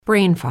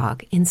Brain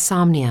fog,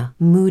 insomnia,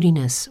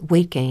 moodiness,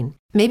 weight gain.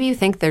 Maybe you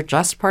think they're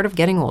just part of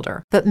getting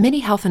older, but MIDI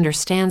Health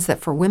understands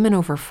that for women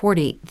over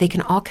 40, they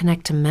can all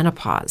connect to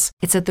menopause.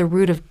 It's at the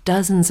root of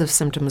dozens of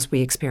symptoms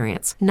we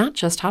experience, not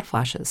just hot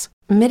flashes.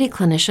 MIDI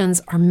clinicians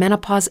are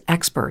menopause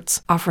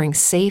experts, offering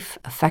safe,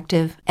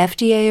 effective,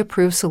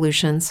 FDA-approved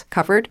solutions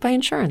covered by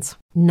insurance.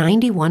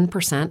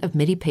 91% of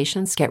MIDI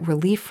patients get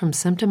relief from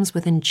symptoms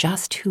within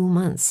just 2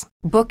 months.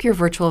 Book your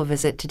virtual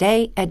visit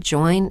today at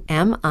joinmidi.com.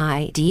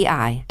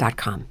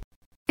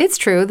 It's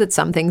true that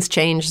some things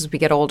change as we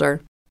get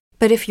older.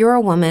 But if you're a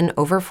woman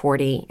over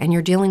 40 and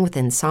you're dealing with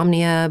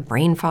insomnia,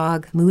 brain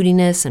fog,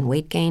 moodiness, and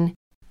weight gain,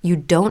 you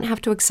don't have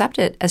to accept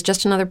it as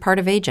just another part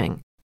of aging.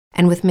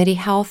 And with MIDI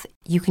Health,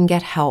 you can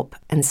get help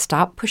and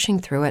stop pushing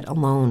through it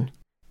alone.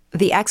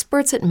 The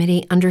experts at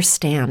MIDI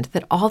understand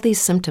that all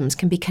these symptoms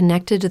can be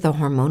connected to the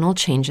hormonal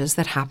changes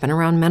that happen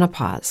around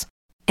menopause,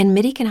 and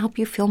MIDI can help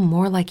you feel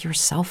more like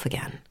yourself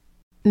again.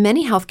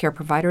 Many healthcare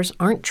providers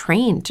aren't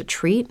trained to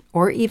treat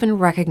or even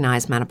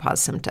recognize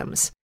menopause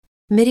symptoms.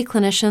 MIDI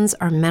clinicians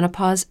are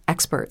menopause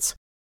experts.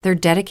 They're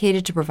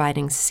dedicated to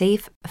providing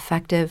safe,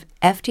 effective,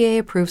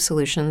 FDA-approved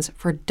solutions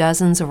for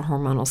dozens of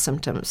hormonal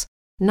symptoms,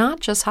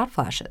 not just hot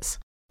flashes.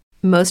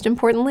 Most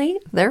importantly,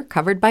 they're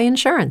covered by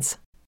insurance.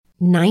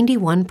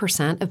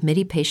 91% of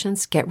MIDI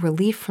patients get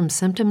relief from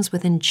symptoms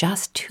within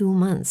just 2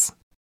 months.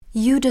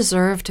 You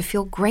deserve to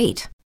feel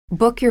great.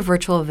 Book your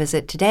virtual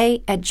visit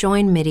today at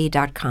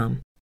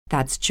joinmidi.com.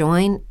 That's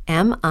joinmidi.com.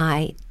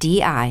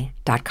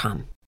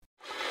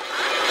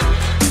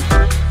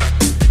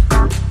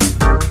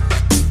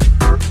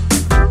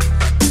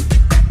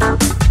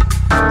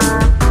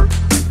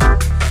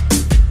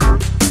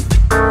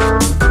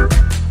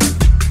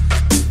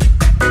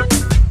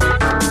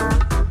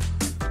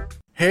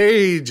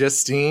 Hey,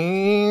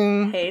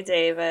 Justine. Hey,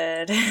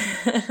 David.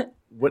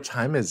 What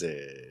time is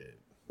it?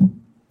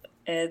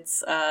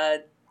 It's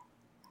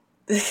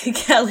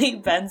Kelly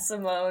Ben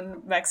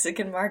Simone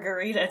Mexican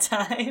margarita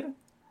time.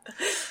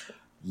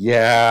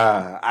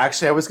 Yeah.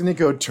 Actually, I was going to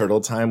go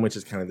turtle time, which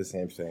is kind of the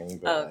same thing.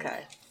 But,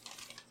 okay.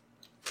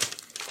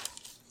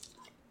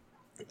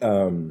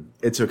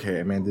 It's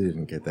okay. Amanda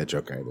didn't get that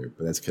joke either,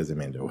 but that's because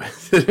Amanda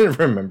didn't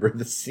remember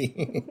the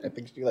scene. I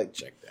think she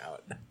checked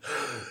out.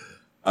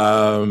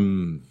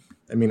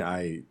 I mean,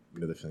 I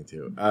know the feeling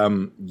too.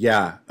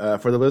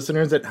 For the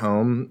listeners at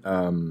home,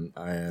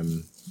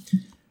 I'm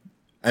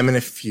in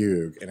a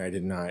fugue and I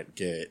did not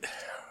get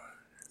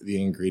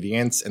the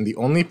ingredients. And the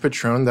only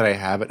Patron that I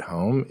have at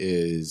home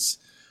is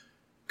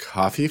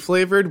coffee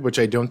flavored, which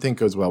I don't think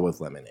goes well with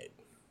lemonade.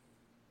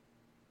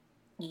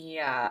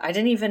 Yeah, I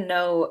didn't even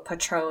know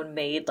Patron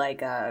made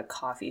like a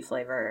coffee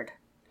flavored.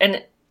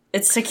 And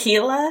it's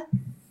tequila?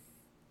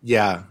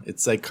 Yeah,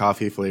 it's like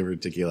coffee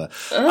flavored tequila.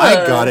 Ugh.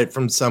 I got it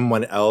from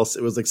someone else.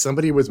 It was like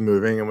somebody was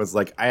moving and was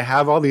like, I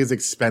have all these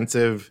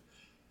expensive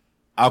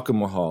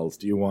alcohols.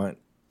 Do you want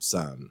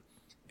some?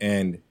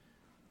 And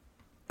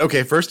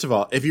okay, first of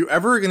all, if you're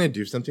ever going to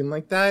do something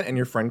like that and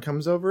your friend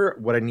comes over,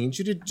 what I need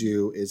you to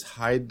do is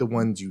hide the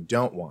ones you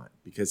don't want.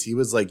 Because he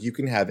was like, you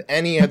can have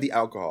any of the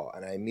alcohol.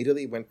 And I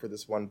immediately went for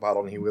this one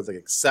bottle and he was like,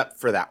 except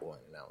for that one.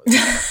 And I was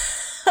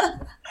like,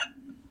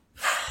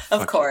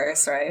 of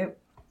course, right?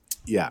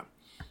 Yeah.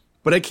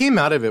 But I came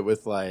out of it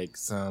with like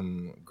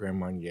some Grand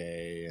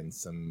Marnier and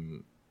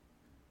some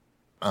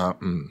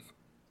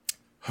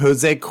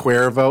Jose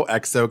Cuervo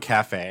XO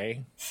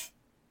Cafe.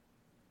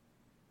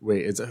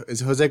 Wait,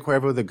 is Jose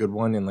Cuervo the good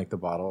one in like the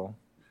bottle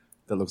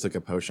that looks like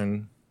a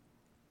potion?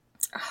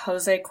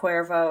 Jose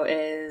Cuervo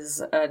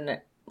is a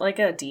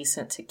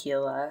decent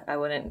tequila. I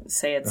wouldn't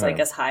say it's like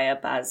as high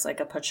up as like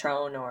a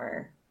Patron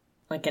or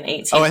like an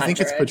 1800. Oh, I think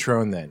it's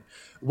Patron then.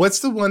 What's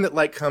the one that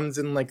like comes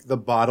in like the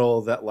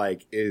bottle that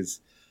like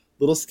is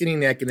little skinny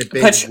neck and a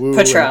big woo?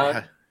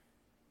 Patron.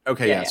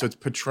 Okay, yeah. So it's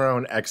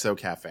Patron XO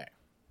Cafe. I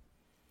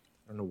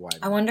don't know why.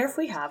 I wonder if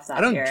we have that.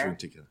 I don't here. drink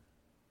tequila.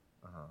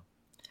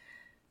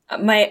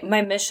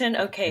 My mission,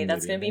 okay,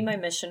 that's going to be my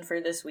mission for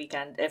this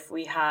weekend. If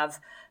we have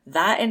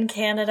that in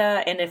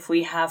Canada and if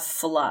we have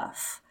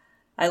fluff.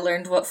 I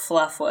learned what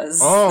fluff was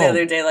the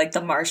other day, like the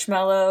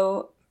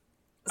marshmallow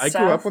stuff. I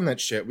grew up on that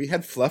shit. We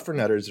had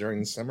fluffernutters during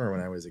the summer when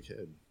I was a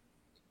kid.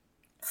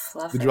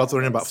 Did you also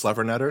learn about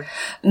fluffernutter?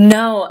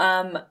 No.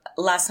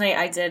 Last night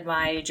I did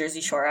my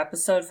Jersey Shore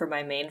episode for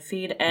my main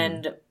feed,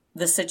 and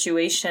the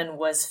situation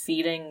was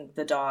feeding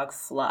the dog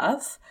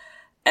fluff,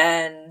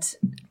 and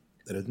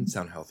that doesn't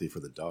sound healthy for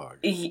the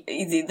dog.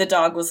 The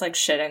dog was like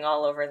shitting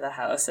all over the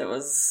house. It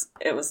was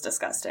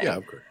disgusting. Yeah,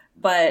 of course.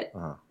 But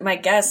my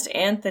guest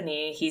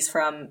Anthony, he's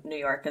from New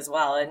York as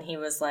well, and he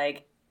was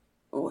like,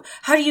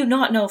 how do you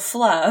not know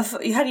fluff?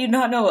 How do you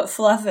not know what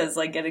fluff is?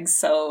 Like getting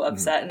so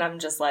upset. And I'm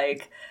just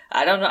like,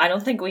 I don't know. I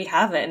don't think we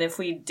have it. And if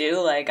we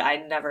do, like, I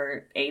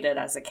never ate it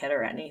as a kid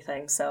or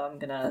anything. So I'm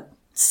going to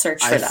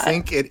search for that. I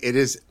think it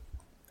is.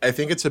 I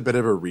think it's a bit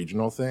of a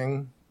regional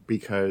thing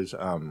because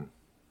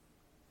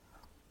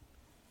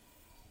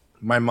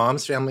my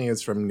mom's family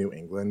is from New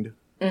England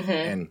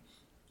and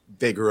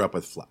they grew up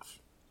with fluff.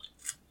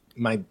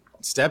 My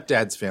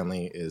stepdad's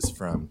family is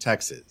from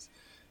Texas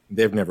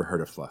they've never heard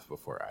of fluff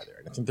before either.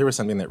 And I think there was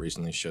something that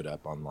recently showed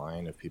up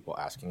online of people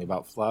asking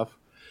about fluff.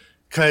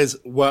 Because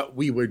what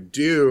we would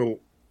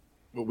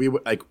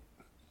like,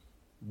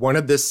 one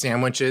of the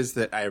sandwiches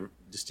that I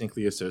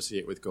distinctly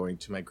associate with going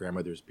to my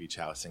grandmother's beach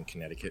house in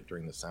Connecticut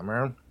during the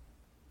summer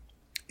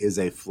is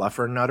a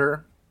fluffer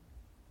nutter,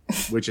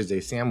 which is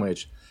a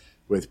sandwich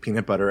with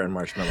peanut butter and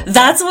marshmallow.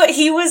 That's what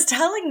he was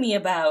telling me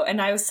about.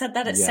 And I said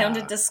that it Yeah.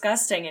 sounded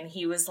disgusting. And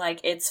he was like,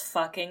 it's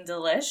fucking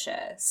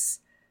delicious.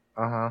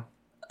 Uh-huh.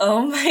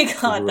 Oh my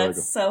God, really that's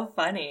good. so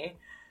funny.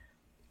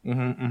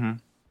 Mm-hmm, mm-hmm.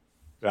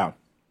 Yeah.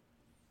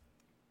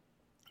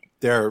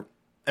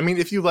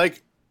 If you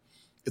like,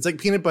 it's like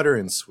peanut butter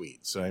and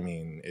sweet. So, I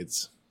mean,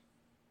 it's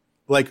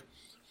like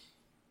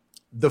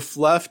the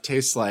fluff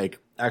tastes like,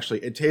 actually,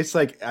 it tastes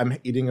like I'm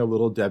eating a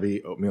Little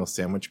Debbie oatmeal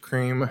sandwich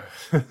cream.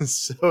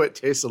 So it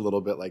tastes a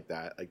little bit like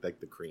that, like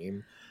the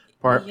cream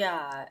part.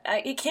 Yeah,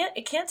 it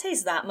can't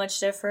taste that much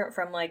different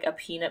from like a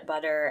peanut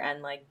butter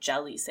and like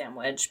jelly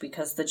sandwich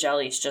because the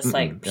jelly's just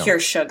like yeah. pure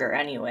sugar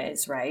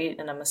anyways, right?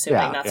 And I'm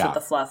assuming Yeah, that's yeah. what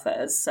the fluff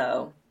is.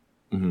 So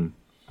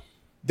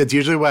That's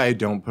usually why I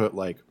don't put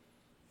like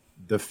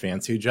the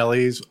fancy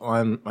jellies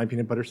on my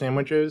peanut butter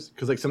sandwiches.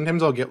 Because like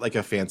sometimes I'll get like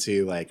a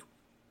fancy like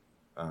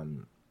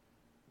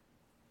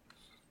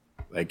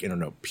I don't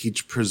know,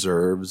 peach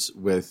preserves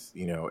with,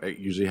 it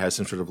usually has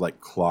some sort of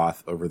like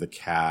cloth over the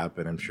cap,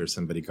 and I'm sure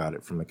somebody got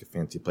it from like a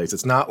fancy place.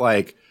 It's not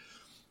like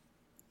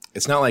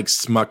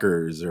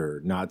Smucker's or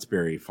Knott's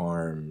Berry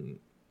Farm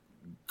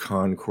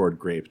Concord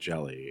grape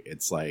jelly.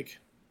 It's like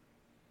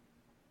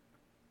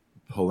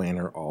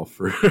Polaner all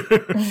fruit.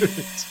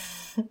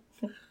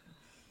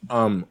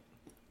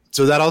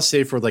 So that I'll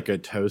save for like a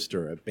toast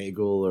or a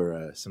bagel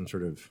or some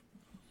sort of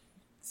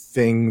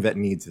thing that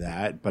needs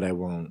that, but I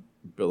won't.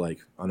 But like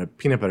on a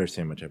peanut butter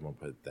sandwich, I won't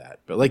put that.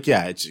 But like,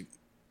 yeah, it's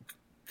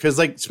because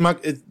like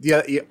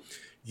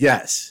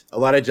yes, a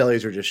lot of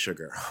jellies are just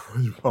sugar.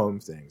 Is all I'm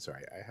saying.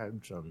 Sorry, I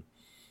had some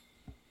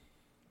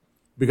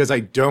because I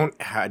didn't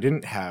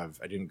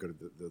go to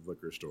the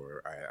liquor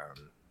store.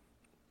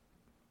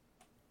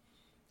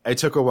 I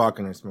took a walk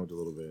and I smoked a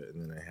little bit,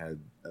 and then I had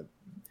a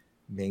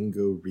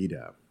mango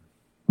Rita.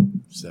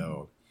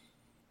 So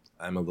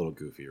I'm a little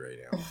goofy right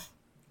now.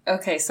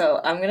 okay,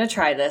 so I'm gonna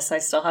try this. I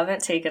still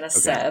haven't taken a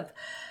sip.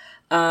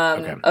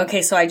 Okay.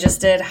 Okay, so I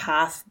just did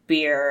half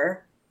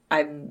beer.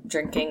 I'm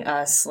drinking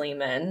a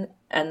Sleeman,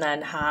 and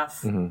then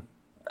half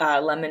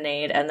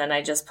lemonade, and then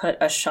I just put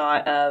a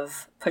shot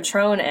of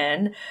Patron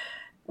in,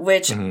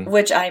 which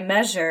I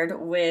measured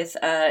with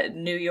a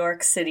New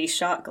York City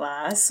shot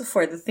glass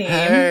for the theme.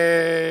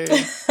 Hey.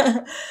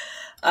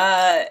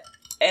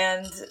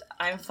 And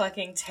I'm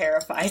fucking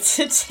terrified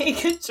to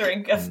take a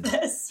drink of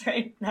this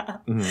right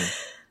now.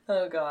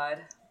 Oh, God.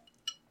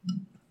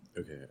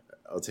 Okay,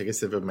 I'll take a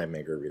sip of my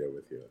margarita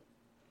with you.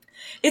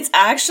 It's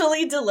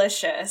actually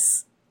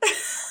delicious.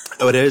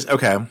 Oh, it is?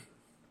 Okay.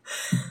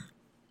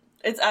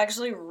 It's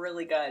actually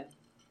really good.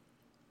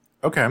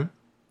 Okay.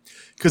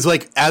 Because,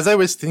 like, as I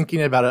was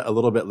thinking about it a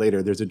little bit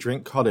later, there's a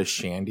drink called a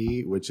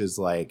shandy, which is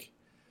like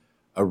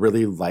a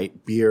really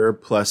light beer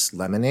plus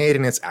lemonade,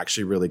 and it's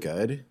actually really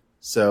good.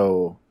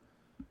 So,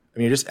 I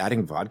mean, you're just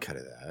adding vodka to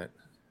that.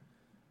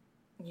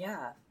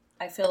 Yeah.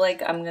 I feel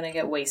like I'm going to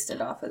get wasted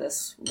off of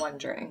this one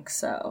drink,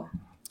 so.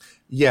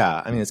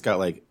 Yeah, I mean, it's got,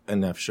 like,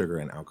 enough sugar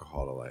and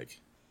alcohol to,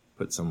 like,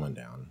 put someone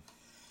down.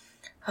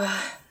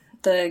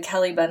 The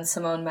Kelly Ben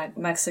Simone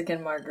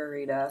Mexican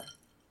margarita.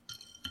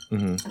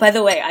 By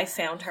the way, I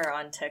found her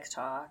on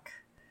TikTok.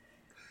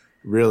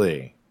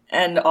 Really?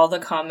 And all the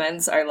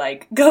comments are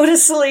like, go to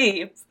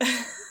sleep.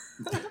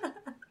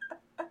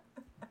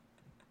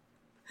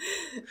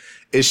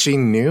 Is she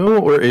new,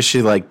 or is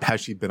she, like,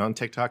 has she been on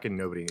TikTok and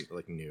nobody,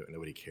 like, knew,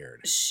 nobody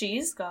cared?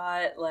 She's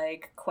got,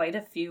 like, quite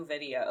a few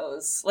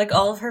videos. Like,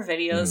 all of her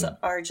videos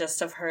are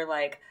just of her,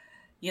 like,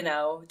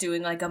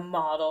 doing, like, a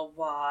model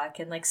walk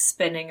and, like,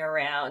 spinning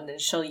around.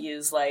 And she'll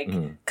use, like,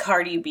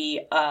 Cardi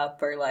B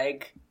Up or,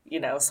 like,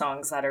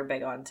 songs that are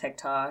big on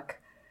TikTok.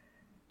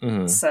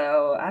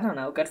 So, I don't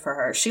know. Good for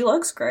her. She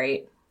looks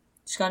great.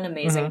 She's got an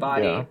amazing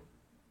body.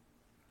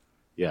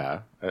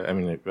 Yeah. I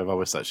mean, I've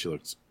always thought she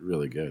looked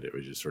really good. It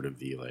was just sort of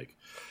the, like,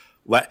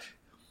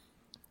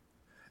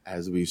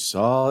 as we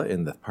saw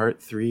in the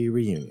part 3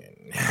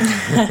 reunion.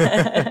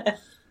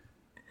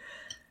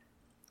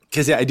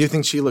 Because, yeah, I do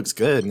think she looks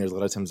good. And there's a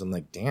lot of times I'm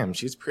like, damn,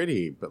 she's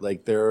pretty. But,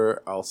 like, there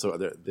are also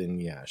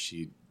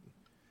she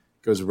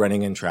goes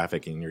running in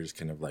traffic and you're just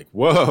kind of like,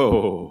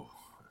 whoa.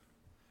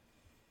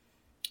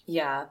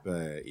 Yeah.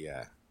 But,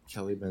 yeah,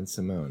 Kelly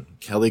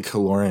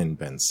Kaloran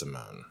Ben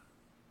Simone.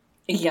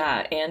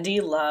 Yeah, Andy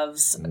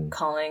loves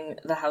calling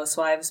the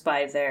housewives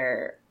by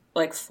their,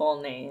 like,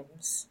 full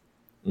names.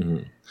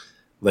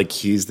 Like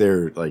he's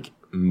their, like,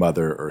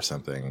 mother or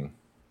something.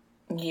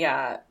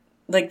 Yeah.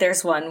 Like,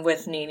 there's one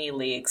with Nene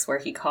Leakes where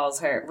he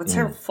calls her, what's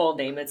her full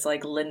name? It's,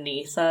 like,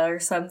 Lanitha or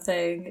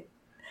something.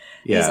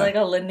 Yeah. He's like,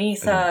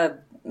 Lanitha,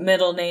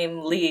 middle name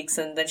Leakes.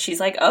 And then she's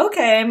like,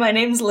 okay, my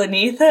name's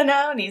Lanitha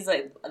now. And he's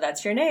like,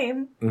 that's your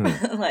name.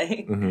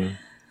 Like.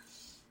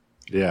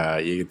 Yeah,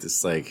 you get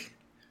this, like,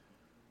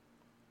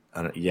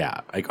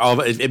 yeah, like all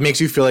of it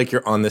makes you feel like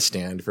you're on the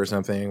stand for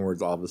something, where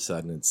all of a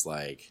sudden it's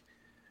like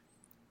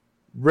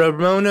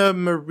Ramona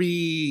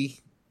Marie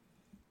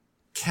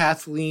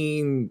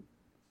Kathleen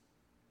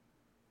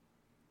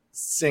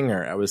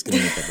Singer. I was going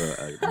to make up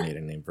a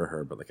maiden name for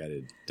her, but like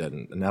I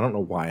didn't, and I don't know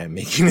why I'm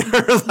making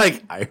her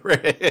like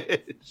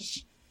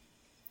Irish.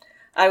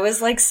 I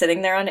was like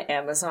sitting there on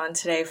Amazon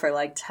today for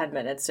like 10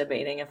 minutes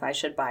debating if I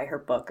should buy her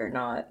book or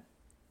not.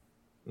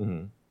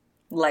 Mm-hmm.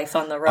 Life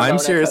on the Ramona I'm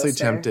seriously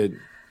coaster. tempted.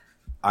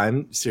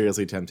 I'm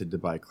seriously tempted to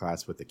buy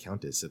Class with the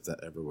Countess if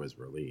that ever was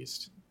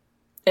released.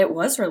 It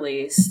was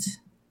released.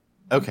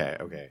 Okay.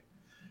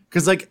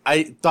 Because like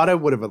I thought I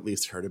would have at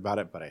least heard about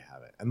it, but I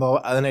haven't.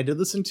 And I did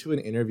listen to an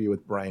interview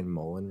with Brian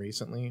Moylan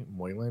recently,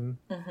 where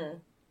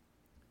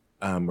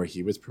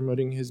he was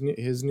promoting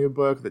his new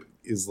book that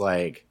is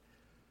like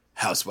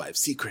Housewife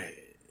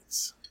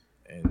Secrets,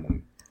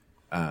 and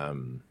I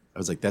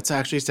was like, that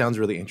actually sounds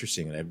really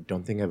interesting, and I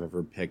don't think I've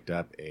ever picked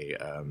up a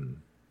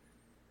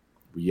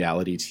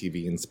reality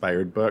TV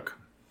inspired book.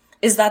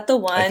 Is that the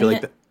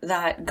one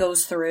that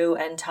goes through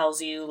and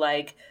tells you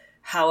like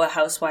how a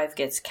housewife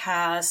gets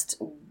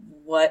cast,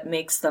 what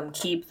makes them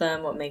keep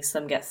them, what makes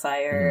them get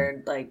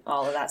fired, like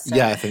all of that stuff?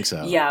 Yeah, I think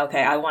so. Yeah,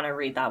 okay, I want to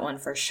read that one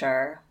for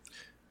sure.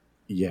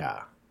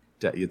 Yeah,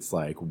 it's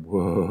like,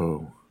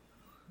 whoa,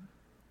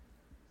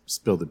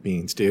 spill the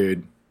beans,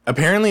 dude.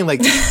 Apparently,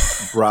 like,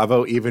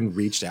 Bravo even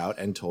reached out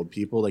and told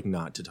people like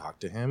not to talk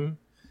to him,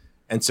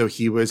 and so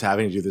he was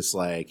having to do this,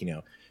 like, you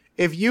know,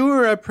 if you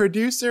were a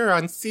producer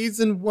on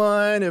season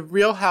 1 of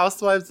Real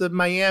Housewives of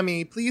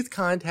Miami, please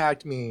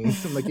contact me.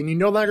 I'm like, and you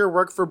no longer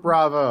work for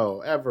Bravo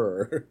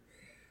ever.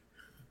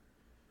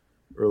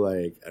 Or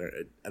like,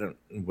 I don't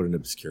what an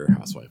obscure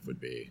housewife would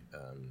be.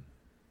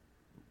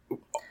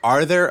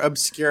 Are there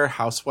obscure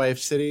housewife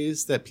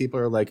cities that people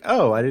are like,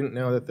 oh, I didn't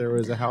know that there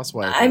was a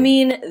housewife? I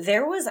mean,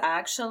 there was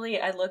actually,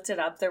 I looked it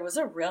up, there was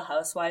a Real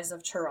Housewives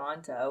of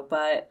Toronto,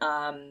 but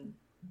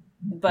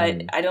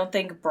I don't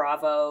think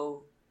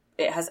Bravo,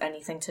 it has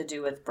anything to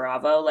do with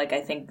Bravo. Like, I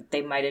think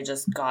they might have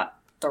just got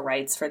the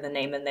rights for the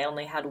name and they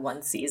only had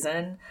one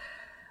season.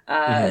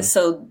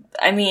 So,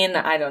 I mean,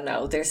 I don't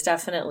know. There's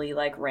definitely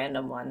like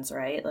random ones,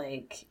 right?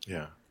 Like,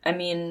 yeah. I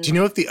mean, do you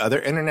know if the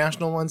other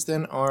international ones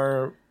then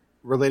are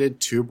related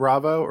to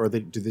Bravo, or do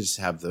they just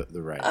have the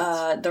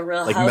rights? The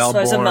Real like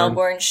Housewives of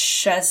Melbourne,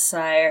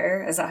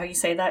 Cheshire. Is that how you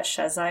say that?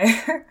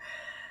 Cheshire?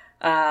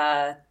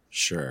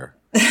 Sure.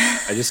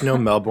 I just know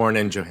Melbourne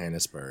and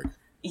Johannesburg.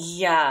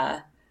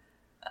 Yeah.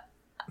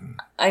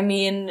 I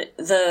mean,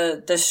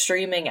 the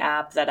streaming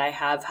app that I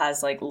have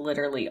has like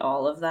literally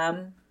all of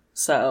them.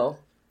 So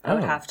I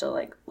would have to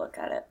like look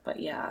at it, but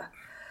yeah.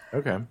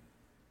 Okay.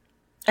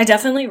 I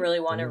definitely really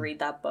want to read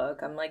that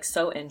book. I'm like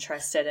so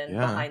interested in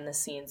behind the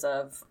scenes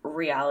of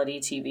reality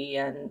TV,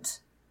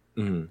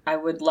 and I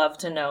would love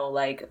to know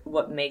like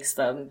what makes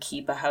them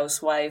keep a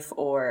housewife,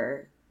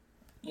 or,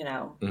 you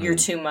know, you're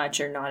too much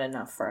or not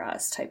enough for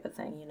us type of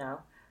thing, you know?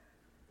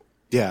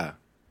 Yeah.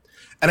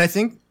 And I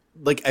think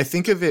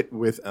of it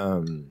with,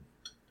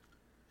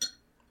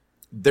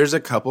 there's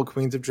a couple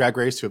queens of Drag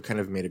Race who have kind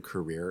of made a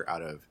career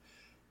out of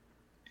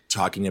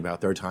talking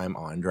about their time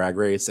on Drag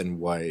Race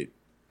and what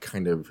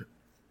kind of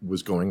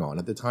was going on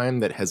at the time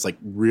that has like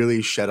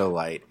really shed a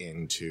light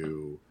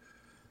into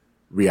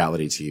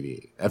reality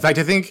TV. In fact,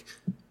 I think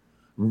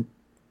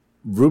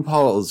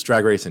RuPaul's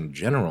Drag Race in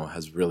general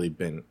has really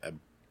been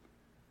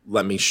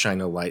let me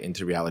shine a light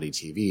into reality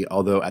TV.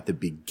 Although at the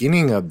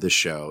beginning of the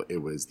show,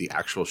 it was the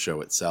actual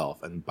show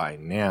itself. And by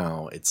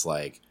now it's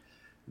like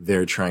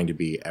they're trying to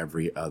be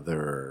every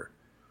other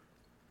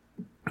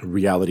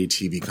reality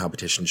TV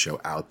competition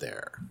show out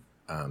there.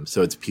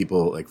 So it's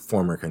people like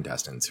former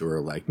contestants who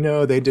are like,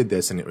 no, they did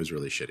this and it was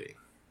really shitty.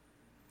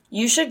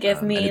 You should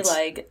give me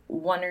like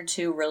 1 or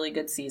 2 really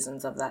good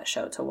seasons of that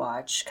show to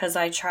watch. Because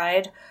I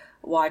tried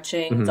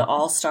watching the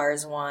All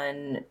Stars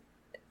one,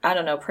 I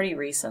don't know, pretty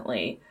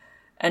recently.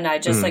 And I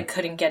just like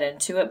couldn't get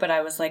into it. But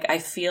I was like, I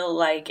feel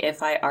like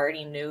if I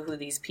already knew who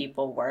these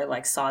people were,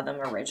 like saw them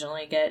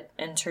originally get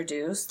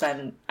introduced,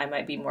 then I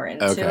might be more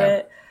into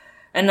it.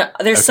 And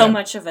there's so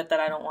much of it that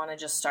I don't want to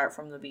just start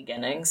from the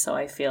beginning. So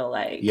I feel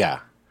like... Yeah.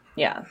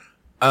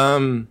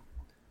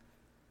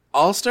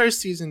 All Stars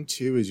Season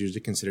 2 is usually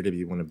considered to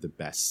be one of the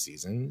best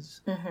seasons.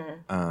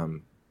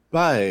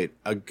 But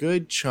a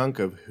good chunk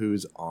of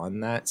who's on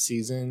that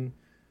season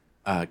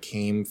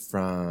came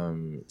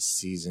from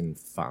Season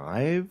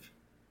 5,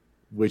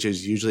 which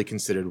is usually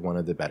considered one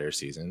of the better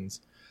seasons.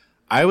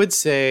 I would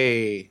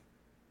say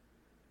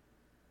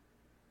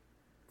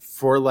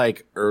for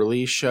like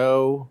early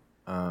show...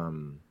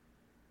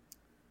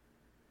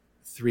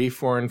 3,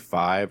 4, and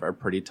 5 are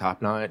pretty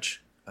top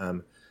notch.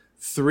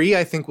 3,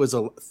 I think, was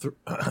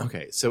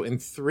okay. So in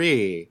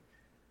 3,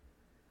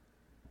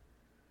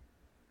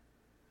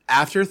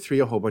 after 3,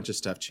 a whole bunch of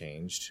stuff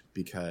changed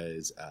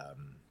because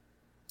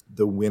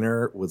the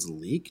winner was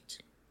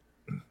leaked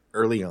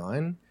early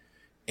on,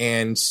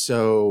 and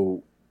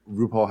so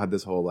RuPaul had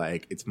this whole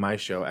like, it's my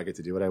show, I get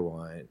to do what I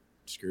want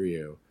screw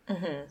you.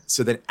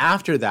 So then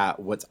after that,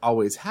 what's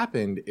always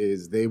happened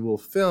is they will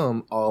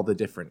film all the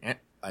different,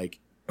 like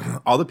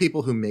all the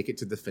people who make it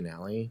to the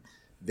finale,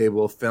 they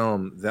will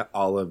film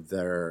all of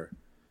their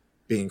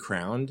being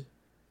crowned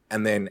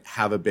and then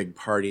have a big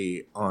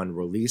party on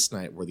release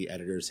night where the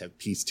editors have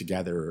pieced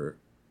together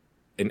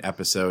an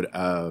episode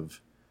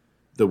of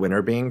the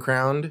winner being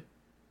crowned.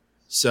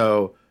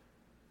 So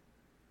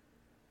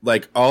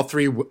like all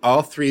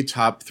three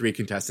top three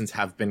contestants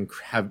have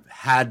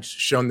had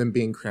shown them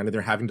being crowned, and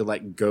they're having to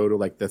like go to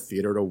like the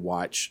theater to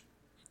watch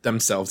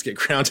themselves get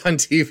crowned on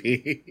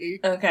TV.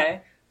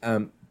 Okay.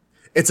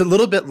 It's a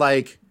little bit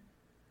like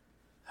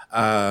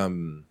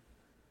in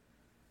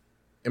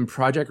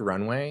Project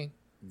Runway,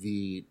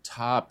 the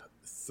top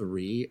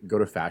 3 go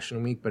to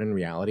Fashion Week, but in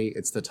reality,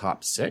 it's the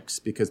top 6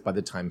 because by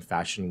the time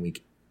Fashion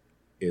Week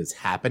is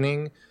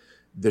happening,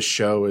 the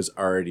show is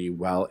already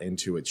well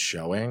into its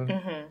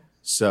showing.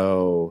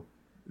 So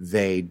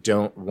they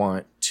don't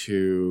want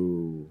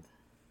to.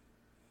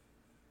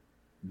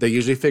 They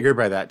usually figure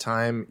by that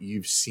time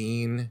you've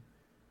seen,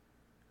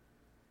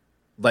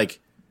 like,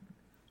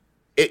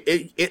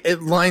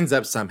 it lines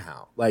up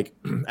somehow. Like,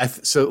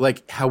 so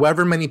like,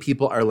 however many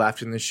people are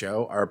left in the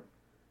show are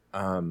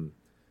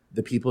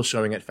the people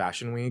showing at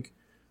Fashion Week,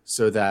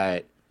 so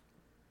that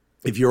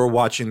if you're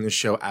watching the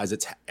show as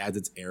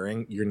it's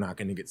airing, you're not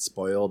going to get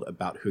spoiled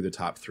about who the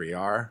top 3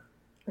 are.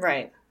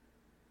 Right.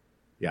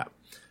 Yeah.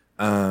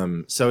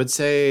 So I'd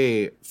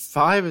say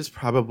 5 is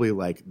probably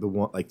like the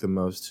one, like the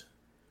most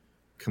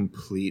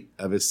complete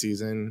of a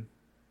season.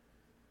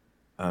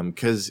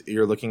 Cause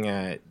you're looking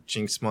at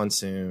Jinx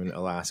Monsoon,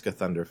 Alaska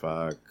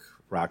Thunderfuck,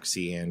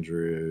 Roxy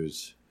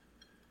Andrews,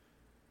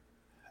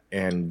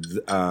 and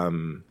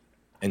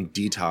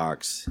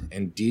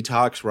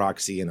Detox,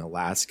 Roxy, and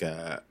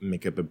Alaska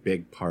make up a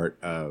big part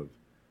of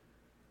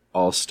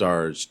All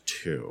Stars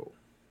 2.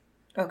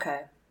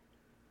 Okay.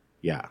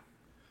 Yeah.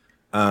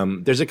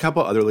 There's a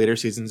couple other later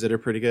seasons that are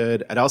pretty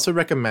good. I'd also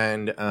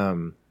recommend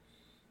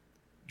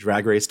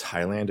Drag Race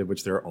Thailand, of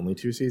which there are only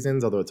 2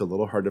 seasons, although it's a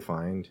little hard to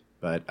find.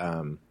 But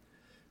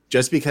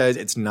just because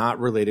it's not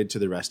related to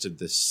the rest of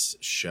this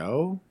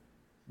show,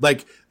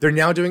 like they're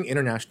now doing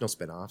international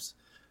spinoffs,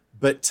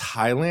 but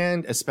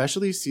Thailand,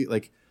 especially,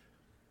 like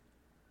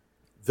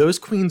those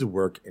queens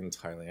work in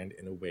Thailand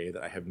in a way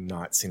that I have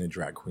not seen a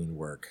drag queen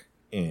work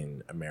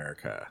in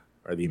America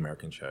or the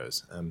American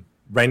shows.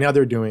 Right now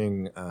they're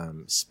doing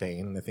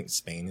Spain, and I think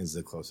Spain is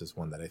the closest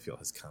one that I feel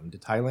has come to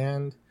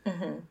Thailand.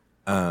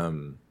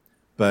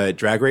 But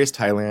Drag Race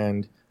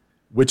Thailand,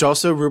 which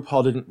also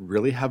RuPaul didn't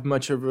really have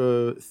much of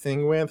a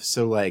thing with,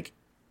 so like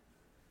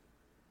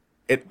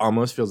it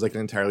almost feels like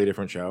an entirely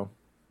different show.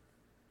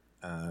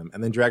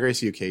 And then Drag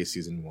Race UK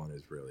season 1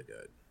 is really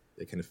good.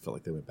 They kind of feel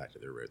like they went back to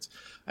their roots.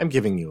 I'm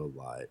giving you a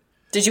lot.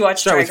 Did you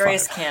watch Drag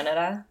Race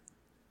Canada?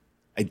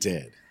 I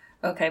did.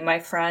 Okay, my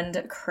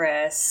friend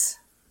Chris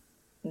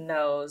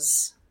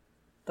knows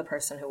the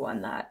person who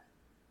won that.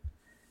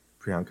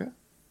 Priyanka?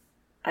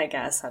 I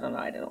guess. I don't know.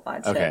 I didn't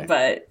watch Okay. it,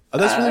 but... Oh,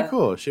 that's really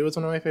cool. She was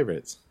one of my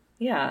favorites.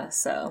 Yeah,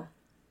 so...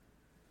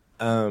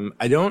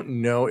 I don't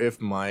know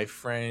if my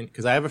friend...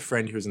 Because I have a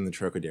friend who's in the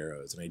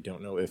Trocaderos, and I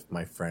don't know if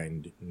my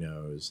friend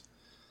knows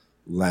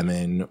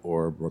Lemon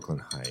or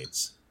Brooklyn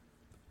Heights.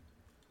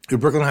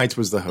 Brooklyn Heights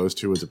was the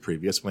host who was a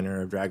previous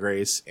winner of Drag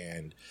Race,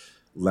 and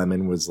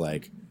Lemon was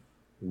like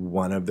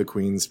one of the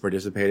queens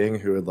participating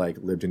who had like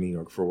lived in New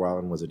York for a while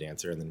and was a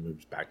dancer and then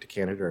moved back to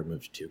Canada or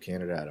moved to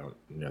Canada. I don't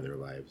know their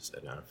lives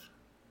enough.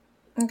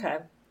 Okay.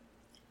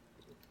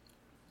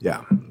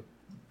 Yeah.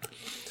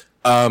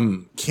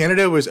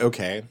 Canada was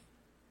okay.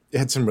 It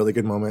had some really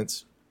good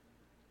moments.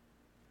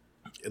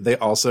 They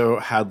also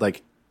had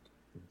like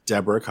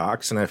Deborah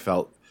Cox, and I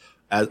felt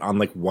on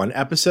like one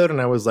episode, and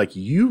I was like,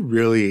 you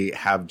really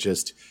have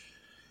just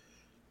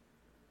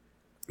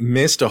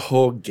missed a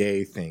whole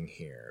gay thing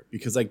here,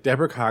 because like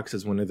Deborah Cox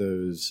is one of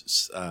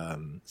those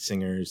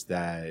singers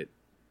that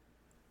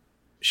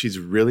she's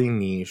really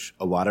niche.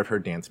 A lot of her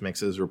dance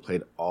mixes were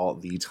played all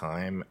the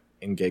time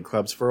in gay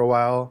clubs for a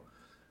while.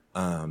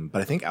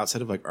 But I think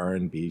outside of like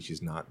R&B,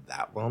 she's not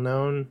that well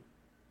known.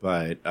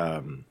 But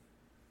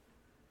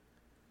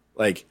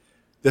like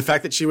the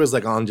fact that she was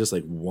like on just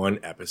like one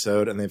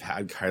episode, and they've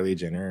had Chloe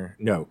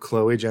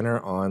Jenner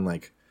on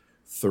like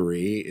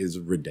 3 is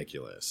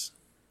ridiculous.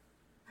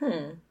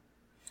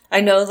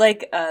 I know,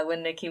 like,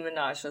 when Nicki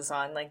Minaj was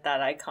on, like, that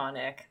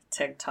iconic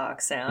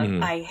TikTok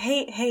sound, I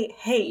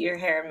hate your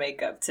hair and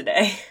makeup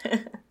today.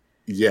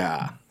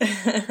 Yeah.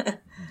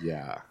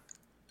 Yeah.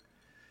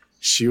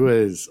 She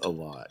was a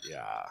lot,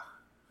 yeah.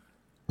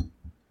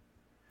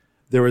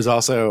 There was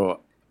a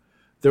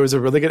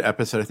really good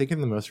episode, I think in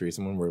the most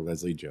recent one, where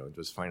Leslie Jones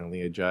was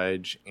finally a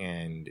judge,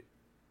 and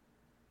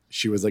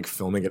she was, like,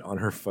 filming it on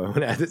her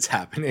phone as it's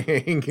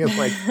happening. And,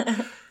 like,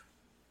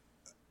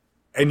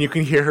 and you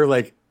can hear her,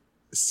 like,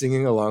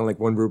 singing along, like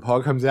when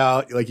RuPaul comes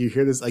out, like you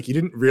hear this, like you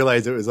didn't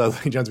realize it was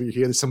Leslie Jones, but you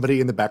hear somebody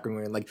in the background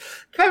going like,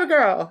 "Cover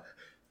girl,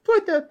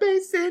 put the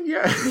bass in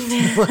your,"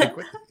 like,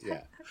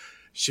 yeah,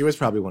 She was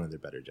probably one of their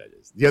better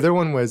judges. The other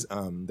one was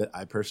that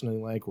I personally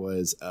like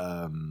was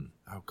oh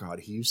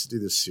god, he used to do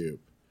the Soup.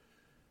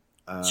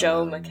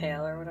 Joe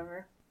McHale or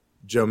whatever.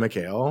 Joe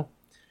McHale,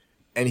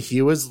 and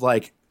he was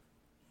like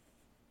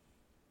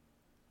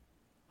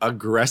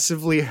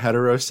aggressively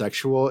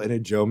heterosexual in a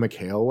Joe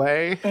McHale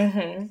way.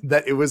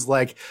 That it was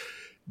like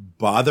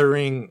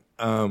bothering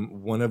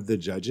one of the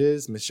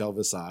judges, Michelle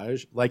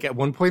Visage. Like at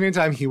one point in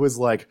time, he was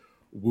like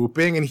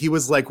whooping, and he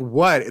was like,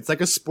 "What? It's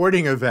like a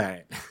sporting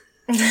event."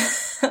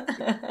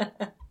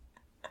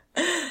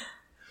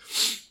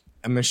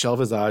 And Michelle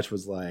Visage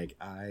was like,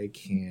 "I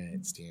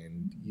can't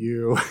stand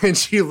you," and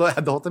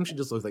the whole time she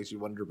just looked like she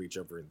wanted to reach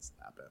over and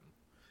slap him.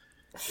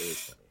 It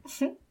was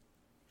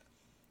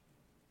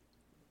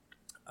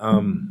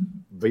funny.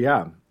 But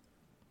yeah,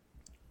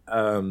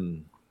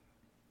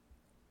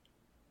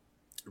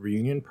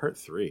 Reunion Part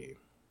 3.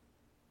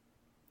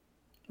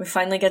 We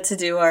finally get to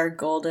do our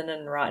golden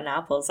and rotten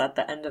apples at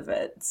the end of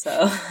it,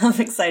 so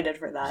I'm excited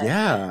for that.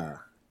 Yeah.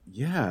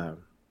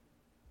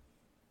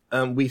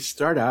 We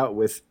start out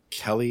with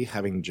Kelly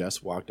having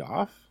just walked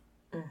off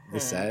the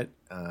set.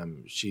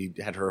 She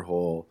had her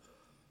whole,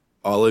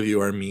 all of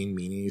you are mean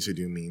meanies who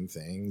do mean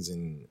things,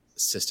 and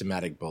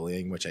systematic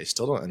bullying, which I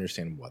still don't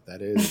understand what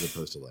that is, as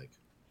opposed to like,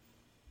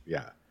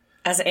 yeah.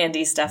 As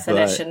Andy's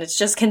definition, it's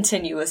just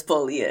continuous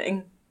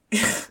bullying.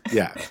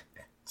 Yeah.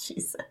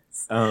 Jesus.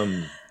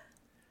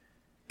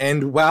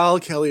 And while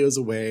Kelly was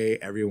away,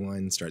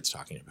 everyone starts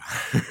talking about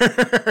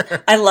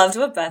her. I loved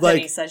what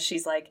Bethany said.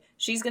 She's like,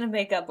 she's going to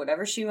make up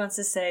whatever she wants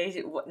to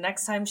say.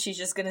 Next time, she's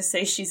just going to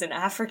say she's an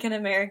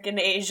African-American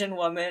Asian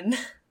woman.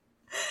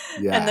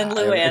 Yeah, and then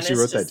Luann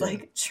is just down.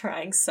 like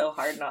trying so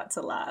hard not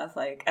to laugh.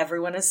 Like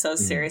everyone is so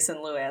serious,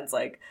 and Luann's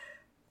like,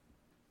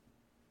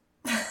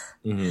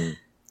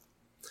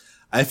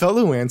 I felt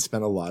Luann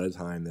spent a lot of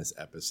time this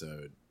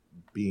episode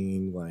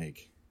being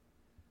like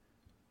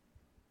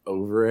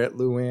over at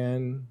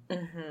Luann,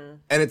 and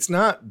it's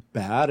not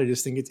bad. I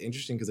just think it's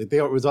interesting because like,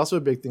 it was also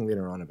a big thing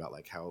later on about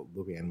like how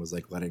Luann was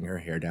like letting her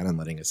hair down and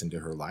letting us into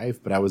her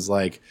life. But I was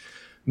like,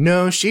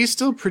 no, she's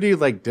still pretty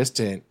like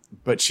distant,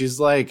 but she's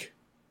like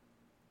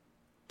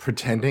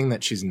pretending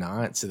that she's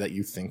not, so that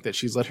you think that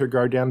she's let her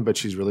guard down, but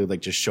she's really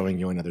like just showing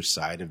you another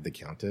side of the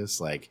Countess.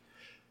 Like,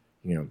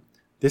 you know,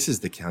 this is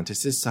the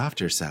Countess's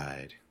softer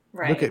side.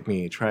 Right. Look at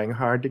me trying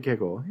hard to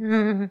giggle.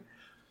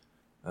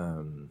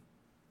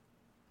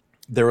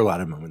 There were a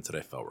lot of moments that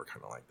I felt were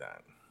kind of like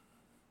that.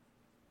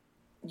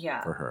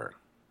 Yeah. For her.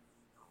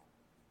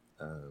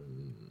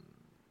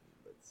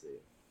 Let's see.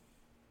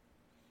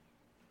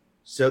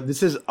 So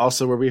this is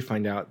also where we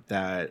find out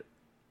that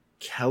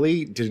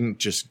Kelly didn't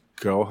just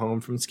go home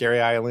from Scary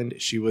Island.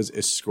 She was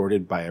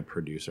escorted by a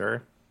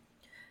producer.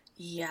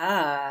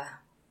 Yeah.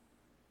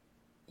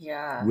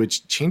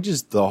 Which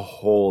changes the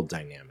whole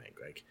dynamic.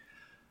 Like,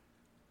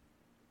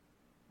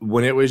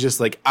 when it was just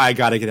like, I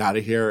gotta get out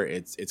of here,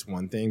 it's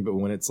one thing. But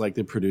when it's like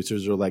the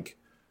producers are like,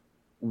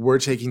 we're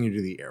taking you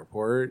to the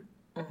airport,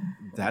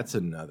 that's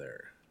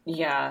another.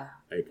 Yeah.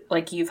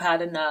 Like you've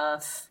had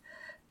enough.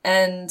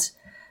 And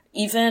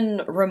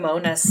even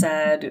Ramona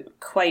said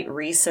quite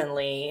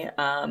recently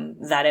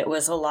that it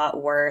was a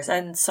lot worse.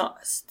 And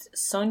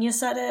Sonia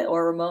said it,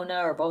 or Ramona,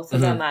 or both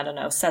of them, I don't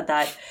know, said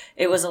that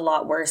it was a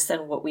lot worse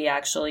than what we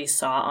actually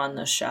saw on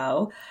the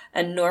show.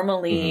 And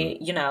normally,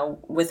 you know,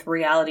 with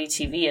reality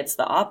TV, it's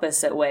the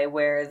opposite way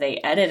where they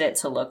edit it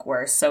to look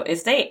worse. So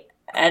if they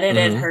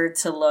edited her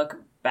to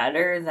look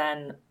better,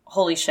 then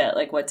holy shit,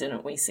 like what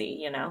didn't we see,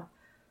 you know?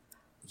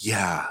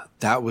 Yeah,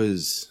 that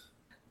was...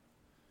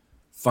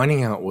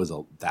 Finding out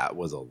that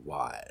was a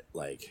lot.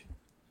 Like,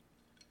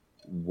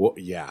 what?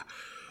 Yeah.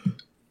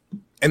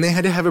 And they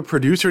had to have a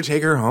producer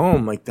take her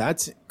home. Like,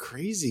 that's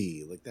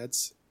crazy. Like,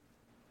 it's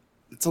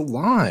a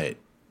lot.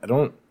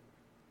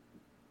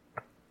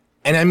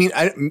 And I mean,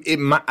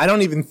 I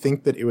don't even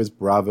think that it was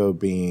Bravo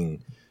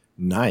being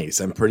nice.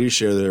 I'm pretty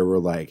sure there were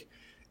like,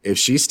 if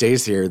she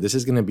stays here, this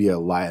is going to be a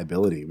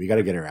liability. We got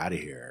to get her out of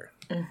here.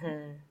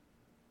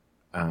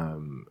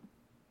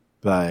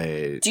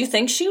 But do you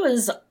think she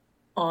was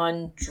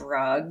on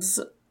drugs,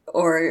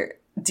 or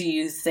do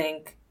you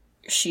think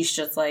she's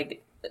just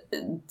like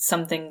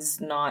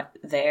something's not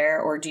there,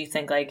 or do you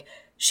think like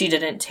she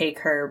didn't take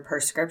her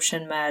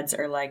prescription meds,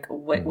 or like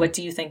what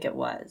do you think it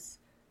was?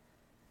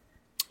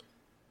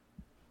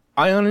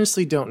 I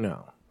honestly don't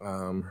know.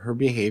 Her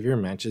behavior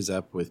matches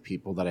up with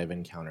people that I've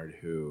encountered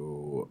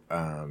who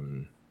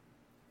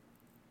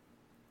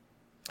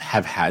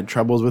have had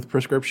troubles with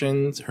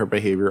prescriptions. Her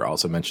behavior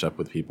also matched up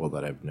with people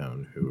that I've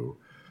known who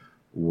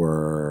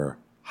were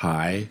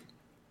high.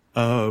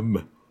 I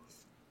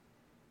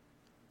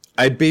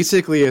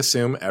basically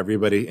assume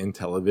everybody in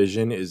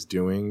television is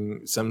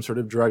doing some sort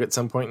of drug at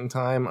some point in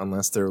time,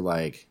 unless they're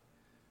like,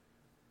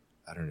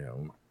 I don't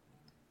know.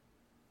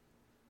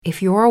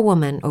 If you're a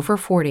woman over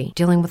 40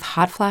 dealing with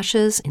hot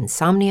flashes,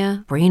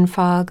 insomnia, brain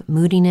fog,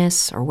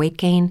 moodiness, or weight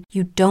gain,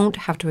 you don't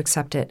have to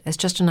accept it as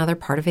just another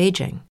part of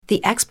aging.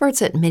 The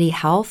experts at MIDI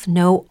Health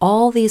know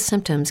all these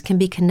symptoms can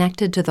be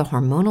connected to the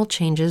hormonal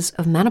changes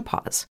of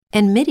menopause.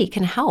 And MIDI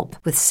can help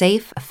with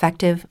safe,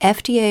 effective,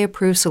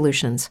 FDA-approved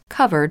solutions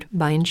covered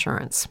by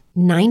insurance.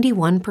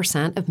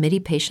 91% of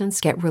MIDI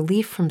patients get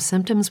relief from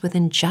symptoms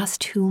within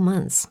just 2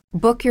 months.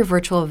 Book your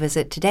virtual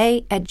visit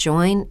today at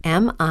joinmidi.com.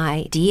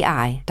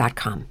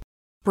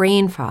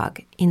 Brain fog,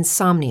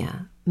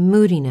 insomnia,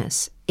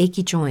 moodiness,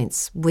 achy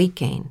joints, weight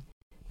gain.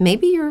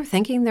 Maybe you're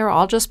thinking they're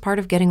all just part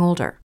of getting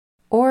older.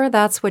 Or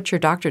that's what your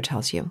doctor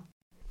tells you.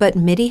 But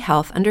MIDI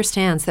Health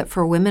understands that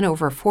for women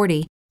over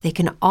 40, they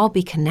can all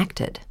be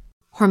connected.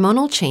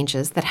 Hormonal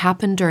changes that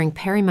happen during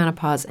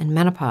perimenopause and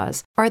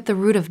menopause are at the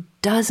root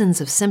of dozens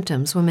of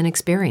symptoms women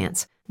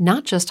experience,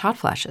 not just hot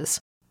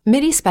flashes.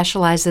 MIDI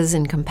specializes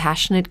in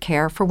compassionate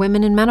care for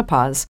women in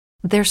menopause.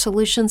 Their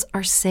solutions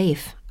are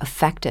safe,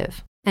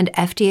 effective, and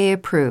FDA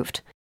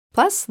approved.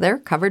 Plus, they're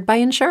covered by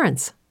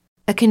insurance.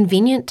 A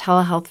convenient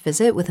telehealth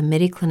visit with a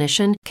MIDI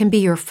clinician can be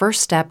your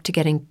first step to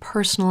getting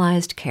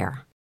personalized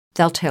care.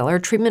 They'll tailor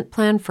a treatment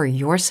plan for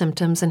your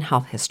symptoms and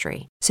health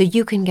history so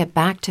you can get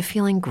back to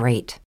feeling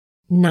great.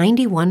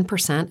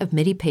 91% of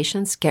MIDI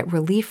patients get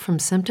relief from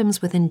symptoms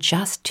within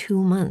just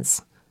 2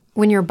 months.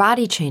 When your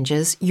body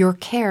changes, your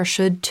care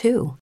should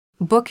too.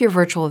 Book your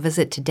virtual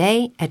visit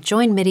today at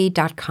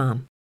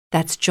joinmidi.com.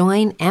 That's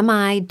joinmidi.com.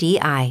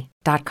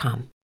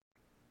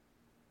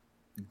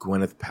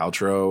 Gwyneth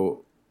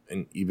Paltrow,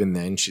 and even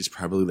then, she's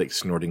probably like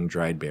snorting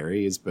dried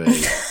berries, but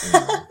you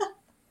know.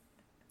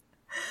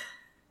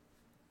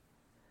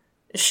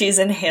 She's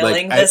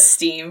inhaling the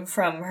steam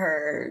from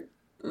her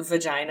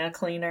vagina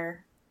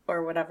cleaner.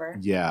 Or whatever.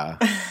 Yeah.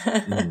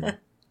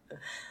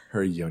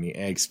 Her yoni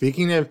egg.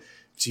 Speaking of,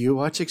 do you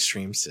watch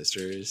Extreme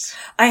Sisters?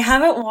 I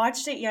haven't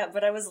watched it yet,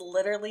 but I was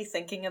literally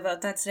thinking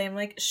about that today. I'm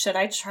like, should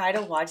I try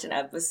to watch an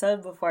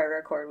episode before I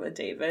record with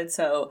David?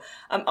 So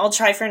I'll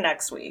try for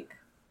next week.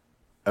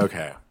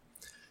 Okay.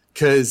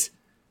 Because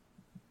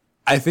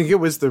I think it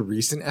was the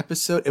recent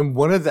episode, and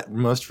one of the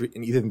most,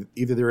 either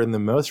they were in the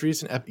most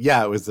recent,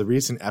 it was the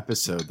recent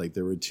episode. Like,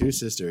 there were two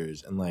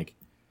sisters, and like,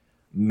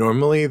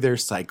 normally their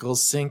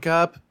cycles sync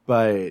up,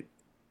 but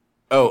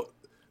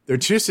they're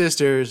two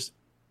sisters.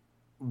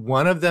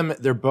 One of them,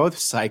 they're both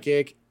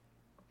psychic,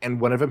 and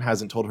one of them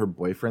hasn't told her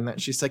boyfriend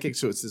that she's psychic.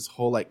 So it's this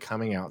whole like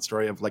coming out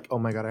story of like, oh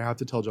my God, I have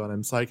to tell John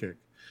I'm psychic.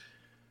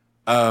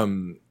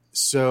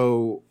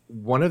 So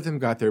one of them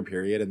got their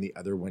period and the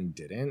other one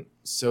didn't.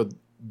 So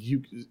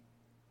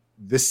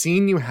the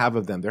scene you have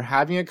of them, they're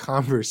having a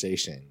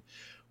conversation.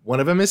 One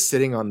of them is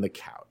sitting on the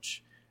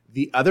couch.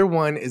 The other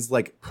one is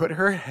like put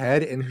her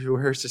head into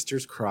her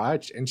sister's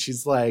crotch, and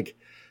she's like,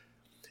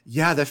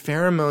 yeah, the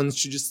pheromones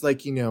should just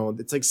like, you know,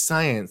 it's like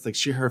science. Like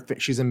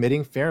she's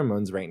emitting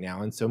pheromones right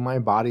now. And so my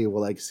body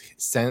will like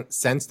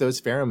sense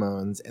those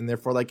pheromones, and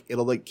therefore like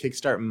it'll like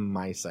kickstart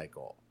my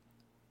cycle.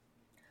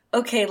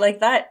 Okay. Like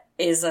that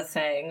is a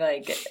thing.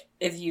 Like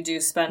if you do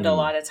spend a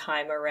lot of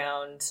time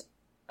around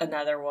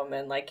another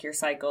woman, like your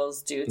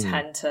cycles do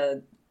tend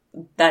to,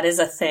 that is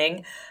a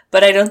thing,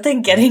 but I don't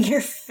think getting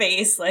your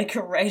face like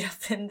right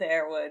up in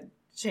there would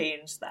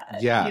change that.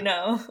 Yeah. You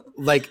know?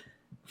 Like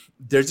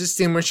there's this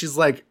scene where she's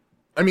like,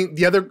 I mean,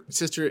 the other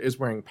sister is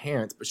wearing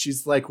pants, but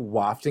she's like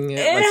wafting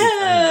it.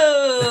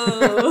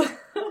 Ew. Like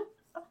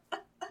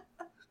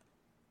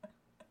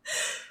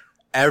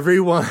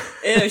everyone.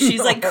 Ew,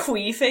 she's like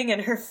queefing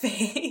in her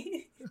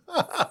face.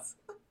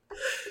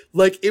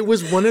 Like it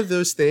was one of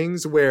those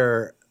things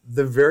where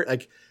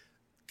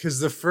because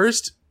the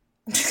first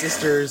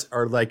sisters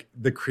are like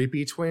the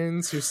creepy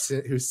twins who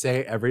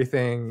say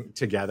everything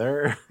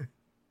together.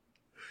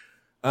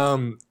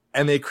 And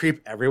they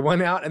creep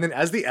everyone out. And then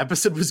as the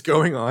episode was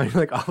going on,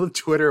 like all of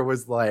Twitter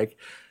was like,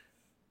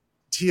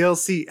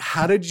 TLC,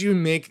 how did you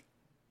make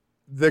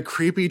the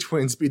creepy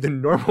twins be the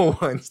normal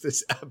ones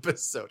this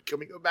episode? Can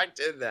we go back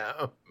to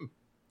them?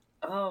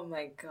 Oh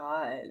my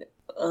God.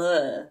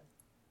 Ugh.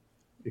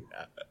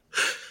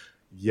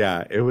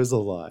 Yeah, it was a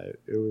lot.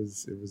 It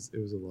was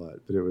a lot,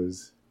 but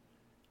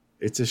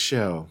it's a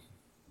show.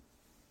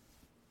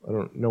 I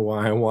don't know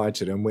why I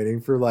watch it. I'm waiting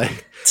for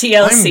like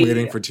TLC. I'm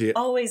waiting for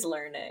always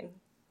learning.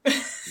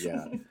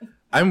 Yeah.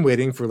 I'm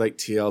waiting for like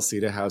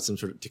TLC to have some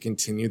sort of to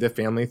continue the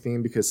family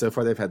theme, because so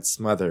far they've had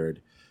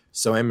Smothered,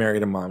 So I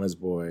Married a Mama's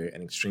Boy,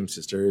 and Extreme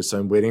Sisters. So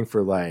I'm waiting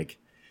for like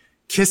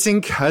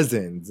Kissing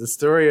Cousins, the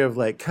story of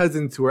like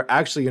cousins who are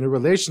actually in a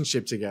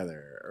relationship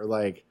together, or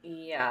like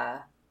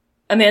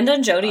Amanda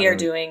and Jody are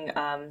doing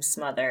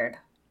Smothered.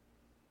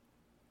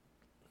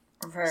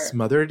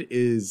 Smothered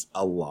is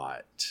a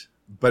lot,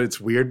 but it's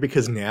weird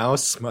because now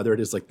Smothered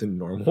is like the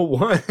normal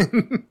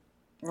one.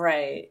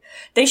 Right.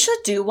 They should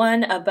do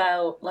one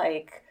about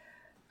like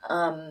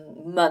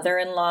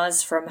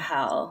mother-in-laws from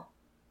hell.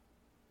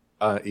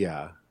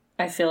 Yeah.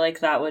 I feel like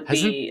that would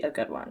be a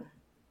good one.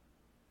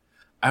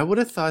 I would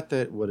have thought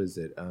that, what is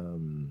it?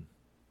 Oh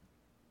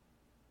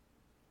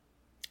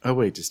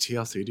wait, does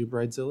TLC do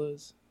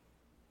Bridezillas?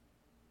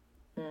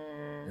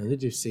 No, they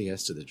do Say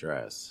Yes to the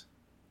Dress.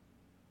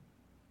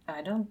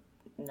 I don't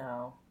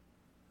know.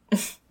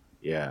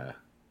 Yeah.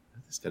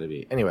 It's gotta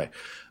be. Anyway.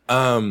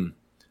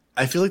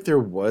 I feel like there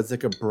was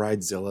like a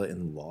Bridezilla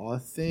in Law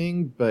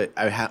thing, but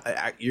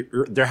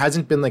there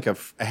hasn't been like I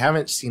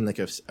haven't seen like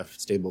a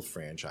stable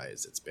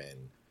franchise that's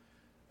been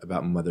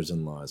about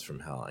mothers-in-laws from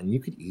hell, and you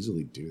could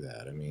easily do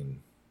that. I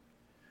mean,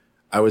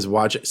 I was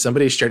watching,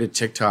 somebody shared a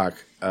TikTok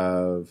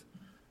of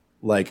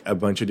like a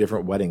bunch of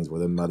different weddings where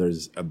the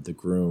mothers of the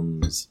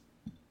grooms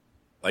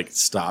like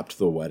stopped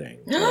the wedding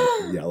to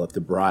like, yell at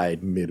the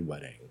bride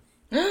mid-wedding.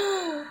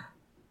 Yeah.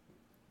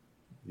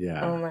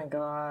 Oh my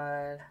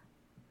God.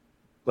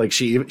 Like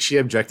she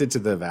objected to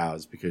the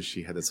vows because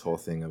she had this whole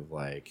thing of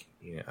like,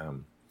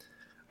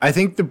 I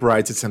think the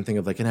bride said something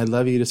of like, and I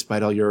love you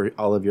despite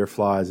all of your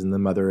flaws, and the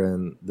mother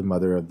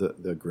of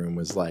the groom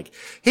was like,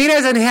 he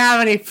doesn't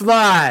have any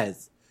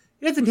flaws.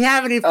 He doesn't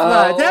have any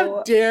flaws.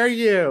 How dare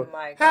you?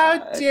 My God.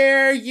 How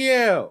dare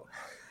you?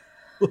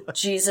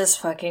 Jesus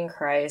fucking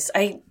Christ.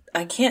 I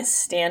can't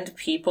stand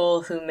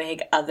people who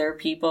make other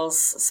people's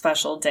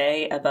special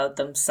day about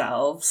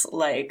themselves.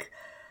 Like,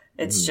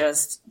 it's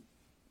just,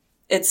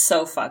 it's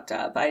so fucked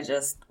up.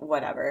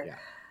 Whatever. Yeah.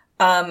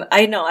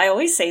 I know, I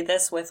always say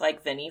this with,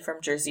 like, Vinny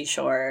from Jersey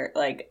Shore.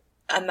 Like,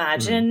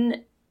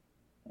 imagine,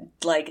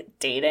 like,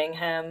 dating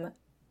him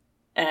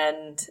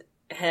and,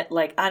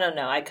 like, I don't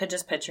know, I could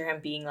just picture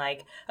him being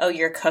like, oh,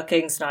 your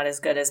cooking's not as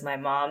good as my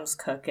mom's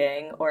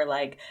cooking, or,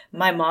 like,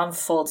 my mom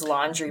folds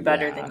laundry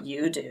better than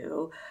you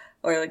do,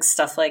 or, like,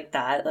 stuff like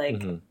that.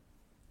 Like,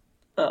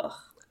 ugh.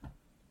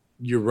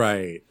 You're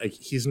right. Like,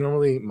 he's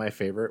normally my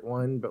favorite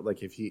one, but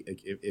like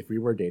if we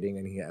were dating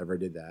and he ever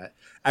did that,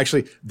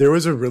 actually, there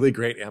was a really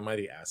great "Am I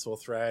the Asshole"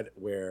 thread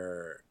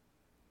where,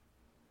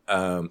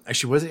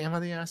 actually, was it "Am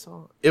I the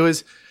Asshole"? There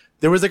was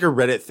like a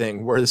Reddit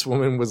thing where this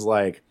woman was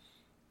like,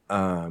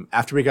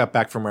 after we got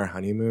back from our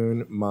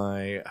honeymoon,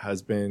 my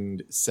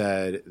husband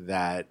said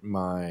that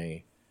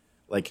my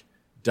like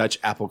Dutch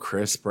apple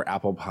crisp or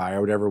apple pie or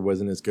whatever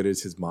wasn't as good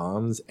as his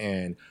mom's,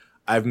 and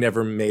I've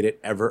never made it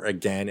ever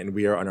again, and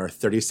we are on our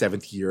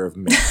 37th year of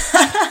marriage.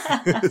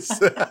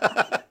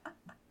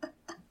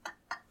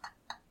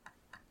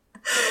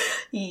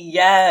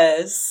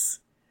 Yes.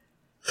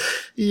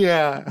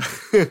 Yeah.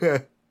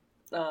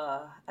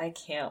 I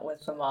can't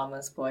with the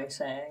mama's boy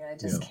saying. I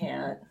just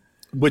can't.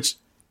 Which,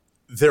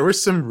 there were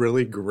some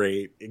really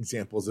great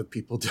examples of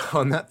people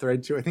on that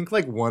thread too. I think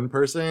like one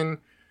person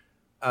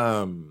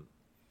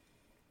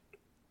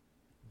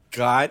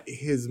got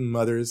his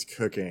mother's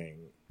cooking,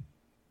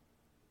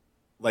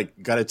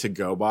 like got a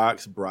to-go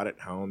box, brought it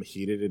home,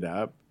 heated it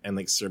up, and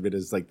like served it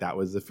as like that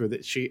was the food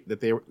that she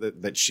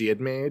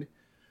had made.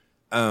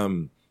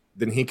 Then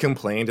he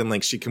complained, and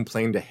like she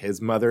complained to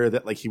his mother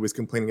that like he was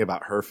complaining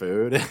about her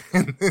food,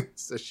 and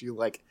so she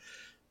like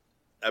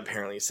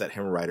apparently set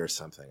him right or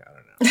something. I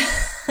don't know.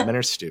 Men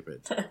are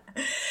stupid.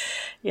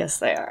 Yes,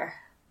 they are.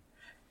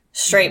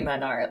 Straight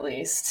men are, at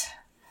least.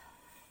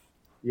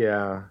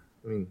 Yeah,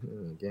 I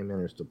mean, gay men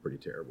are still pretty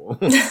terrible.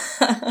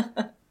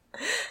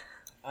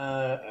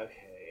 Okay.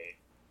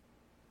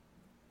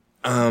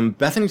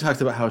 Bethany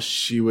talked about how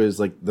she was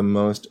like the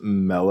most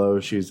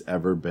mellow she's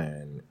ever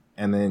been,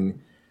 and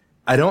then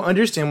I don't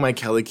understand why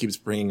Kelly keeps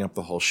bringing up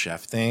the whole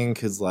chef thing,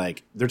 because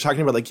like they're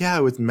talking about like, yeah, I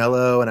was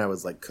mellow and I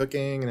was like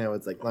cooking and I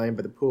was like lying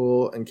by the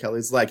pool, and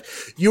Kelly's like,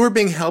 you were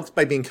being helped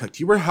by being cooked.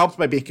 You were helped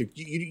by being cooked.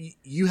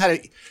 You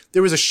had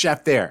there was a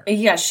chef there.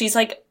 Yeah, she's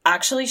like,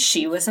 actually,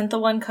 she wasn't the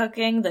one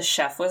cooking. The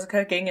chef was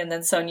cooking, and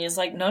then Sonia's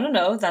like,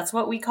 no, that's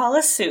what we call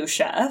a sous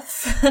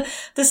chef.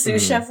 The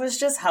sous chef was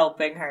just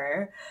helping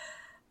her.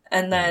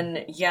 And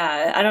then,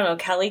 yeah, I don't know,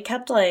 Kelly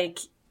kept like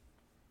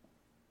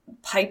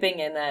piping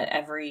in at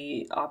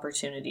every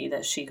opportunity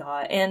that she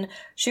got, and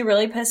she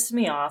really pissed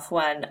me off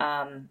when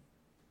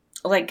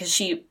like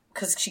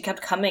because she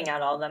kept coming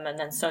at all of them, and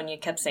then Sonia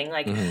kept saying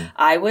like,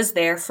 I was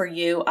there for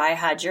you, I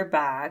had your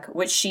back,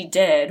 which she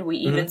did. We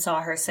even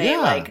saw her say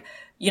like,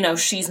 you know,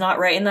 she's not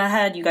right in the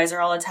head, you guys are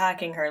all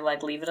attacking her,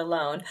 like, leave it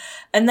alone.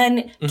 And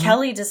then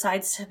Kelly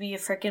decides to be a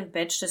freaking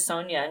bitch to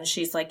Sonia, and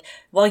she's like,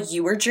 well,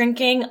 you were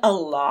drinking a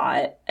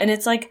lot. And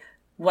it's like,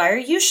 why are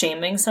you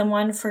shaming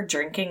someone for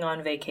drinking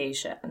on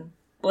vacation?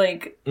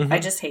 Like, I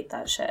just hate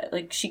that shit.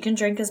 Like, she can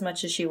drink as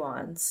much as she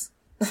wants.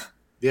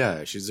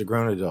 Yeah, she's a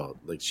grown adult.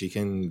 Like, she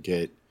can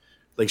get,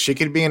 like, she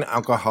could be an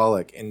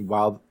alcoholic, and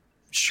while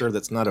sure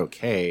that's not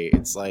okay,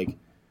 it's like,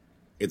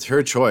 it's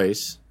her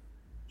choice.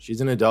 She's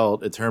an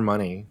adult. It's her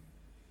money.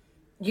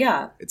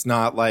 Yeah. It's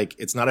not like,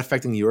 it's not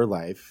affecting your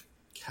life,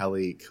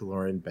 Kelly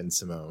Kaloran Ben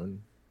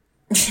Simone.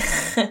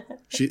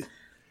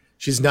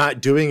 She's not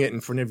doing it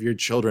in front of your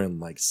children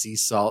like Sea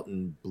Salt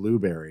and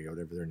Blueberry or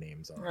whatever their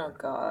names are. Oh,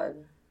 God.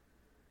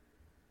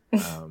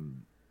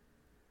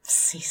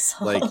 Sea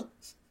Salt. Like,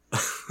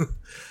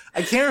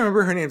 I can't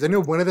remember her names. I know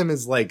one of them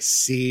is like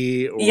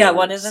C. Or yeah,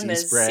 one of them C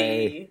is Spray.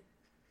 C.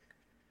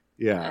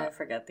 Yeah. I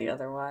forget the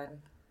other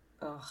one.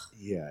 Ugh.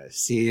 Yeah,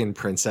 C and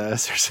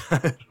Princess or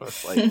something.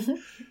 Like,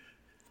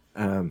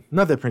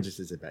 not that Princess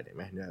is a bad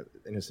name. I know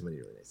somebody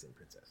really nice named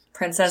Princess.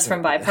 Princess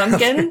from By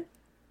Pumpkin?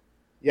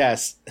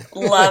 Yes.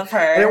 Love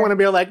her. I don't want to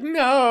be like,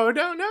 no.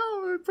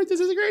 Princess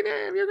is a great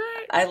name. You're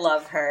great. I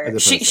love her.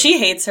 She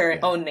hates her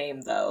own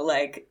name, though.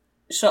 Like,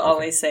 she'll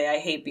always say, I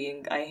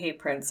hate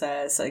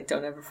princess. Like,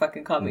 don't ever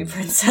fucking call me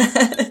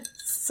princess.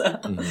 So.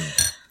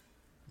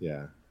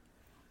 Yeah.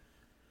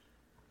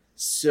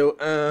 So,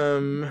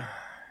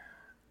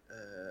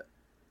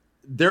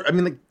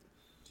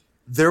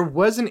 there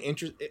was an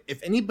interest.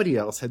 If anybody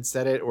else had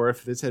said it, or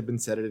if this had been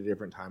said at a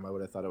different time, I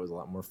would have thought it was a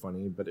lot more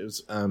funny. But it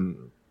was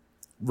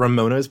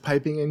Ramona's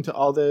piping into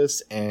all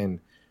this,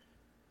 and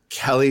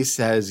Kelly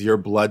says, "Your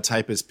blood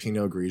type is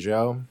Pinot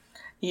Grigio."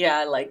 Yeah,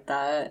 I like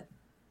that.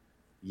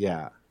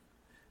 Yeah,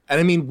 and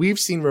I mean, we've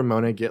seen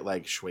Ramona get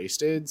like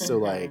shwasted, so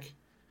like,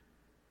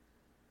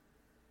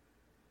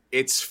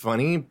 it's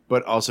funny,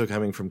 but also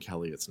coming from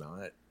Kelly, it's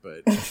not.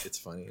 But it's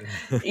funny.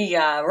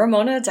 Yeah,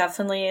 Ramona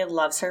definitely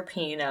loves her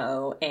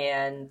Pinot,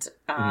 and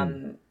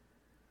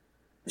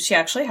she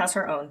actually has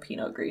her own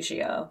Pinot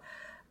Grigio.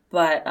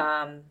 But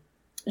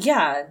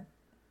yeah,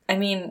 I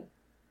mean,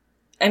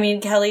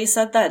 Kelly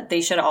said that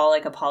they should all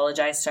like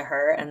apologize to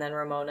her, and then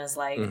Ramona's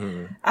like,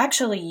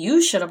 actually,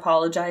 you should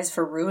apologize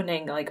for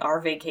ruining like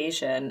our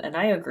vacation. And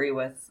I agree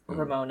with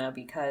Ramona,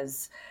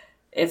 because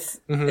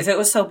if it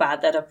was so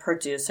bad that a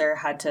producer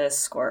had to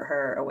escort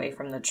her away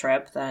from the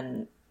trip,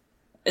 then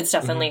it's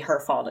definitely her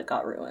fault it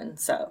got ruined.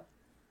 So,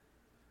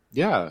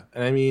 yeah,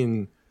 and I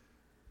mean,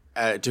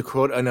 to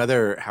quote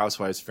another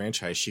Housewives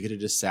franchise, she could have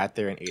just sat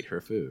there and ate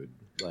her food.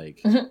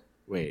 Like,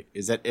 wait,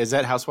 is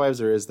that Housewives,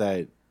 or is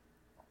that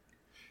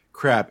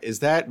crap? Is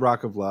that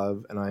Rock of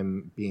Love? And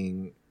I'm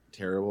being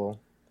terrible.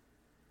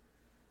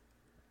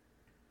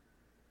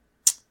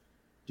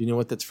 Do you know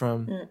what that's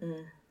from?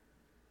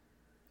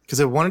 Because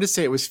I wanted to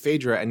say it was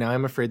Phaedra, and now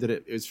I'm afraid that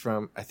it was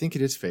from. I think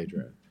it is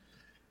Phaedra.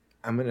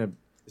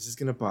 This is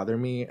gonna bother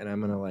me, and I'm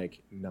gonna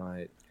like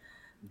not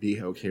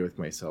be okay with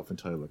myself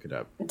until I look it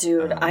up.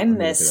 Dude, I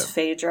miss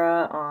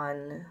Phaedra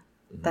on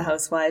The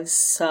Housewives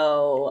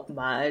so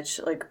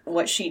much. Like,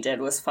 what she did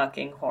was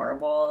fucking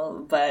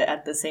horrible, but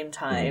at the same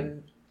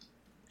time,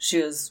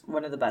 she was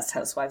one of the best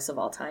housewives of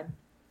all time.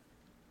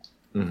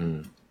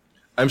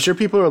 I'm sure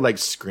people are like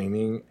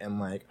screaming and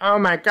like, "Oh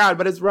my god,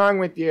 what is wrong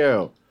with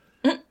you?"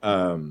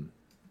 Because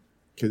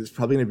it's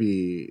probably gonna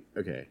be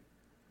okay.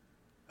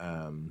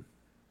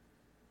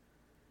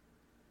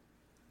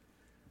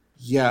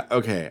 Yeah,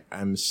 okay.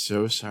 I'm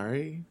so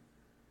sorry,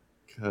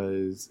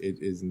 because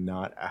it is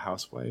not a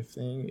housewife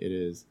thing. It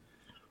is.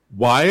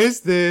 Why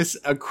is this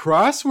a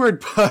crossword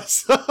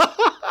puzzle?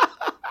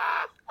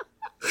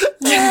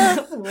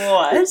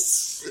 What?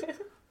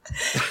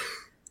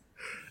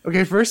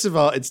 Okay, first of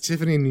all, it's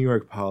Tiffany New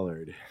York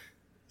Pollard,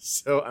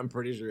 so I'm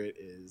pretty sure it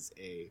is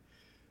a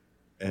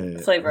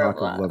Flavor Rock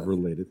of Love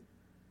related.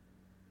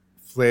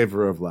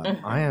 Flavor of Love.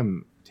 I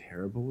am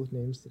terrible with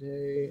names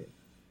today.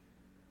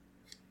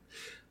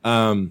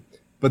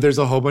 But there's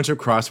a whole bunch of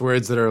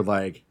crosswords that are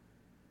like,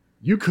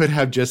 you could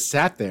have just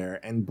sat there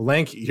and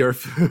blank your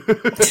food.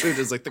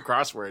 It's like the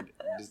crossword.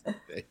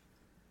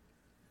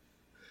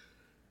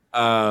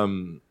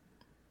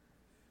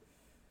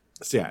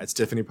 So yeah, it's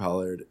Tiffany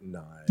Pollard,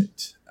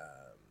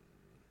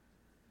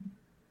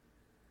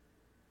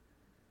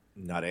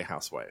 not a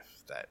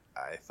housewife that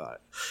I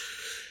thought.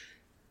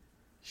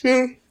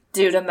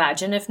 Dude,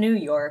 imagine if New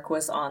York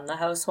was on The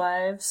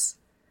Housewives.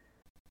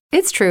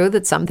 It's true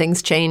that some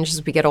things change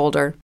as we get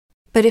older.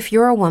 But if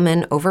you're a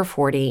woman over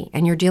 40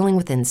 and you're dealing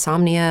with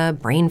insomnia,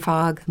 brain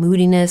fog,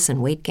 moodiness,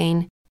 and weight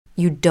gain,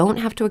 you don't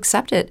have to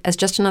accept it as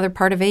just another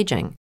part of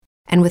aging.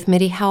 And with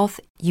MIDI Health,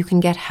 you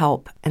can get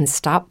help and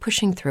stop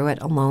pushing through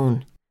it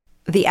alone.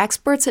 The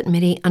experts at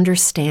MIDI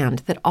understand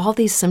that all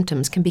these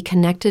symptoms can be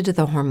connected to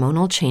the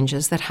hormonal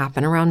changes that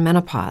happen around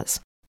menopause.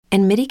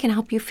 And MIDI can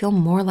help you feel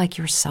more like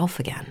yourself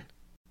again.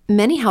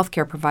 Many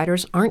healthcare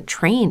providers aren't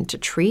trained to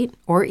treat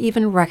or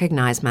even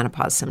recognize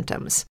menopause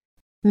symptoms.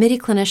 MIDI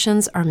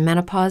clinicians are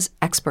menopause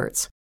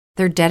experts.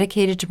 They're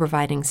dedicated to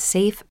providing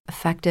safe,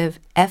 effective,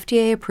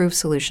 FDA-approved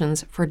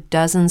solutions for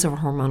dozens of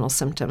hormonal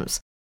symptoms,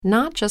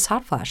 not just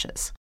hot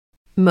flashes.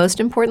 Most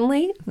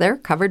importantly, they're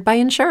covered by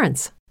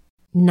insurance.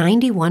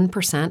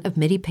 91% of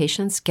MIDI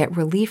patients get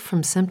relief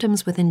from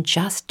symptoms within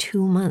just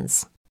 2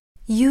 months.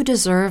 You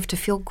deserve to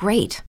feel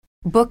great.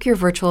 Book your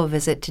virtual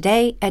visit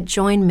today at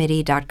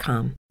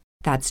joinmidi.com.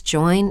 That's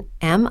joinmidi.com.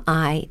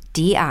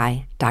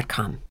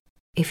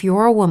 If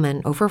you're a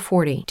woman over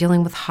 40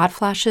 dealing with hot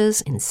flashes,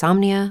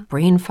 insomnia,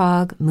 brain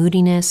fog,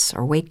 moodiness,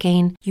 or weight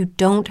gain, you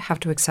don't have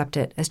to accept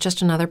it as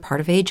just another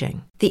part of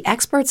aging. The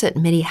experts at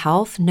MIDI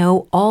Health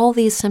know all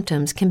these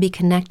symptoms can be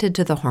connected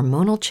to the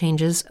hormonal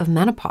changes of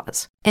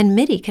menopause, and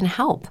MIDI can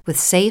help with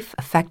safe,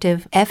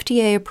 effective,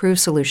 FDA-approved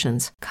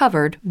solutions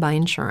covered by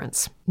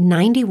insurance.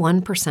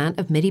 91%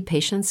 of MIDI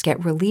patients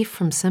get relief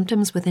from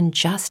symptoms within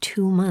just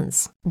 2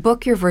 months.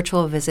 Book your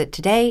virtual visit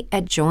today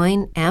at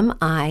joinmidi.com.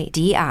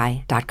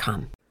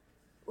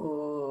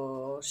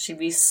 Ooh, she'd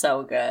be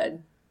so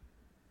good.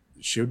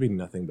 She would be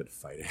nothing but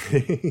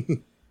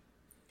fighting.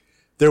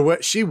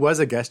 She was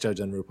a guest judge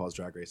on RuPaul's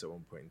Drag Race at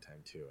one point in time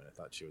too, and I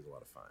thought she was a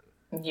lot of fun.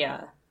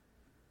 Yeah.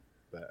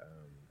 But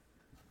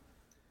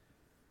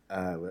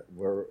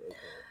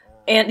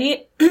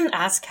Andy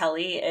asked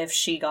Kelly if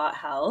she got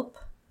help.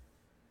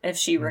 if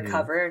she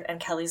recovered. And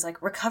Kelly's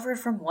like, recovered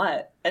from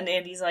what? And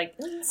Andy's like,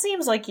 it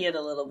seems like he had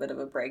a little bit of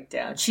a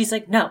breakdown. She's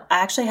like, no, I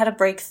actually had a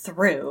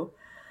breakthrough.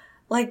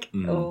 Like,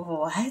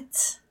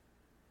 what?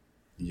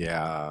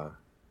 Yeah.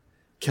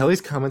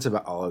 Kelly's comments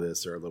about all of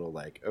this are a little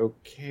like,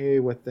 okay,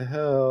 what the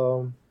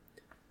hell?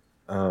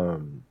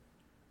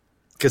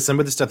 Because some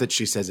of the stuff that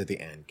she says at the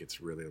end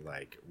gets really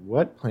like,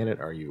 what planet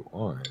are you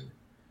on?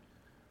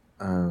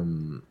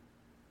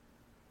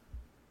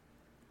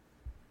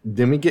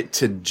 Then we get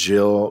to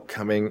Jill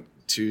coming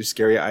to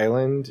Scary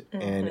Island,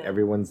 and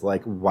everyone's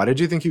like, why did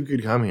you think you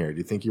could come here? Do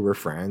you think you were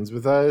friends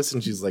with us?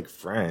 And she's like,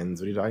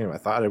 friends? What are you talking about?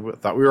 I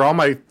thought we were all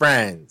my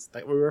friends. I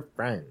thought we were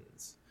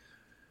friends.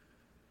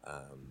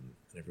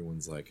 And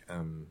everyone's like,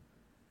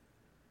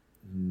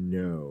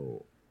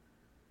 no.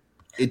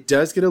 It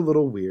does get a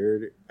little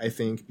weird, I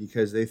think,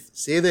 because they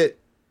say that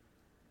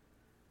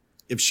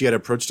if she had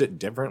approached it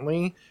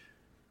differently,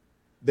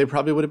 they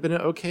probably would have been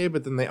okay.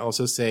 But then they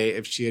also say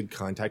if she had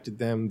contacted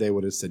them, they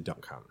would have said,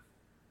 don't come.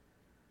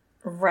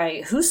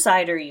 Right. Whose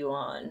side are you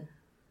on?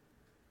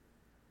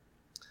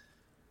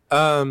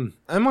 I'm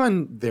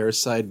on their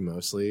side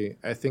mostly.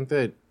 I think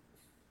that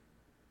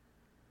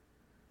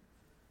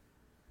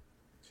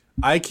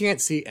I can't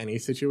see any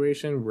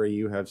situation where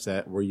you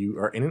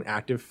are in an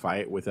active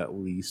fight with at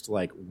least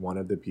like one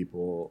of the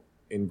people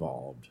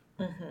involved.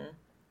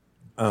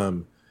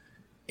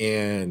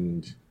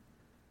 And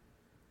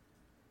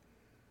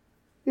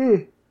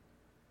you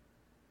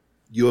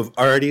have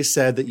already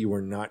said that you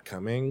were not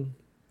coming,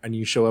 and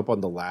you show up on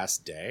the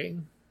last day.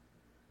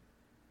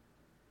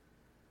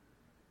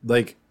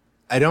 Like,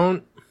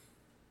 I'm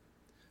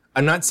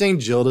not saying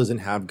Jill doesn't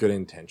have good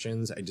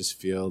intentions. I just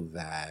feel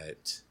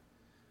that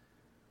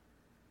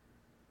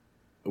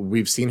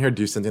we've seen her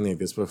do something like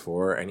this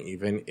before, and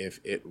even if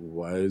it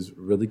was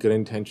really good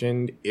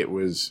intentioned, it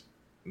was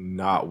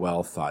not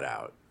well thought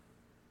out.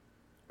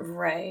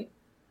 Right.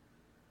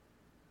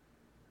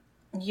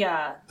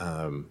 Yeah.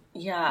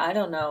 Yeah, I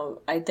don't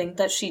know. I think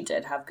that she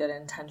did have good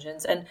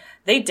intentions, and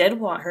they did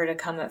want her to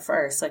come at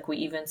first. Like, we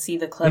even see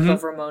the clip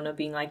of Ramona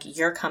being like,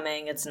 you're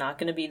coming, it's not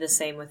going to be the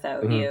same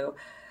without you.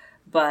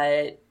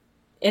 But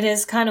it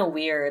is kind of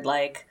weird.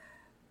 Like,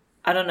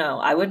 I don't know.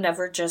 I would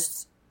never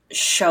just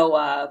show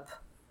up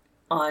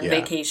on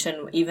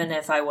vacation. Even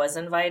if I was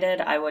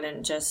invited, I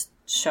wouldn't just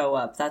show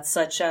up. That's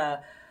such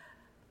a...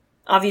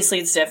 Obviously,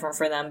 it's different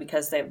for them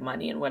because they have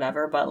money and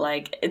whatever, but,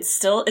 like, it's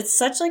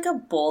such, like, a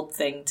bold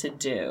thing to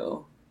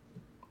do.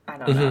 I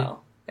don't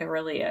know. It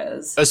really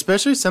is.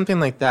 Especially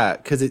something like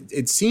that, because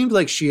it seemed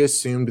like she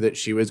assumed that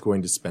she was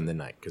going to spend the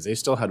night, because they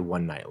still had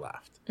one night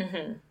left.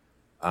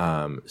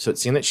 So it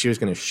seemed that she was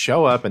going to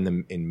show up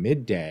in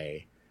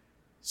midday,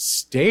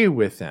 stay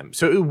with them.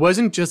 So it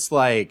wasn't just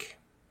like...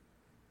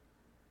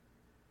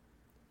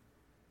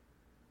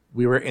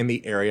 we were in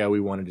the area,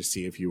 we wanted to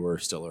see if you were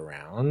still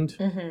around.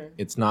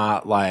 It's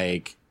not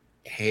like,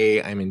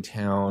 hey, I'm in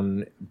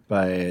town,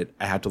 but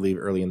I have to leave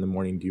early in the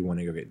morning. Do you want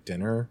to go get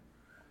dinner?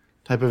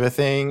 Type of a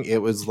thing.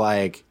 It was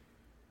like,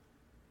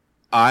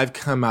 I've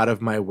come out of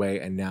my way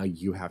and now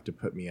you have to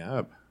put me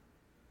up.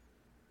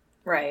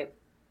 Right.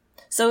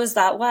 So is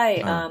that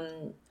why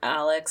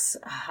Alex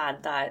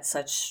had that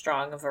such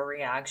strong of a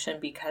reaction,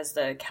 because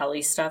the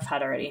Kelly stuff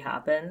had already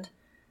happened?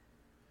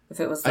 If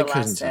it was the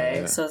last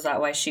day. So is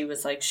that why she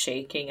was, like,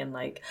 shaking and,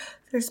 like,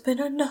 there's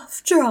been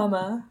enough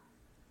drama?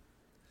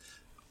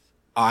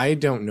 I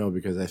don't know,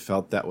 because I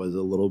felt that was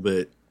a little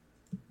bit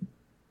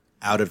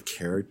out of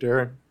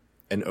character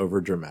and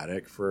over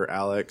dramatic for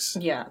Alex.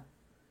 Yeah.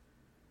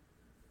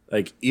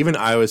 Like, even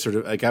I was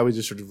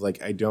just sort of like,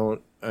 I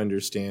don't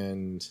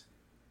understand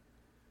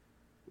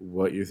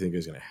what you think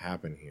is going to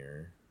happen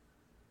here.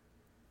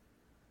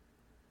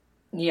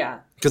 Yeah.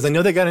 Because I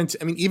know they got into...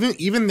 I mean,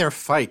 even their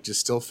fight just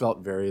still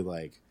felt very,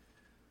 like...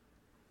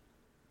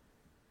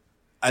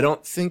 I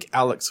don't think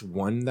Alex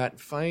won that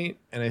fight,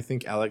 and I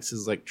think Alex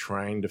is, like,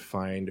 trying to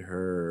find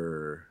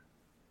her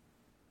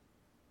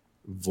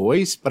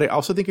voice, but I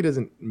also think it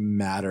doesn't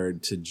matter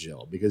to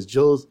Jill, because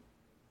Jill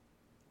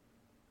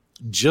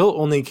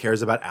only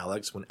cares about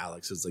Alex when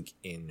Alex is, like,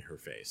 in her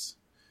face.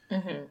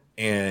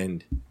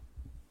 And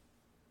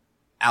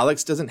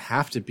Alex doesn't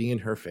have to be in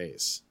her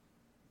face.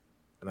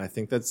 And I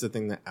think that's the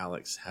thing that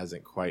Alex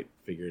hasn't quite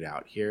figured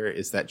out here,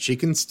 is that she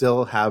can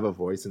still have a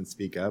voice and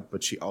speak up,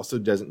 but she also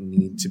doesn't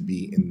need to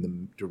be in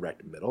the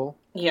direct middle.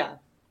 Yeah.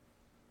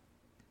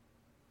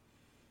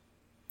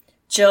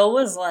 Jill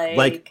was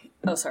like...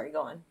 oh, sorry,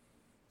 go on.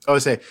 I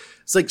would say,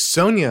 it's like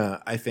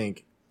Sonia, I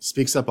think,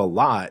 speaks up a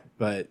lot,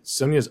 but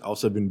Sonia's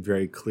also been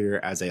very clear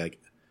as a, like,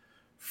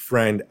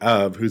 friend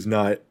of who's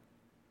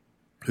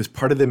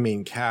part of the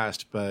main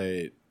cast,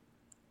 but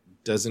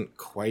doesn't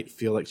quite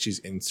feel like she's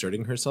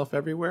inserting herself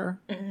everywhere.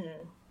 And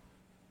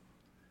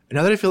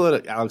now that I feel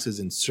like Alex is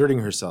inserting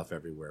herself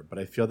everywhere, but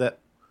I feel that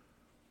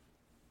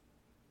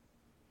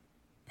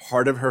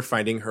part of her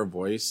finding her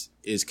voice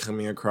is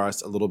coming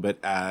across a little bit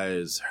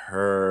as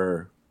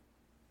her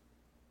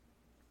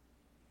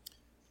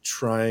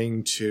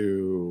trying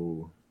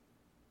to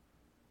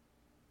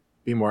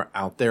be more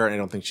out there, and I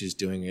don't think she's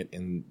doing it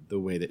in the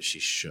way that she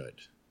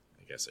should.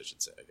 I guess I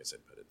should say. I guess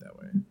I'd put it that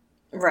way.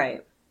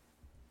 Right.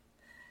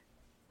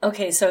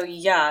 Okay, so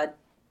yeah,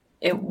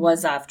 it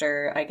was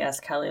after, I guess,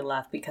 Kelly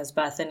left because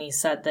Bethany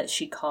said that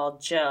she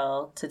called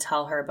Jill to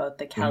tell her about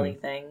the Kelly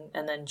thing.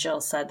 And then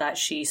Jill said that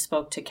she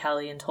spoke to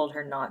Kelly and told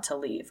her not to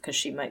leave because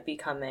she might be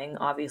coming.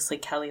 Obviously,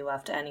 Kelly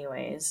left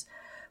anyways.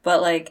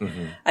 But, like,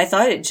 I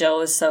thought Jill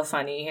was so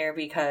funny here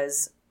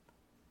because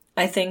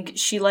I think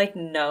she, like,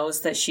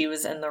 knows that she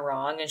was in the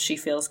wrong and she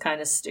feels kind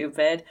of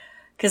stupid.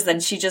 Because then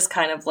she just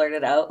kind of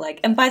blurted out, like,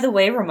 and by the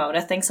way,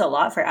 Ramona, thanks a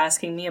lot for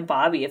asking me and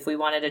Bobby if we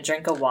wanted a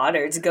drink of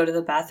water to go to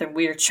the bathroom.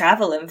 We were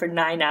traveling for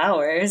 9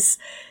 hours.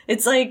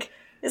 It's like,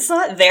 it's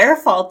not their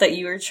fault that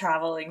you were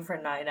traveling for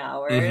 9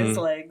 hours.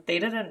 Like, they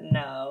didn't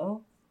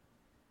know.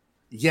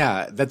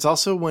 Yeah, that's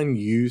also when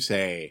you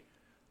say,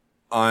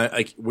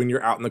 like, when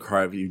you're out in the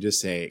car, you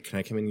just say, can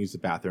I come in and use the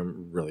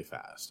bathroom really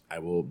fast? I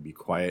will be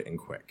quiet and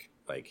quick.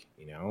 Like,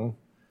 you know?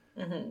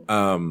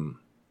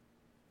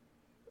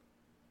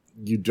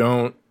 You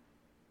don't,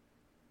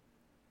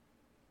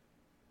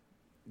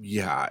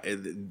 yeah,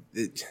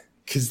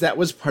 because that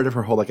was part of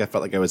her whole, like, I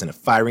felt like I was in a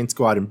firing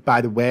squad. And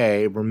by the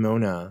way,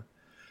 Ramona,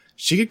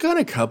 she had gone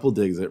a couple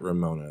digs at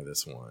Ramona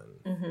this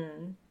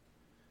one.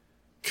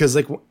 Because,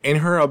 like, in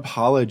her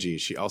apology,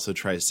 she also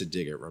tries to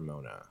dig at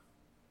Ramona.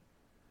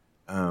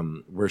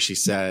 Where she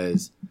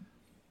says,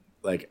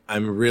 like,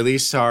 I'm really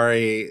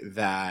sorry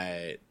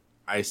that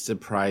I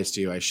surprised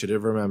you. I should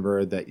have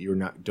remembered that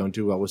don't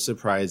do well with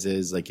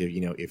surprises. Like,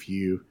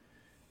 if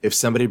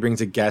somebody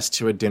brings a guest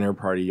to a dinner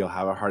party, you'll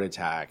have a heart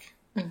attack.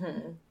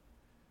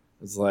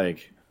 It's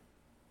like,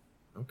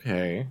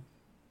 okay,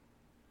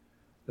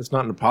 that's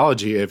not an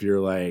apology if you're,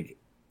 like,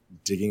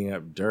 digging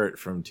up dirt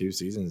from 2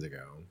 seasons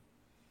ago.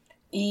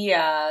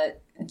 Yeah,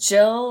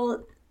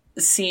 Jill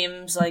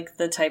seems like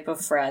the type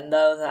of friend,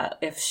 though, that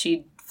if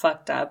she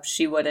fucked up,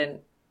 she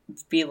wouldn't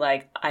be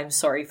like, I'm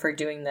sorry for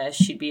doing this.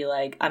 She'd be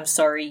like, I'm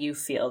sorry you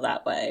feel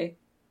that way.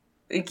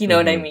 Like, you know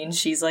what I mean?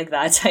 She's like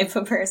that type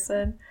of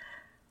person.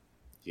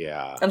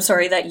 Yeah. I'm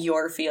sorry that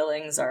your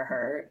feelings are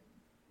hurt,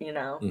 you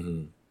know?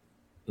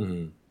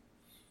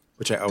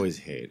 Which I always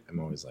hate. I'm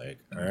always like,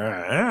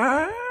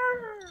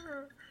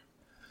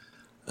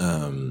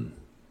 and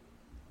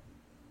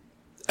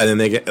then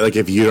they get, like,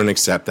 if you don't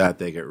accept that,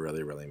 they get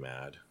really, really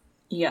mad.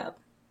 Yeah.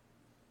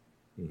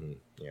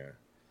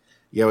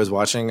 Yeah, I was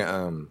watching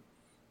The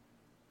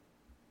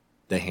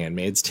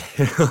Handmaid's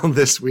Tale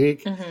this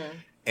week,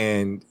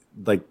 and,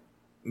 like,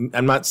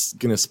 I'm not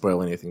gonna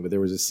spoil anything, but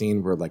there was a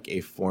scene where, like, a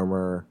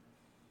former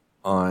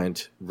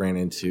aunt ran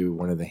into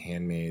one of the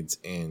handmaids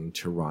in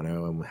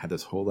Toronto and had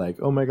this whole, like,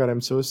 oh my god,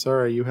 I'm so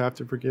sorry, you have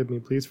to forgive me,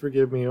 please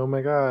forgive me, oh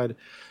my god.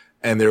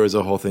 And there was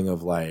a whole thing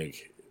of,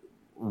 like,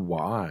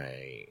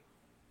 why?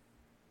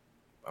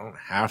 I don't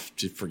have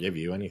to forgive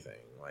you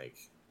anything, like,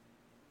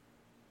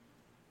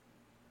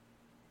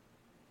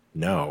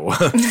 no.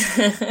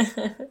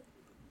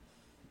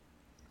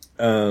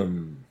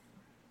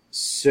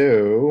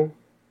 So,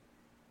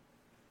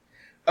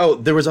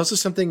 there was also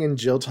something in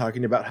Jill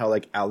talking about how,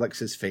 like,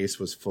 Alex's face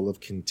was full of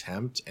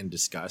contempt and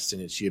disgust,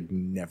 and she had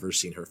never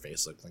seen her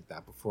face look like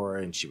that before,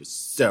 and she was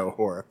so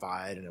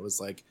horrified, and it was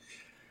like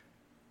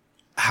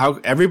how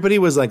everybody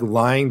was, like,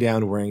 lying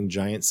down wearing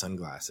giant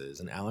sunglasses,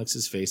 and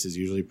Alex's face is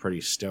usually pretty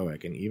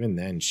stoic, and even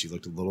then she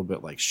looked a little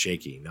bit, like,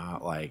 shaky,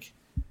 not, like,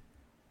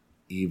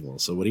 evil.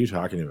 So what are you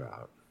talking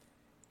about?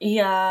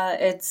 Yeah,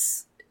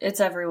 it's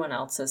everyone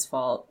else's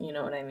fault, you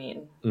know what I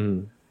mean?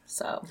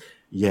 So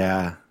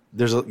yeah,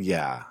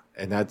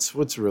 and that's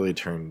what's really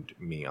turned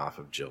me off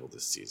of Jill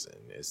this season,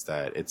 is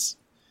that it's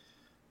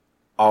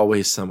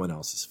always someone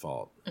else's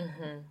fault.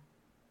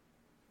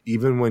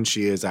 Even when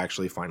she is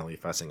actually finally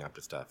fessing up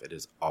to stuff, it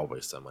is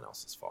always someone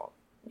else's fault.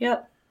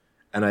 Yep.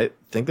 And I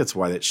think that's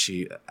why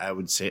I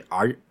would say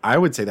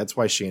that's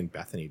why she and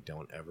Bethany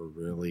don't ever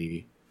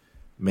really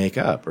make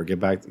up or get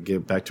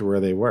back to where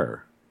they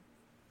were.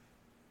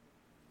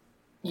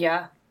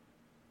 Yeah.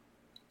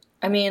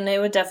 I mean, it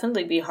would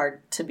definitely be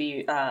hard to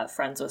be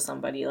friends with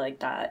somebody like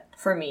that,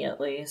 for me at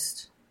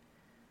least.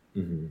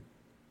 I'm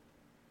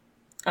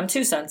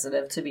too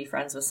sensitive to be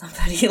friends with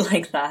somebody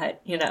like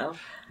that, you know?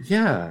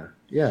 Yeah.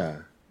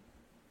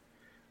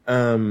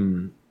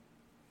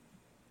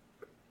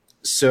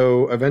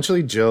 So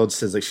eventually Jill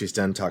says, like, she's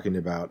done talking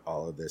about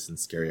all of this in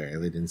Scary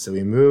Island, and so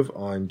we move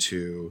on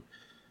to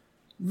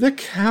the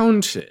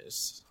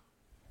Countess.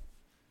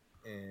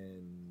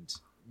 And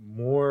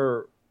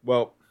more,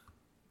 well,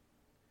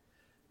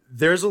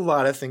 there's a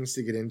lot of things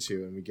to get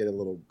into, and we get a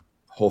little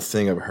whole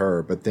thing of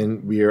her, but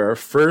then we are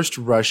first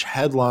rush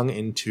headlong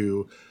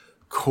into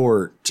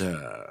Court,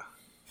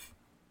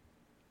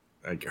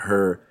 like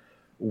her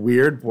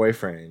weird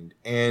boyfriend.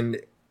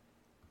 And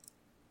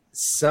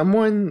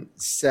someone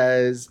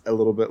says a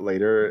little bit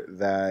later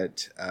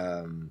that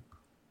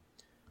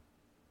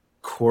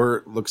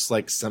Court looks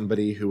like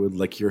somebody who would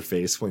lick your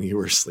face when you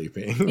were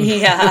sleeping.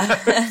 Yeah.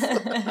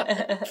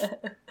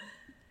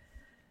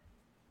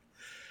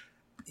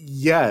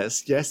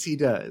 Yes, yes, he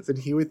does. And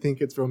he would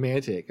think it's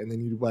romantic. And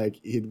then you'd like,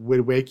 it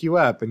would wake you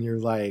up and you're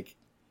like,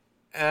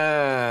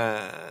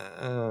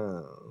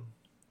 oh.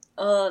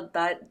 Oh,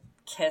 that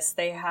kiss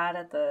they had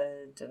at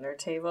the dinner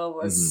table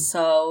was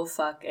so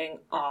fucking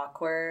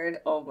awkward.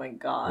 Oh my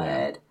God.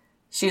 Yeah.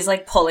 She's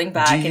like pulling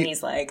back and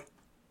he's like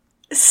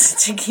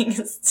sticking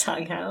his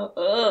tongue out.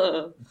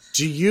 Ugh.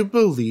 Do you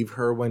believe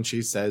her when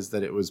she says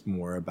that it was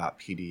more about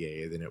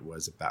PDA than it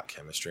was about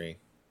chemistry?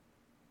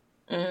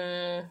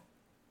 Yeah.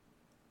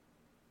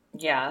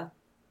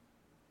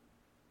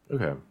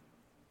 Okay.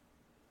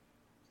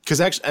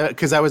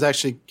 Because I was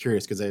actually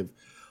curious because I've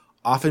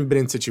often been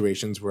in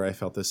situations where I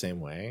felt the same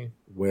way,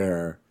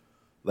 where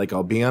like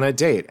I'll be on a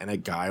date and a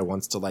guy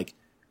wants to like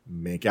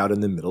make out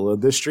in the middle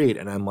of the street,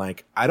 and I'm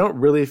like, I don't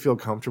really feel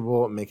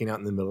comfortable making out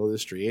in the middle of the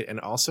street, and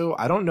also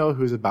I don't know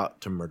who's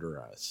about to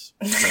murder us,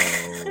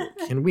 so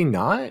can we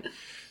not?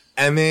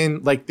 And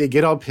then like they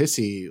get all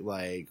pissy,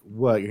 like,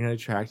 what, you're not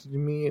attracted to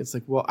me? It's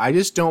like, well, I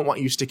just don't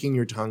want you sticking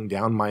your tongue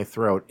down my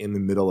throat in the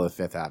middle of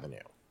Fifth Avenue.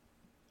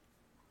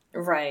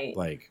 Right.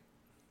 Like,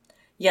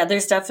 yeah,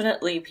 there's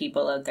definitely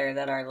people out there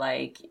that are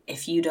like,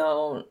 if you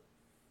don't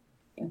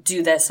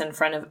do this in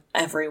front of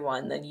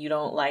everyone, then you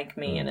don't like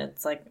me. And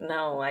it's like,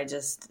 no, I'd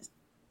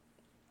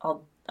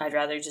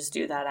rather just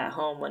do that at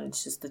home when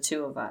it's just the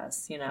two of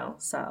us, you know?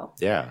 So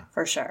yeah,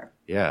 for sure.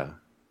 Yeah.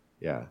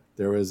 Yeah.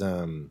 There was,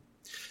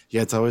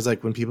 yeah, it's always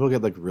like when people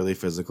get like really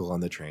physical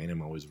on the train,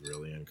 I'm always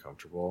really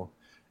uncomfortable.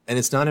 And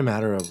it's not a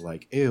matter of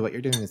like, ew, what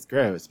you're doing is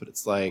gross, but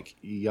it's like,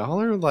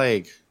 y'all are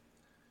like.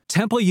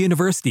 Temple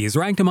University is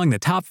ranked among the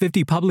top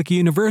 50 public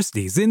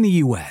universities in the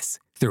U.S.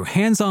 Through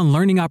hands-on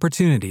learning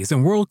opportunities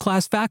and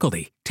world-class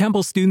faculty,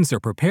 Temple students are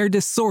prepared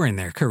to soar in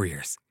their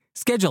careers.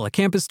 Schedule a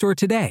campus tour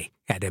today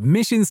at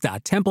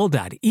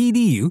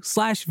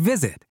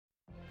admissions.temple.edu/visit.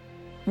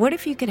 What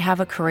if you could have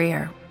a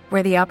career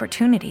where the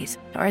opportunities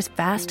are as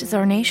vast as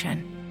our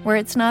nation, where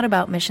it's not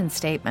about mission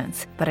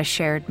statements, but a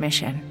shared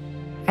mission?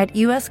 At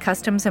U.S.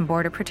 Customs and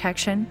Border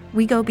Protection,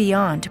 we go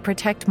beyond to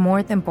protect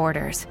more than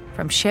borders.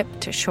 From ship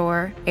to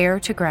shore, air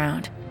to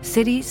ground,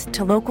 cities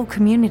to local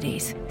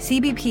communities,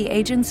 CBP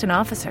agents and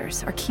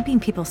officers are keeping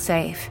people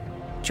safe.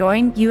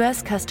 Join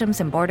U.S.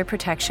 Customs and Border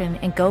Protection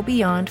and go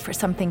beyond for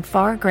something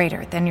far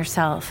greater than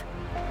yourself.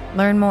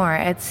 Learn more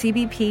at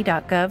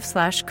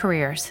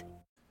cbp.gov/careers.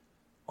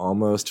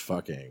 Almost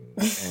fucking.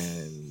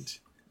 And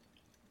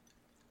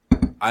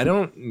I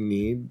don't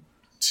need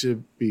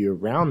to be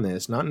around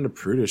this, not in a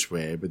prudish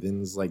way, but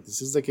then it's like,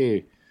 this is like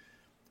a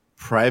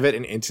private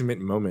and intimate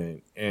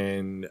moment,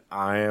 and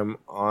I am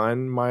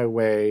on my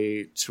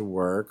way to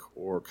work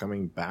or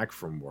coming back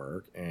from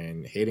work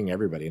and hating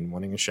everybody and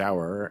wanting a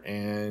shower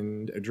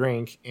and a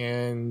drink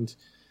and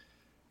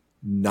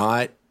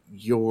not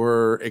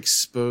your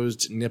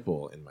exposed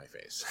nipple in my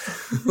face.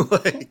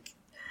 Like,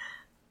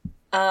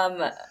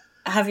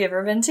 have you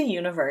ever been to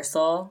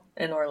Universal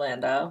in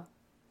Orlando?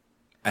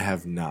 I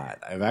have not.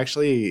 I've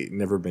actually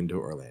never been to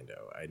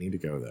Orlando. I need to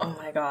go though. Oh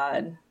my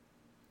God.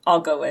 I'll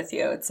go with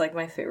you. It's like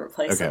my favorite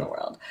place in the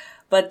world.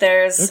 But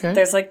there's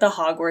like the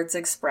Hogwarts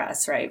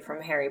Express, right,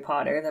 from Harry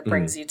Potter that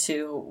brings you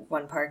to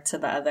one park to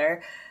the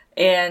other.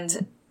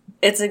 And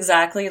it's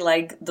exactly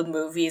like the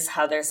movies,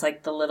 how there's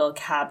like the little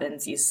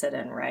cabins you sit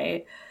in,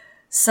 right?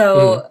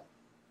 So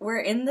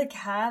we're in the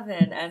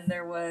cabin and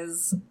there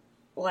was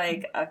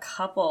like a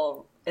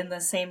couple in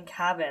the same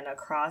cabin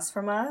across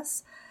from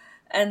us.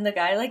 And the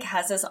guy like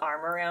has his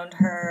arm around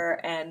her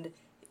and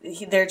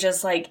they're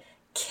just like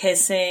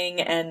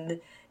kissing, and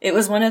it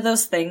was one of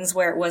those things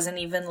where it wasn't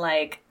even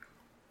like,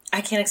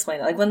 I can't explain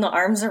it. Like when the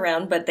arm's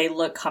around, but they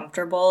look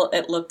comfortable,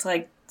 it looked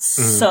like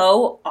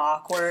so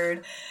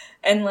awkward.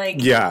 And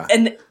like, yeah.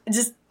 And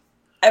just,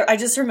 I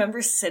just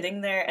remember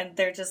sitting there and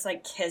they're just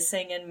like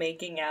kissing and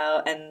making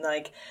out. And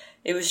like,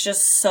 it was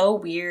just so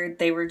weird.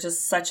 They were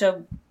just such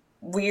a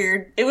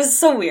weird, it was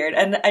so weird.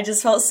 And I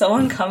just felt so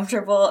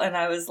uncomfortable. And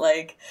I was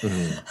like,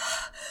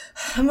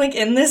 I'm like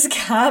in this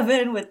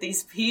cabin with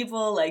these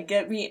people, like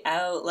get me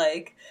out.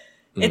 Like,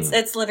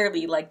 it's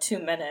literally like 2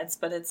 minutes,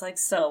 but it's like,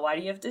 so why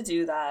do you have to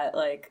do that?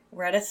 Like,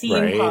 we're at a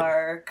theme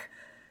park.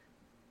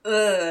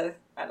 Ugh,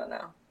 I don't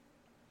know.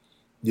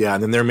 Yeah,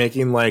 and then they're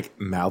making like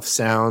mouth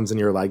sounds, and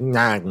you're like,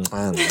 nah, and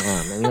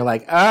you're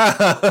like,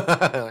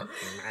 ah.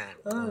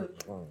 You're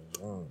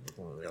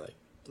like,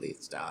 please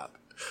stop.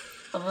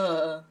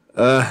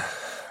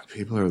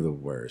 People are the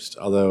worst.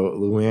 Although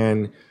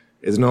Luann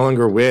is no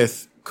longer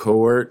with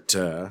Court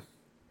and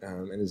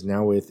is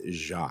now with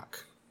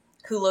Jacques,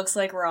 who looks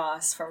like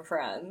Ross from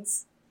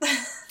Friends.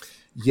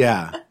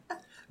 Yeah.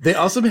 They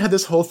also had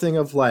this whole thing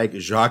of like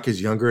Jacques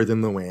is younger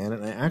than Luann,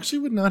 and I actually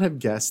would not have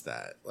guessed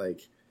that.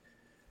 Like,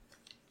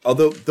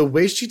 although the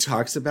way she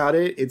talks about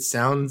it, it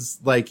sounds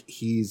like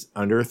he's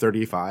under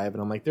 35,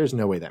 and I'm like, there's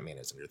no way that man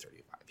is under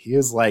 35. He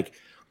is like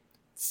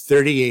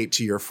 38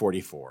 to your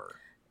 44.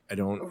 I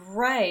don't.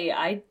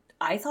 Right.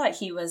 I thought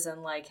he was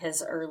in like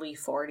his early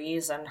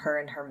 40s and her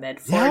in her mid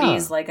 40s. Yeah.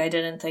 Like, I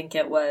didn't think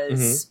it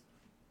was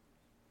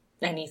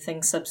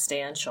anything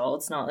substantial.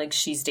 It's not like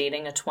she's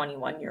dating a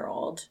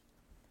 21-year-old.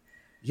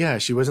 Yeah,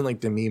 she wasn't like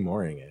Demi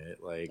Mooring it.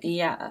 Like,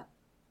 Yeah.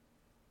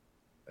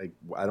 like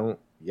I don't.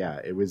 Yeah,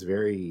 it was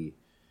very.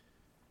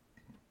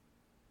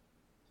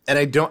 And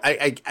I don't.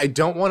 I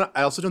don't want to.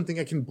 I also don't think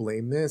I can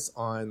blame this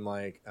on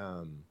like.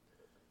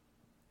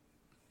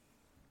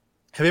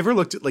 Have you ever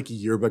looked at like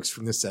yearbooks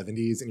from the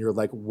 70s and you're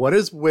like, what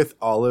is with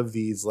all of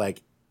these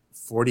like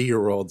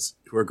 40-year-olds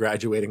who are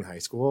graduating high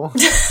school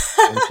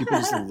and people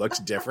just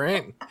looked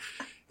different?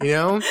 You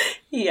know?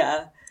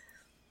 Yeah.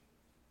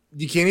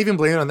 You can't even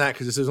blame it on that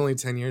because this was only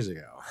 10 years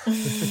ago.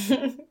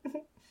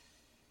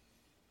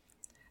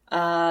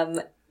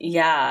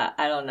 Yeah,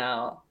 I don't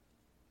know.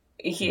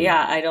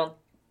 Yeah, I don't.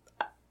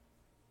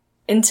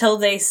 Until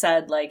they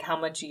said like how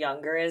much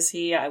younger is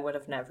he, I would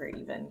have never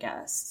even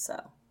guessed.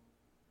 So.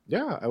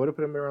 Yeah, I would have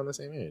put him around the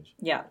same age.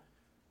 Yeah.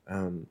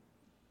 Then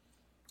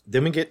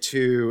we get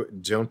to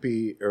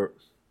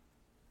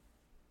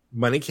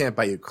Money Can't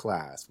Buy You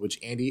Class, which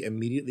Andy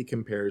immediately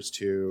compares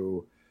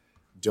to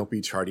Don't Be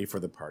Tardy for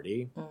the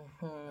Party,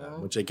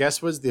 which I guess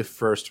was the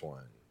first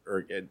one,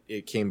 or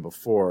it came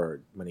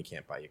before Money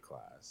Can't Buy You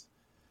Class.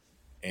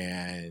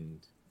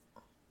 And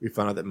we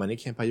found out that Money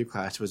Can't Buy You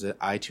Class was at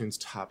iTunes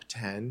Top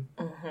 10.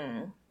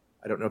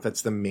 I don't know if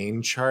that's the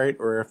main chart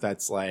or if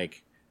that's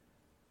like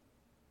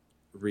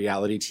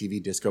reality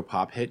TV disco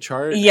pop hit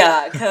chart.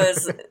 Yeah,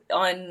 because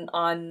on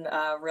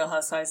Real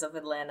Housewives of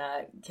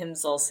Atlanta, Kim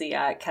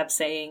Zolciak kept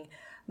saying,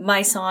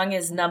 my song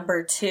is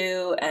number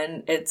 2,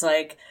 and it's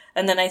like,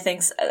 and then I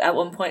think at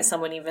one point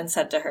someone even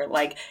said to her,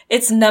 like,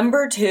 it's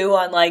number 2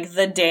 on like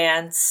the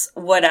dance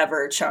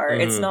whatever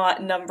chart. It's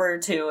not number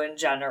 2 in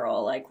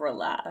general, like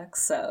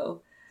relax.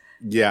 So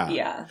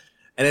yeah.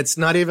 And it's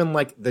not even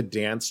like the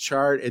dance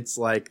chart. It's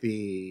like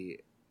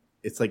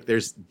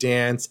there's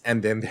dance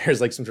and then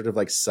there's like some sort of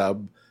like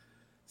sub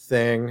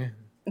thing.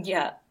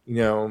 Yeah. You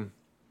know,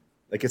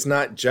 like it's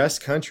not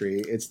just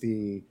country. It's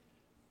the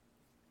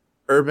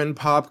urban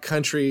pop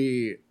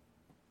country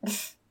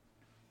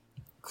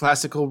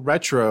classical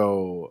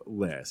retro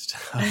list.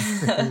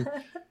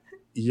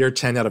 You're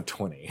 10 out of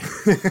 20.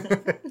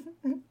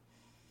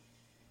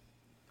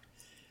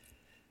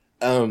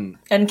 And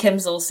Kim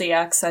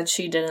Zolciak said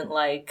she didn't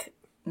like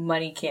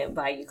Money Can't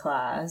Buy You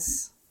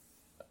Class,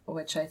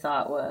 which I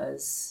thought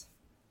was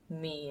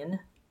mean.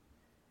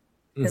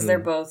 Because they're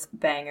both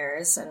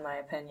bangers, in my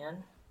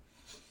opinion.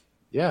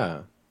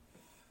 Yeah.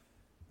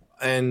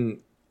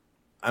 And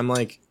I'm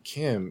like,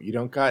 Kim, you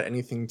don't got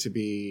anything to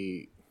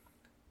be...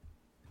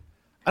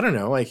 I don't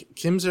know, like,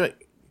 Kim's...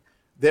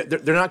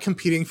 They're not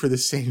competing for the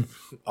same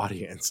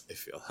audience, I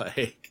feel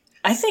like.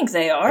 I think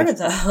they are,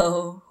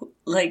 though.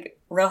 Like,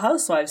 Real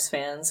Housewives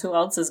fans, who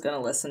else is going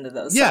to listen to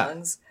those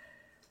songs?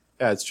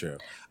 Yeah, that's true.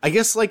 I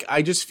guess, like,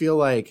 I just feel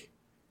like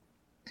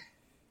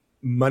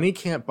Money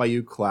Can't Buy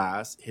You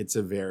Class hits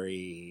a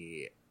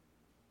very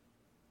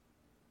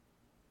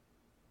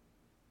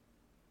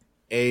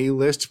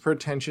A-list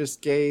pretentious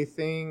gay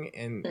thing,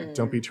 and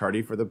Don't Be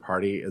Tardy for the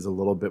Party is a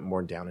little bit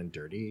more down and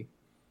dirty.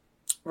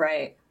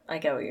 Right. I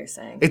get what you're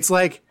saying. It's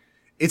like,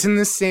 it's in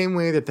the same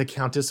way that the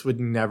Countess would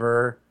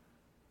never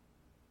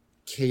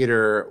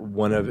cater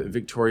one of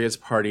Victoria's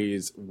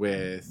parties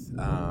with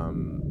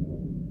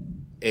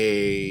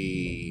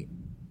a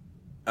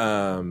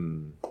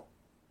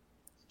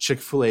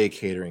Chick-fil-A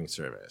catering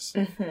service.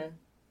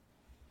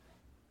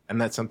 And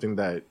that's something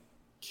that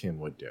Kim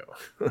would do.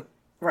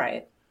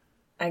 Right.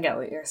 I get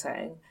what you're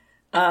saying.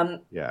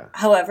 Yeah.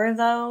 However,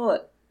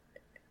 though,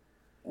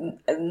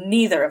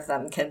 neither of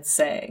them can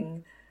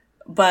sing.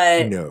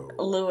 But No.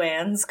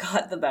 Luann's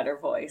got the better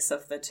voice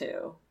of the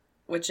two,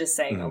 which is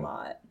saying a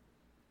lot.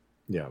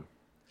 Yeah.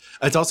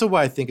 It's also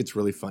why I think it's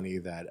really funny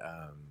that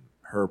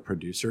her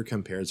producer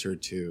compares her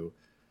to,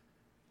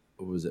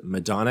 what was it,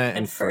 Madonna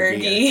and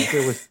Fergie. I think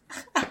it was,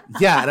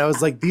 yeah, and I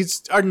was like,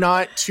 these are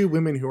not two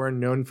women who are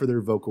known for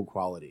their vocal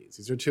qualities.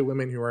 These are two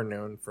women who are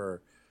known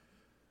for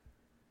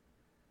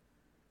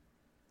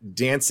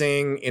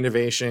dancing,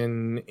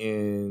 innovation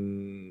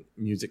in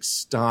music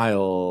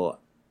style,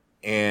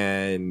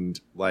 and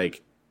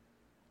like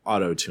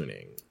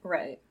auto-tuning.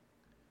 Right.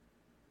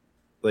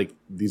 Like,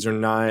 these are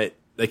not,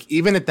 like,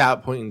 even at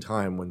that point in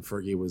time when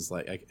Fergie was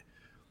like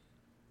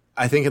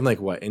I think in like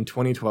what, in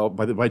 2012,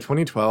 by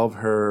 2012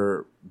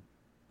 her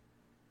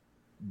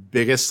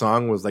biggest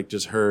song was like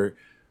just her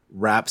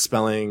rap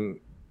spelling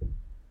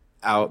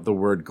out the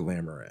word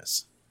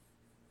glamorous.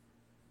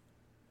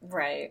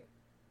 Right.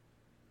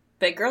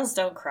 But Girls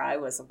Don't Cry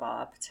was a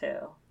bop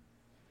too.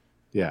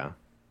 Yeah.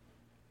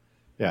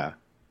 Yeah.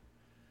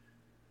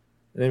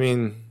 I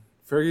mean,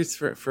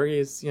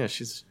 Fergie's, yeah,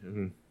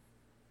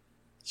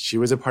 she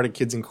was a part of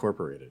Kids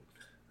Incorporated.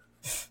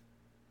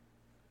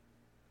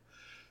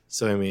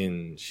 So, I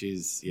mean,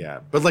 she's, yeah.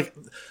 But, like,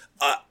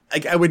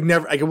 I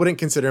wouldn't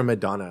consider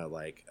Madonna,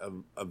 like,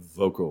 a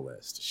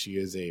vocalist. She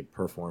is a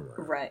performer,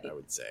 right? I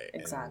would say.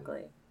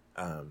 Exactly.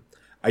 And,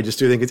 I just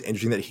do think it's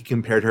interesting that he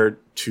compared her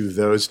to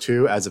those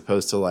two as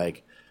opposed to,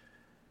 like,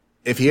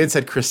 if he had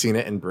said Christina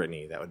and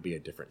Britney, that would be a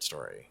different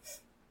story.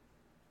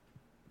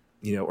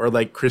 You know, or,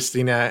 like,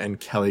 Christina and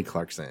Kelly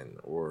Clarkson,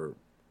 or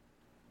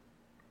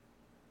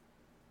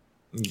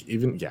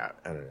Even I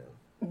don't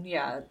know.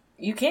 Yeah,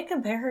 you can't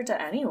compare her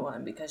to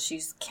anyone because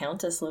she's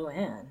Countess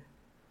Luann.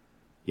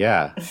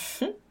 Yeah.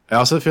 I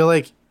also feel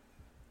like,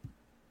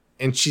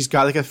 and she's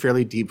got like a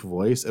fairly deep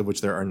voice, of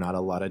which there are not a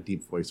lot of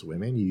deep voice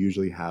women. You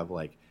usually have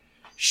like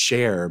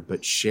Cher,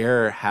 but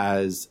Cher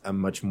has a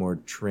much more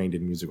trained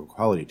and musical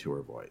quality to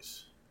her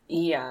voice.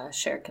 Yeah,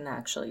 Cher can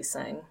actually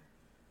sing.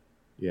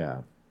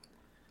 Yeah.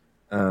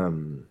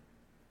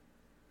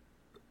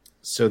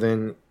 So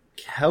then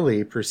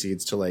Kelly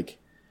proceeds to like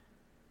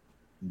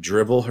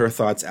dribble her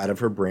thoughts out of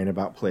her brain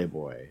about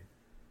Playboy.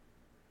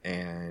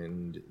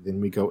 And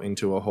then we go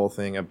into a whole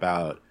thing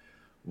about,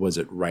 was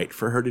it right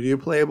for her to do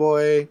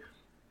Playboy?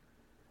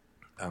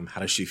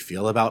 How does she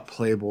feel about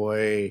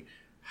Playboy?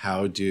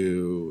 How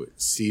do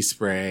Sea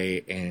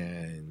Spray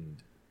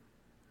and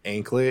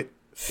Anklet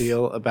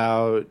feel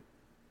about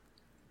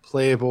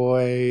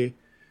Playboy?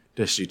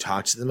 Does she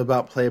talk to them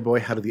about Playboy?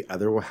 How do the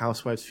other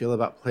housewives feel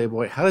about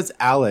Playboy? How does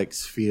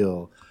Alex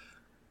feel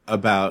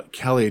about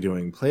Kelly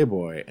doing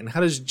Playboy? And how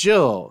does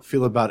Jill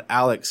feel about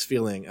Alex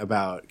feeling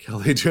about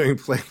Kelly doing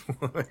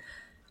Playboy?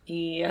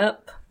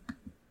 Yep.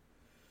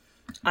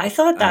 I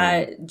thought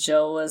that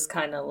Jill was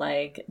kind of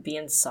like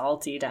being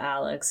salty to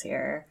Alex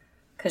here.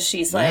 Because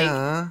she's like,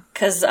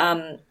 because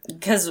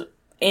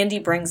Andy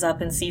brings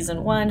up in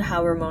season 1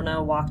 how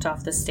Ramona walked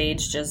off the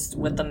stage just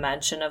with the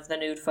mention of the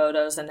nude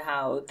photos and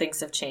how things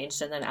have changed.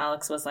 And then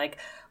Alex was like,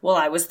 well,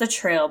 I was the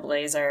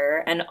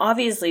trailblazer. And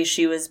obviously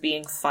she was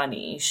being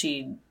funny.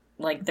 She,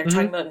 like, they're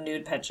talking about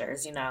nude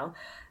pictures, you know?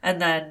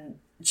 And then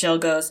Jill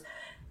goes,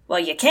 well,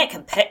 you can't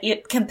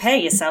compare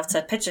yourself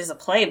to pictures of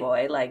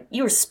Playboy. Like,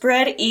 you were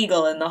spread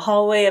eagle in the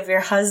hallway of your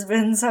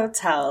husband's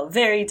hotel.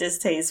 Very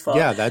distasteful.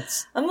 Yeah,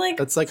 that's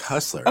like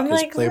Hustler. I'm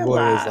Because like, Playboy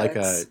relax. is like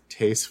a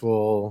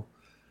tasteful,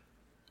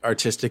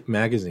 artistic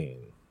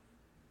magazine.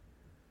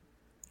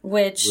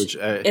 Which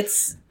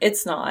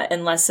it's not,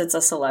 unless it's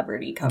a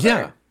celebrity cover.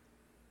 Yeah.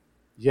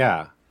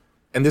 Yeah.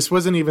 And this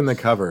wasn't even the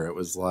cover. It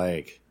was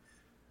like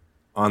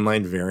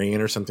online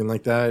variant or something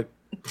like that.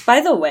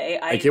 By the way,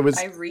 I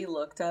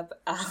re-looked up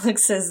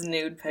Alex's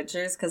nude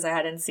pictures because I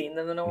hadn't seen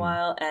them in a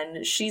while,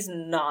 and she's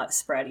not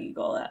spread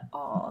eagle at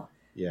all.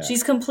 Yeah.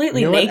 She's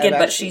completely naked,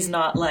 but she's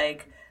not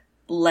like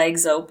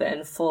legs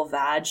open, full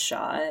vag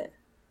shot.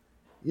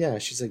 Yeah,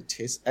 she's like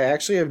I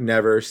actually have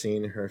never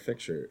seen her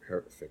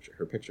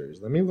pictures.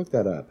 Let me look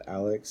that up.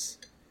 Alex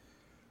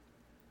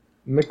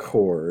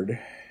McCord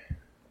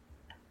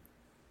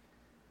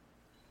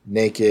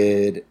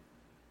naked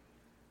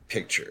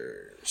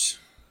pictures.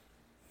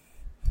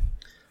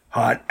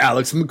 Hot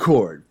Alex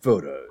McCord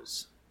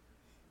photos.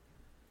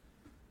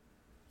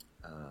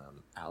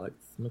 Alex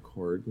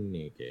McCord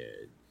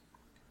naked.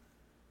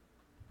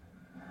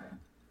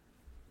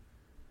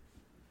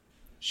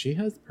 She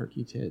has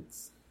perky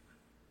tits.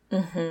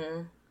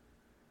 Mm-hmm.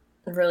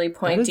 Really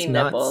pointy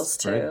nipples,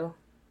 too.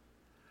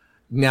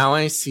 Now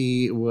I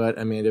see what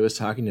Amanda was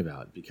talking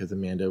about, because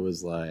Amanda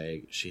was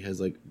like, she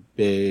has like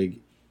big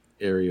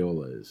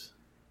areolas.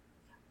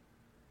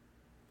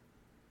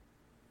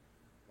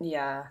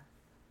 Yeah.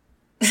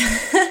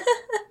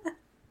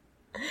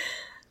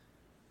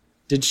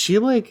 Did she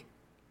like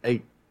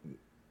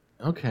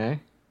okay.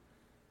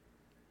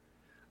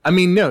 I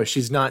mean, no,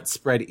 she's not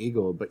spread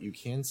eagle, but you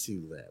can see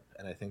lip,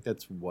 and I think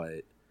that's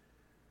what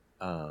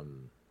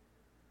and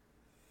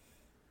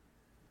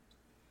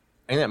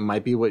that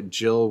might be what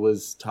Jill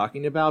was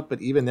talking about,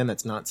 but even then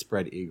that's not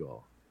spread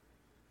eagle.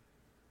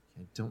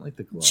 I don't like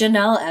the glove.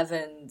 Janelle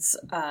Evans'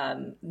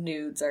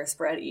 nudes are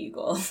spread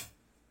eagle.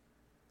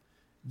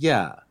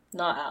 Yeah.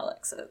 Not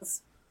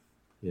Alex's.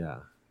 Yeah.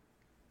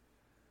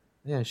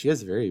 Yeah, she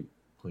has very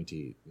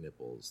pointy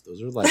nipples.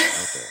 Those are like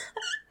out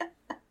there.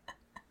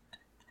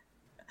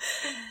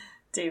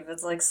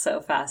 David's like so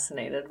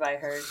fascinated by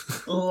her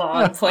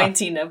long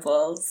pointy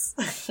nipples.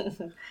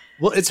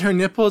 Well, it's her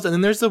nipples, and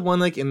then there's the one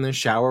like in the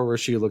shower where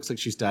she looks like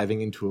she's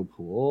diving into a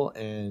pool,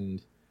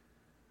 and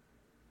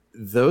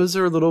those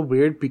are a little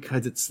weird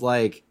because it's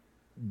like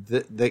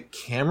the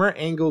camera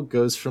angle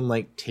goes from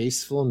like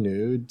tasteful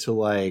nude to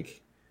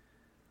like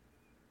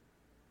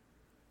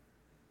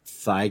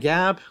thigh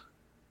gap,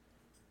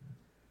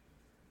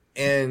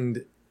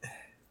 and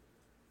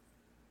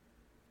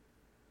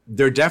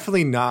they're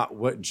definitely not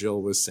what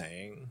Jill was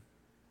saying,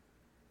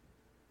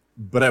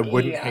 but I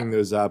wouldn't hang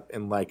those up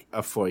in like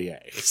a foyer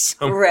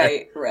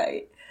somewhere.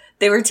 Right.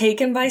 They were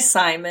taken by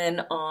Simon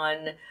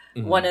on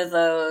one of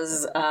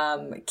those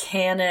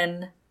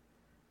Canon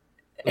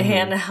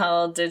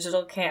handheld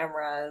digital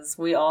cameras.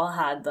 We all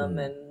had them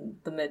in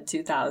the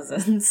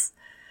mid-2000s.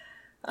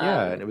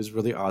 Yeah, and it was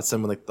really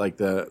awesome when like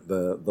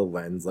the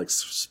lens like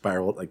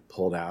spiraled, like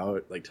pulled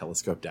out, like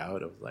telescoped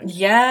out. It was like,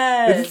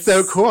 yes, it's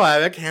so cool. I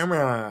have a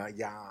camera.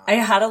 Yeah, I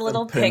had a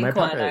little pink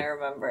one. I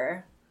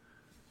remember,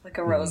 like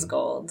a rose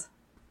gold.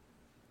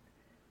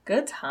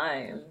 Good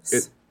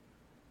times.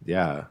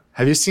 Yeah.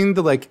 Have you seen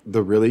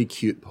the really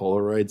cute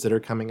Polaroids that are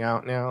coming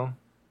out now?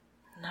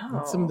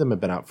 No. Some of them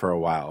have been out for a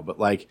while, but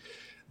like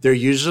they're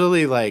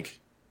usually like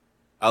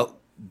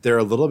they're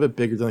a little bit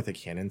bigger than like the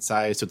Canon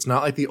size. So it's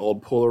not like the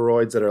old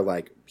Polaroids that are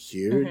like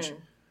huge.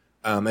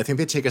 I think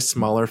they take a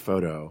smaller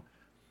photo,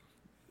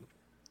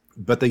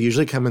 but they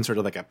usually come in sort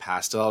of like a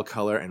pastel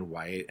color and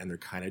white, and they're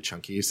kind of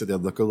chunky. So they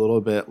look a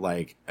little bit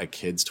like a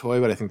kid's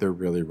toy, but I think they're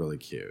really, really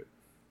cute.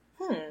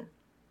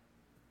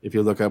 If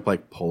you look up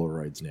like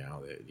Polaroids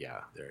now,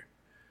 they're,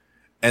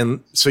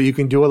 and so you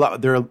can do a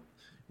lot. They're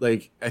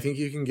like, I think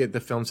you can get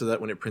the film so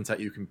that when it prints out,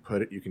 you can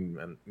put it, you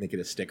can make it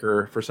a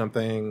sticker for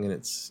something,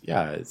 and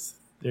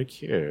they're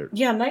cute.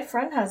 Yeah, my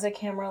friend has a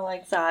camera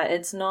like that.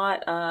 It's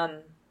not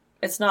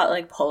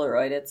like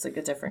Polaroid. It's like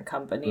a different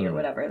company or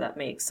whatever that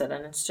makes it,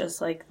 and it's just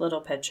like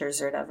little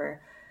pictures or whatever.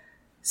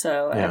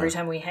 So every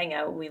time we hang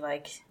out, we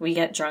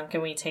get drunk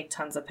and we take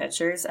tons of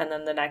pictures, and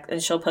then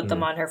and she'll put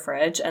them on her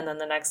fridge, and then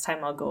the next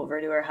time I'll go over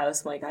to her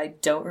house, I'm like, I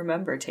don't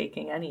remember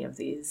taking any of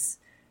these.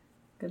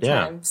 Good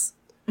times.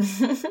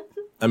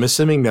 I'm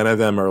assuming none of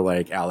them are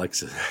like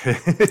Alex's.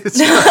 It's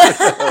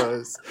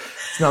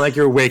not like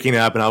you're waking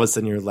up and all of a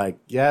sudden you're like,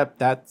 yep,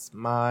 that's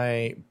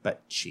my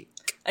butt cheek.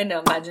 I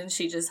know. Imagine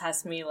she just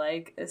has me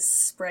like a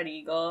spread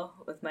eagle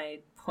with my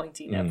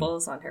pointy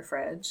nipples on her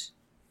fridge.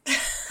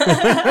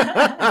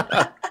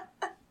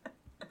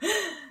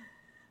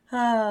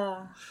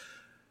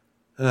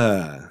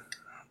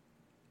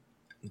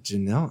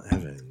 Janelle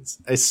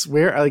Evans. I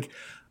swear,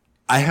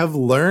 I have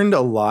learned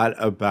a lot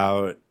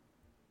about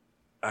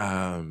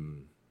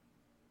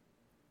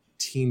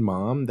Teen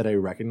Mom that I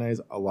recognize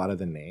a lot of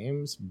the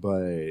names,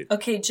 but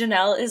okay,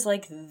 Janelle is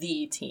like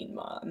the Teen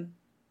Mom.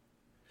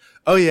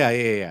 Oh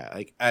yeah.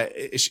 Like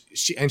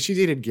she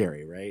dated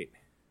Gary, right?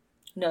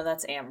 No,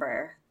 that's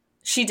Amber.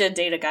 She did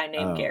date a guy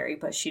named Gary,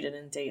 but she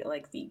didn't date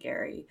like the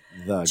Gary.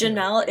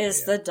 Janelle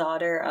is the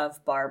daughter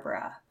of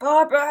Barbara.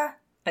 Barbara.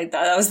 I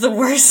thought that was the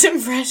worst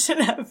impression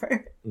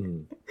ever.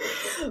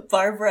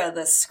 Barbara,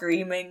 the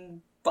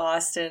screaming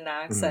Boston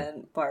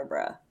accent.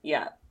 Barbara.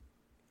 Yeah.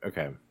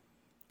 Okay.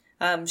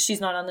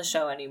 She's not on the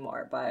show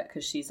anymore, but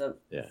because she's a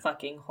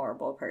fucking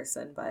horrible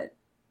person. But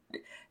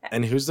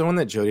and who's the one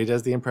that Jodie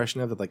does the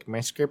impression of? That like, my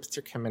scripts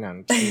are coming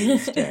on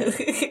Tuesday.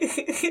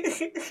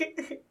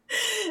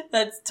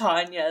 That's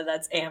Tanya.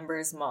 That's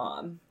Amber's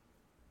mom.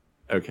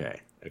 Okay.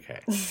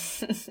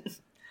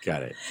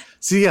 Got it.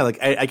 So yeah, like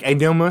I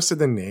know most of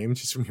the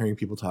names just from hearing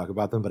people talk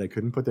about them, but I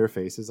couldn't put their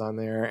faces on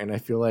there, and I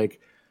feel like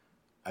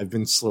I've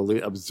been slowly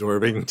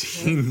absorbing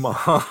Teen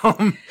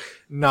Mom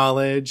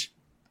knowledge.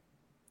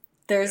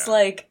 There's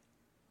like,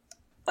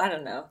 I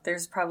don't know.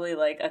 There's probably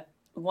like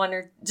one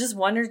or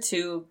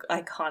two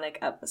iconic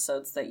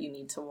episodes that you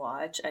need to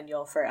watch, and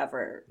you'll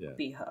forever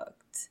be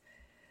hooked.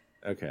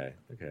 Okay.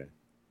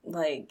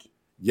 Like,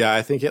 yeah,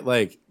 I think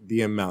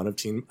the amount of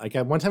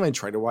at one time I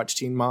tried to watch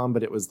Teen Mom,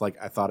 but it was like,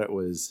 I think it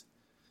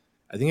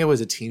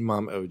was a Teen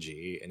Mom OG,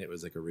 and it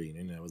was like a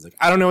reunion, and I was like,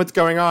 I don't know what's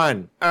going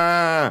on.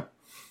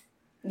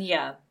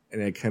 Yeah.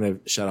 And I kind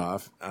of shut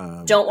off.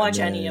 Don't watch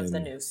any of the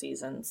new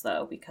seasons,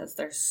 though, because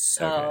they're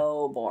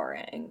so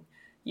boring.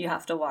 You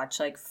have to watch,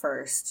 like,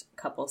 first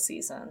couple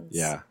seasons.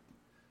 Yeah.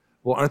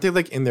 Well, aren't they,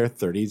 like, in their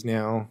 30s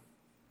now?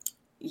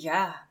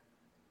 Yeah.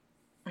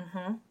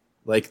 Mm-hmm.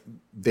 Like,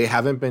 they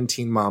haven't been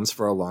teen moms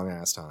for a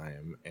long-ass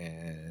time,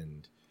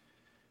 and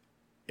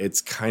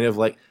it's kind of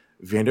like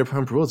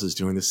Vanderpump Rules is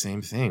doing the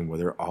same thing, where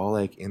they're all,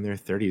 like, in their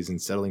 30s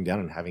and settling down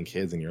and having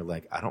kids, and you're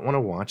like, I don't want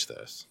to watch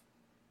this.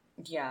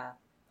 Yeah,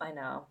 I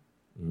know.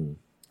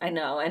 I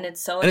know, and it's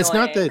so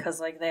annoying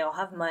because like they all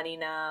have money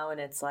now, and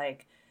it's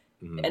like,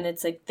 and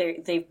it's like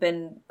they've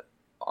been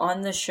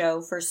on the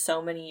show for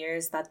so many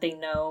years that they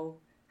know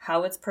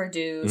how it's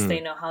produced. They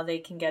know how they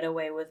can get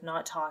away with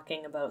not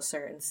talking about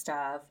certain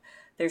stuff.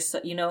 There's,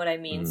 you know what I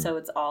mean? So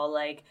it's all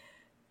like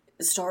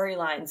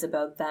storylines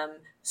about them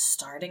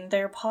starting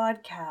their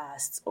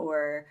podcasts,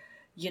 or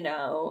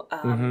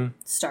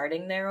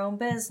starting their own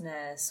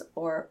business,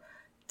 or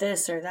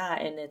this or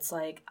that, and it's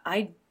like,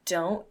 I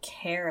don't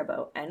care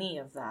about any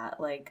of that.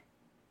 Like,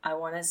 I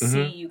want to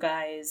see you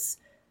guys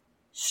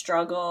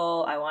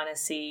struggle. I want to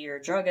see your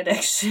drug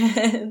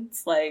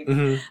addictions. Like,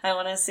 I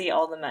want to see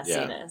all the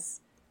messiness.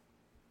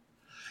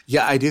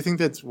 Yeah, I do think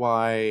that's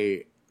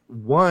why,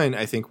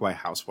 I think why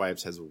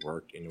Housewives has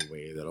worked in a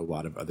way that a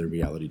lot of other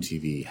reality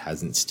TV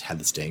hasn't had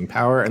the staying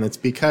power, and it's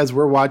because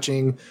we're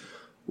watching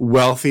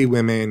wealthy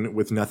women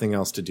with nothing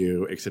else to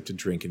do except to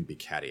drink and be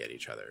catty at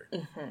each other.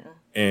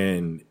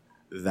 And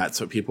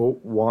that's what people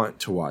want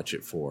to watch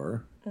it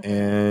for.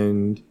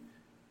 And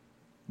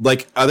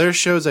like other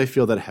shows I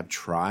feel that have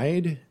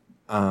tried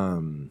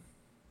to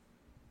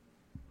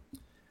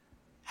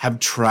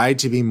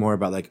be more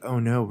about like, oh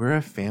no, we're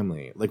a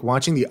family. Like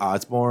watching the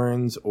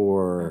Osbournes,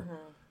 or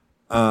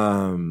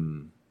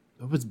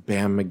what was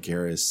Bam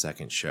Margera's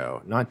second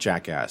show? Not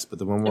Jackass, but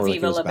the one where like,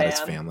 it was about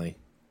his family.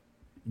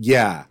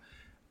 Yeah.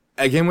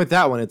 Again, with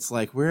that one, it's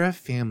like, we're a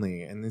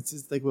family, and this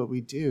is like what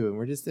we do, and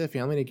we're just a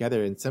family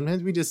together, and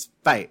sometimes we just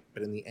fight,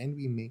 but in the end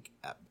we make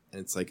up.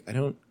 And it's like, I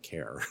don't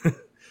care.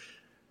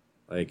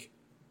 Like,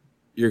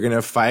 you're going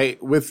to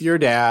fight with your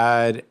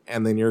dad,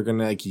 and then you're going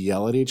to like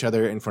yell at each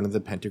other in front of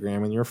the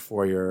pentagram in your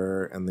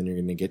foyer, and then you're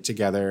going to get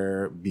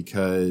together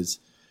because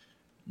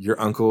your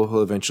uncle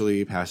who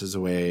eventually passes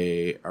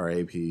away,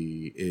 RAP,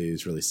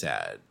 is really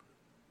sad.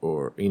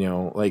 Or, you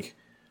know, like,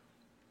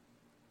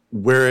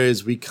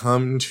 whereas we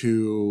come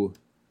to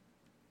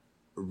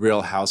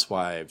Real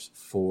Housewives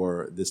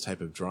for this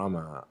type of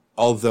drama,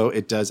 although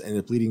it does end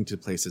up leading to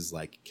places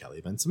like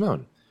Kelly Ben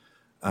Simone,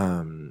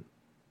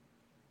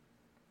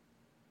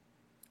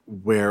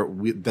 where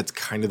that's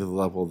kind of the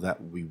level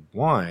that we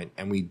want,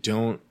 and we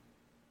don't.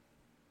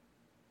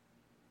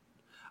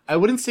 I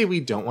wouldn't say we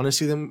don't want to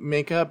see them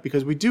make up,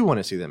 because we do want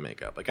to see them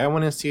make up. Like, I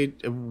want to see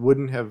it.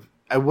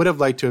 I would have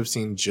liked to have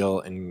seen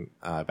Jill and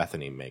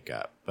Bethany make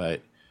up,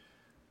 but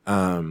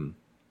and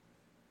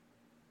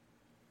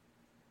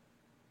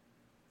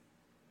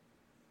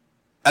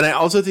I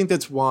also think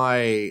that's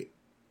why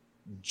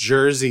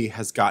Jersey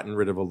has gotten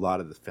rid of a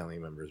lot of the family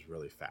members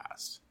really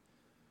fast.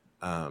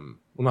 Well,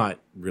 not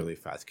really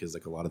fast, because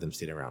like a lot of them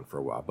stayed around for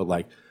a while, but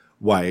like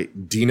why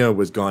Dina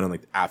was gone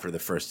like after the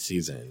first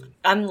season.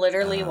 I'm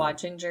literally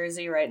watching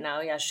Jersey right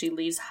now. Yeah, she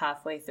leaves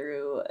halfway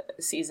through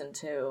season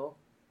 2.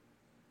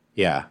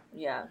 Yeah.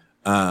 Yeah.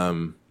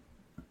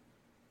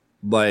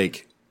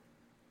 Like,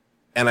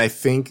 and I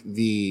think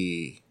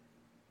the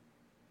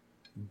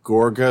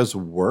Gorgas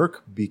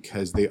work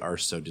because they are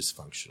so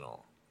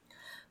dysfunctional.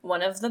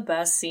 One of the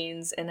best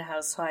scenes in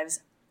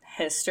Housewives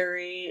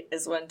history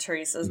is when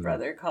Teresa's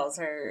brother calls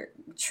her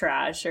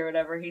trash or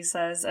whatever he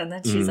says, and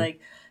then she's like,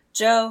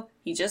 Joe,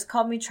 he just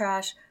called me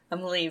trash,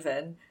 I'm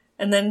leaving.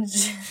 And then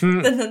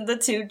and then the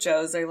two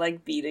Joes are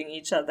like beating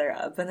each other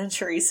up, and then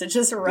Teresa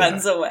just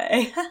runs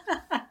away.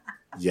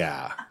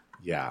 Yeah.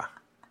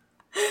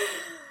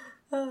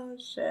 Oh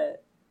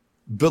shit.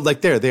 But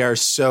like they are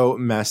so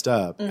messed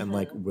up and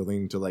like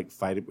willing to like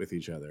fight it with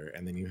each other,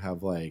 and then you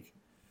have like,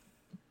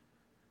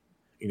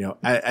 you know,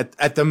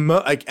 at the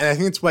like, and I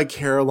think it's why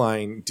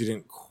Caroline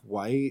didn't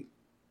quite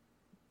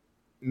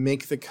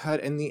make the cut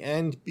in the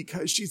end,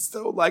 because she's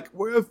so like,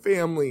 we're a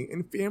family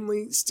and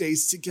family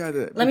stays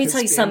together. Let me tell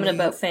you something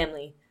about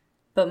family.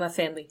 About my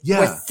family.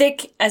 Yeah. We're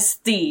thick as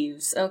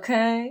thieves,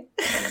 okay?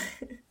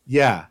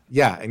 Yeah.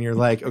 And you're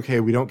like, okay,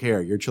 we don't care.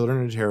 Your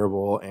children are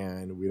terrible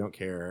and we don't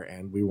care.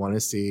 And we want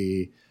to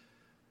see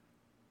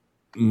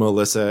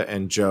Melissa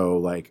and Joe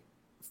like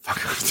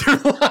fuck up their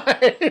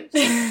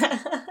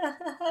lives.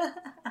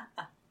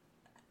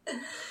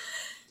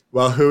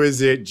 Well, who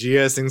is it?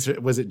 Gia sings.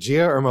 Was it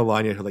Gia or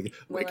Melania who like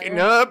waking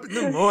up in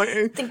the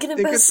morning, thinking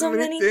about so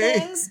many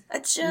things? I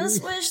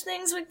just wish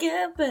things would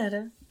get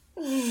better.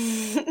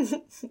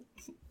 You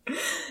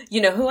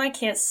know who I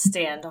can't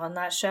stand on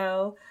that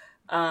show?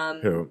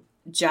 Who?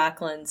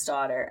 Jacqueline's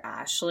daughter,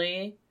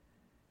 Ashley,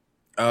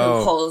 Oh,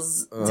 who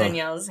pulls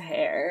Danielle's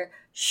hair.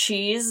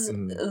 She's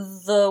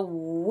the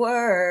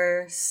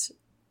worst.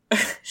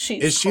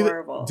 She's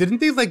horrible. Didn't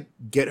they like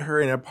get her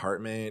an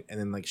apartment and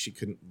then like she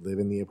couldn't live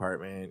in the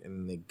apartment, and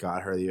then they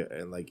got her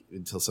and like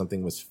until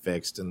something was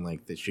fixed, and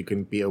like that she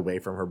couldn't be away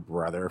from her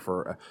brother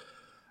for.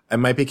 I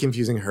might be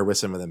confusing her with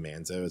some of the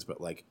Manzos,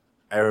 but like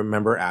I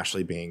remember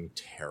Ashley being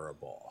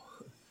terrible.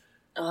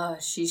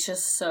 She's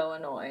just so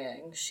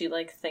annoying. She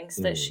like thinks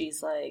that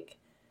she's like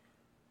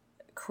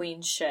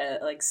queen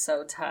shit, like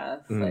so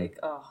tough. Like,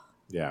 oh.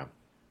 Yeah.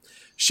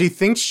 She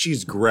thinks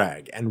she's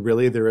Greg, and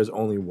really there is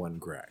only one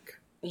Greg.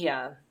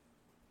 Yeah.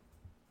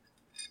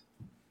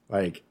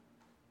 Like,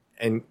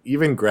 and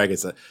even Greg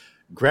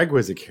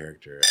was a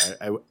character.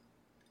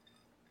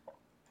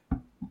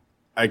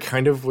 I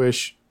kind of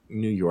wish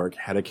New York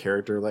had a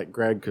character like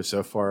Greg, because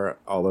so far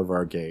all of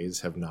our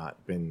gays have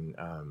not been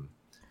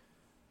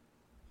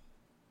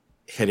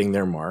hitting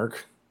their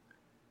mark.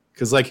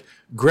 Because like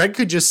Greg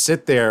could just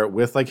sit there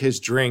with like his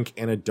drink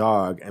and a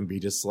dog and be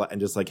just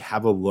like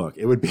have a look.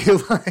 It would be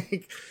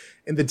like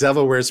in The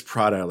Devil Wears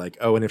Prada, like,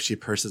 oh, and if she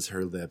purses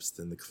her lips,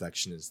 then the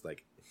collection is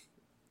like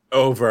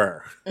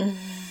over.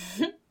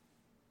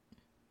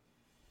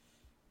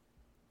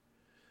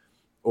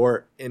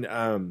 Or in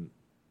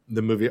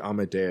the movie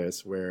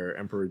Amadeus, where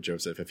Emperor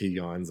Joseph, if he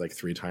yawns like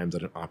 3 times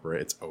at an opera,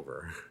 it's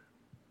over.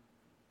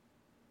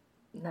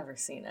 Never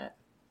seen it.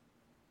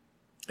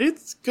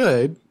 It's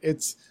good.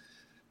 It's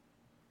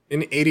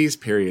an 80s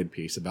period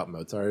piece about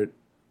Mozart.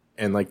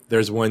 And like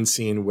there's one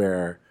scene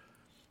where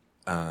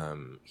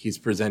he's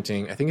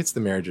presenting, I think it's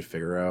The Marriage of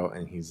Figaro,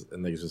 and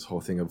there's this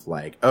whole thing of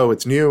like, oh,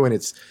 it's new and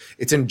it's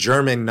in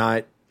German,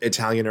 not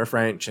Italian or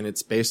French, and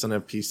it's based on a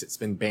piece that's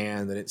been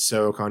banned, and it's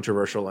so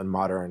controversial and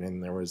modern,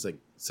 and there was like,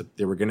 so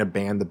they were going to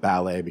ban the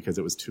ballet because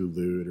it was too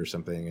lewd or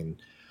something,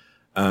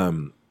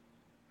 and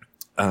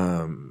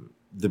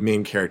the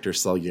main character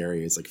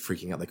Salieri is like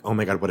freaking out, like, oh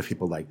my god, what if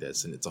people like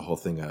this? And it's a whole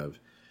thing of,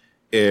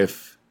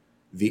 if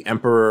the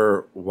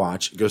Emperor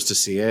goes to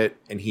see it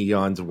and he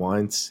yawns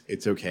once,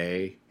 it's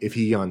okay. If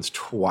he yawns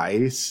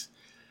twice,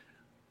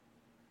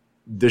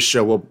 the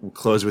show will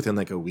close within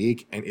like a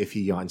week. And if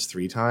he yawns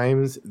 3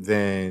 times,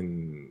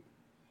 then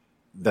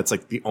that's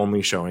like the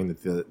only showing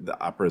that the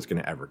opera is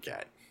going to ever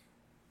get.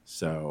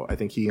 So I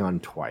think he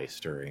yawned twice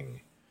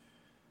during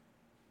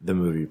the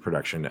movie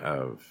production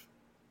of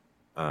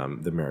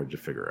The Marriage of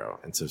Figaro.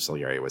 And so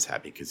Salieri was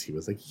happy because he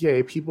was like,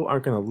 yay, people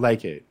aren't going to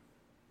like it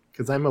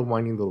because I'm a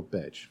whiny little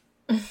bitch.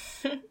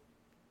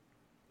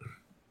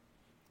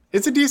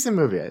 It's a decent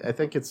movie. I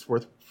think it's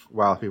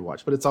worthwhile if you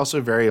watch, but it's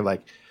also very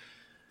like,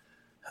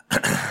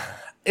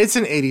 it's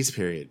an 80s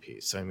period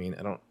piece. So, I mean,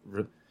 I don't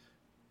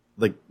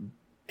like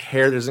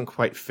hair doesn't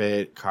quite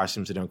fit,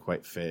 costumes that don't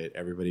quite fit,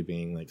 everybody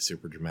being like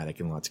super dramatic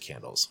and lots of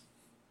candles.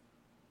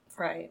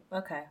 Right.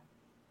 Okay.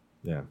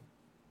 Yeah.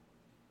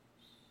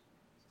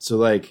 So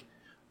like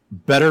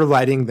better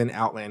lighting than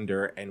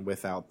Outlander and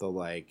without the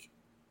like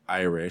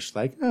Irish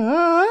like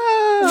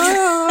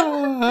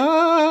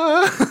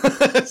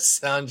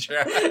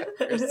soundtrack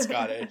or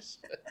Scottish.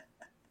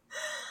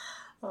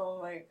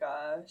 Oh my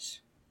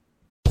gosh.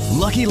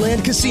 Lucky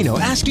Land Casino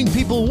asking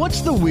people,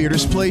 what's the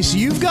weirdest place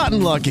you've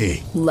gotten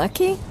lucky?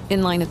 Lucky?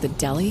 In line at the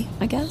deli,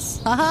 I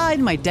guess? Aha,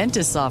 in my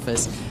dentist's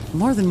office.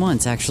 More than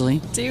once,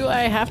 actually. Do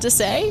I have to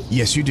say?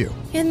 Yes, you do.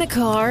 In the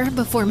car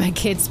before my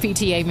kids'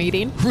 PTA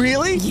meeting.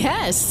 Really?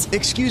 Yes.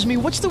 Excuse me,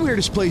 what's the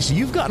weirdest place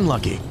you've gotten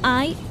lucky?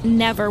 I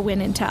never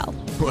win and tell.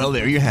 Well,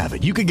 there you have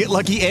it. You can get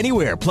lucky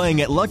anywhere,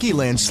 playing at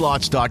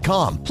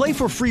LuckyLandSlots.com. Play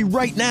for free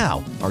right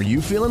now. Are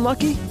you feeling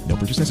lucky? No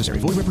purchase necessary.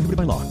 Void where prohibited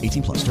by law.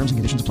 18+. Terms and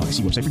conditions apply.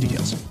 See website for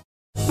details.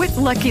 With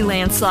Lucky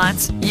Land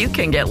Slots, you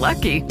can get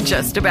lucky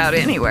just about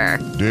anywhere.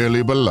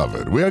 Dearly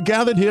beloved, we are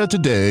gathered here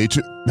today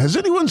to... Has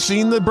anyone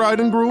seen the bride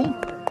and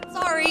groom?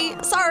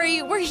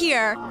 Sorry, we're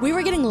here. We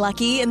were getting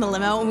lucky in the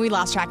limo and we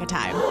lost track of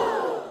time.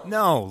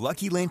 No,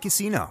 Lucky Land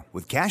Casino,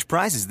 with cash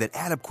prizes that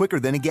add up quicker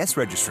than a guest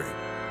registry.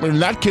 In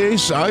that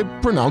case, I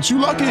pronounce you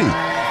lucky.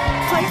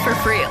 Play for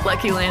free at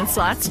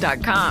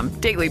LuckyLandSlots.com.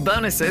 Daily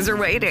bonuses are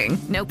waiting.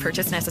 No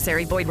purchase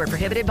necessary. Void where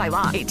prohibited by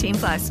law.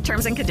 18+.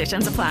 Terms and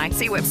conditions apply.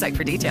 See website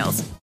for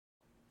details.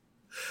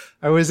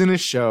 I was in a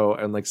show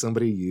and like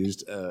somebody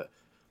used a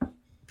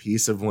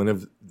piece of one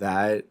of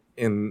that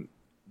in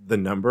the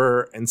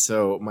number, and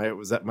so I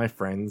was at my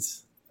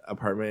friend's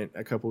apartment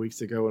a couple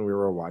weeks ago when we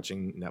were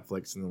watching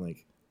Netflix, and then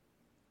like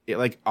it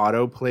like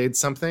auto played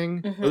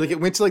something, or like it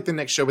went to like the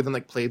next show, but then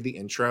like played the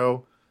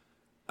intro,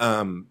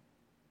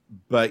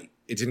 but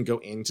it didn't go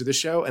into the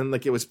show, and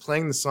like it was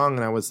playing the song,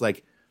 and I was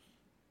like,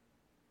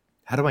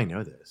 how do I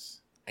know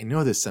this? I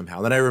know this somehow.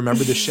 And then I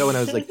remember the show, and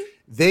I was like,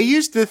 they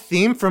used the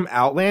theme from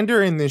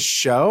Outlander in this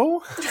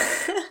show.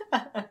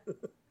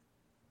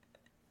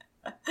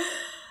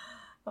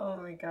 Oh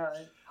my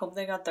god. Hope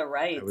they got the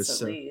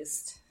rights at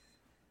least.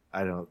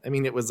 I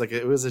mean, it was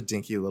a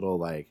dinky little,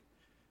 like,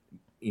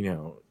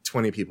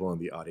 20 people in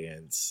the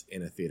audience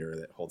in a theater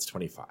that holds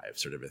 25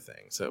 sort of a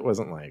thing. So it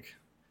wasn't like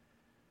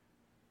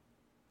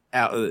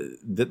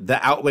the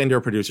Outlander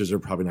producers are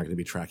probably not going to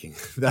be tracking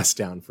us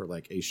down for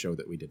like a show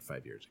that we did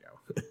 5 years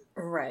ago.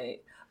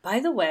 Right. By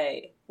the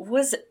way,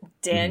 was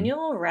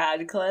Daniel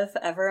Radcliffe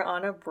ever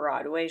on a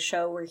Broadway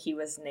show where he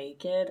was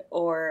naked,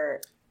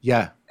 or...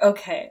 Yeah.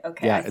 Okay.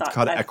 Yeah, it's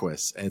called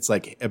Equus, and it's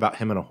like about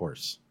him and a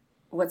horse.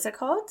 What's it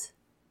called?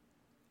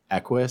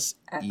 Equus.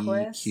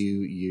 Equus?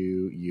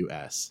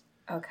 Equus.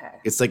 Okay.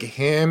 It's like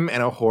him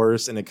and a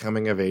horse in a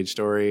coming of age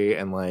story,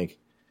 and like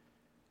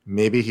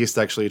maybe he's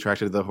sexually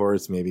attracted to the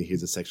horse, maybe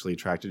he's sexually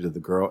attracted to the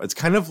girl. It's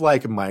kind of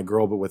like My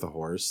Girl, but with a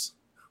horse,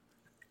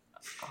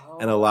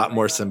 and a lot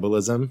more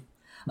symbolism.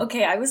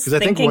 Okay, I was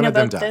thinking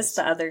about this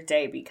the other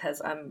day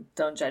because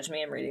don't judge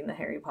me, I'm reading the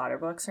Harry Potter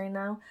books right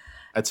now.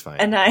 That's fine.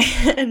 And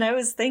I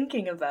was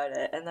thinking about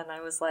it, and then I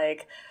was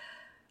like,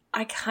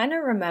 I kind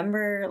of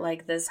remember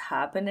like this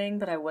happening,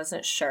 but I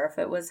wasn't sure if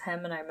it was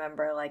him, and I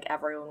remember like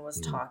everyone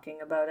was talking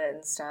about it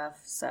and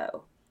stuff.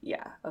 So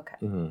yeah,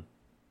 okay.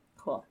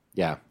 Cool.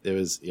 Yeah, it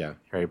was,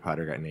 Harry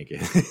Potter got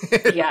naked.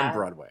 Yeah. On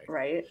Broadway.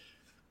 Right?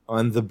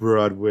 On the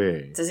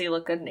Broadway. Does he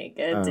look good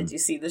naked? Did you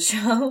see the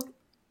show?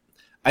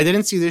 I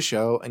didn't see the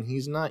show, and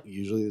he's not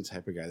usually the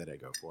type of guy that I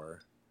go for.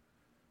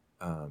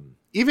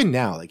 Even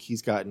now, like,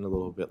 he's gotten a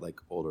little bit like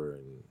older,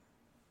 and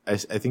I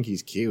think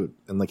he's cute.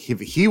 And like, if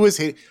he was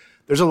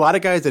there's a lot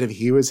of guys that if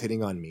he was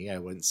hitting on me, I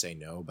wouldn't say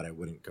no, but I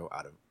wouldn't go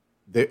out of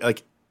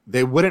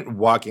they wouldn't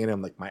walk in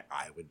and like my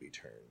eye would be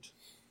turned.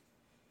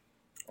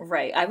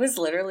 Right. I was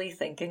literally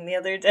thinking the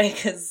other day,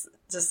 because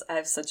just I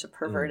have such a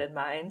perverted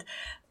mind.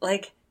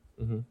 Like,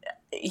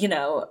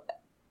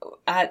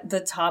 at the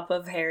top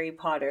of Harry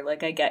Potter,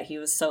 like, I get he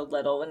was so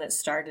little when it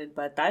started,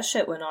 but that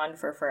shit went on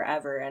for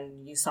forever,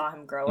 and you saw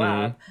him grow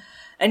up.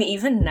 And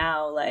even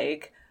now,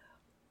 like,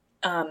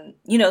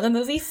 the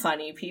movie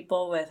Funny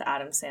People with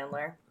Adam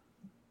Sandler.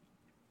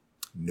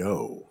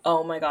 No.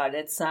 Oh my god,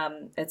 it's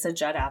a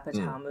Judd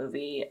Apatow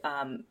movie,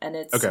 and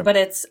it's okay. but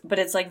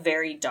it's like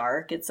very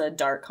dark. It's a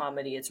dark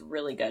comedy. It's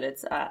really good.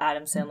 It's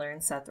Adam Sandler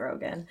and Seth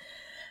Rogen,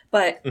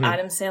 but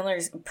Adam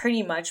Sandler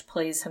pretty much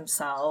plays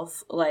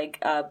himself,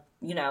 like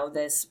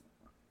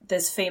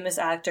this famous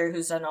actor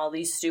who's done all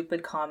these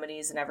stupid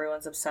comedies and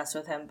everyone's obsessed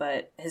with him,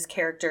 but his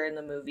character in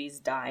the movie's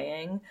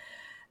dying.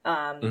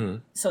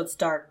 So it's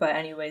dark, but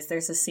anyways,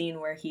 there's a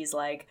scene where he's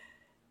like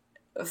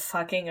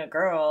fucking a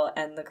girl,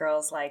 and the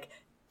girl's like,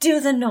 do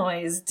the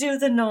noise.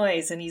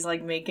 And he's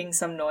like making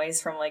some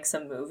noise from like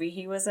some movie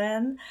he was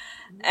in.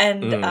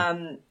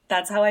 And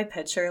that's how I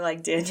picture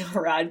like Daniel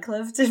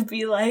Radcliffe to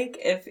be like,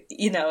 if,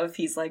 you know, if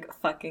he's like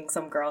fucking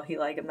some girl he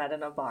like met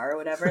in a bar or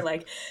whatever,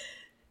 like,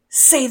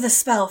 say the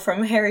spell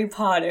from Harry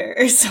Potter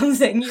or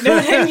something, you know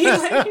what I mean?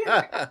 Like,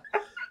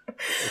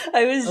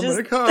 I'm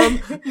gonna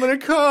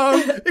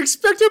come,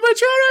 Expecto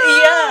Patronum!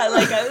 Yeah,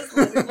 like I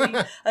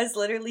was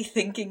literally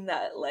thinking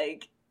that,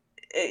 like,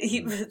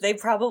 they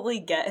probably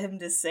get him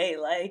to say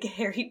like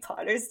Harry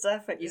Potter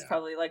stuff, and he's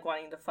probably like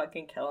wanting to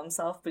fucking kill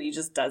himself, but he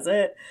just does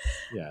it.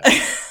 Yeah.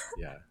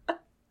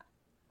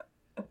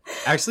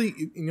 Actually,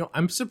 you know,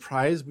 I'm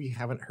surprised we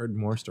haven't heard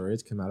more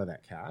stories come out of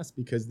that cast,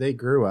 because they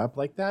grew up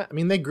like that. I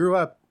mean, they grew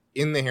up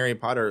in the Harry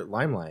Potter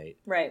limelight,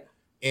 right?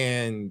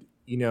 And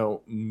you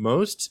know,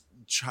 most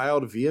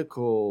child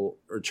vehicle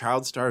or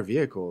child star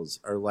vehicles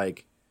are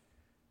like,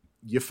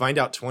 you find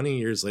out 20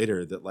 years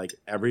later that like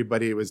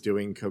everybody was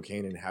doing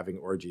cocaine and having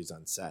orgies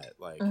on set.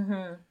 Like,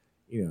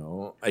 you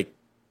know, like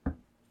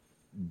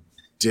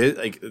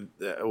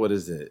what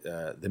is it?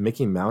 The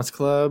Mickey Mouse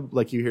Club.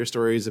 Like, you hear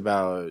stories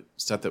about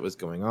stuff that was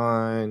going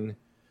on,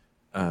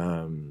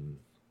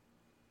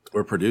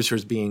 or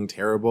producers being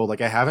terrible.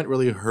 Like, I haven't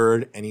really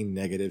heard any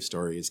negative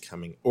stories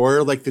coming,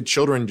 or like the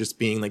children just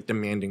being like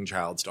demanding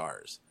child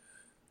stars.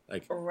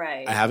 Like,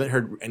 right. I haven't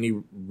heard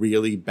any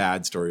really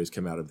bad stories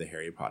come out of the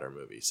Harry Potter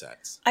movie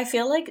sets. I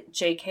feel like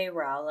J.K.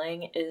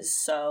 Rowling is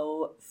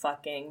so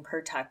fucking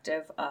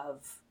protective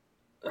of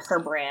her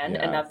brand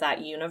and of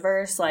that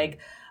universe. Like,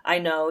 I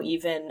know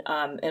even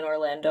in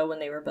Orlando when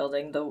they were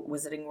building the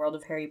Wizarding World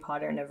of Harry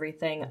Potter and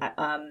everything,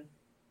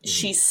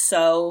 she's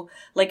so,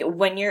 like,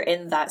 when you're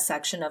in that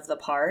section of the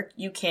park,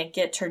 you can't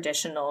get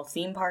traditional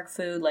theme park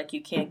food. Like,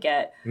 you can't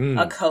get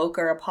a Coke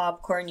or a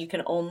popcorn. You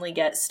can only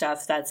get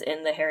stuff that's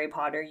in the Harry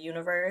Potter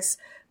universe,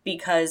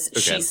 because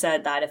she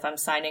said that if I'm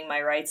signing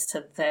my rights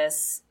to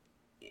this,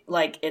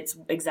 like, it's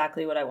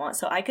exactly what I want.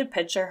 So I could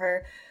picture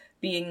her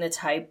being the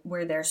type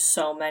where there's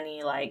so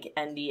many, like,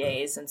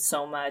 NDAs and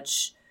so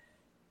much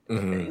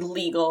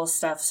legal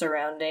stuff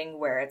surrounding,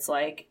 where it's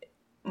like,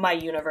 my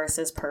universe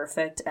is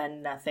perfect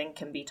and nothing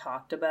can be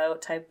talked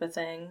about type of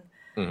thing.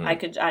 I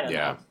don't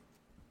know.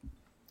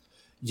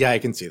 Yeah, I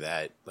can see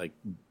that. Like,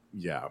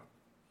 yeah.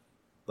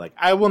 Like,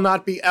 I will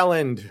not be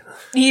Ellen.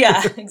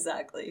 Yeah,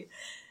 exactly.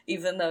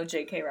 Even though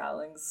J.K.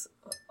 Rowling's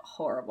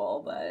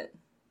horrible, but...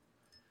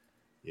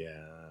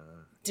 Yeah.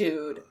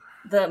 Dude,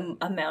 the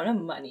amount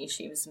of money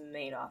she was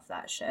made off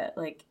that shit,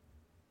 like,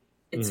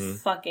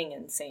 it's fucking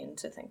insane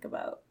to think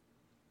about.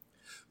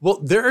 Well,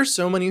 there are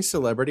so many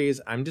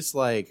celebrities, I'm just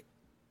like...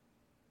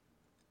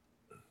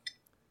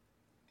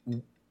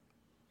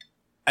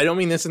 I don't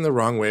mean this in the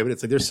wrong way, but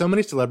it's like there's so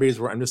many celebrities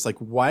where I'm just like,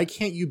 why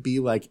can't you be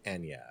like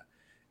Enya?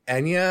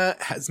 Enya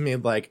has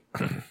made like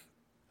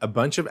a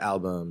bunch of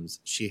albums.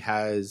 She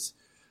has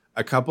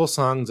a couple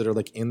songs that are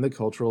like in the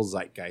cultural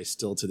zeitgeist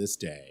still to this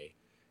day.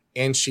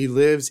 And she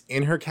lives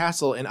in her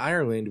castle in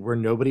Ireland where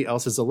nobody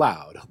else is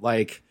allowed.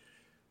 Like,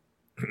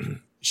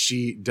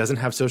 she doesn't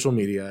have social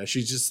media.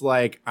 She's just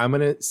like, I'm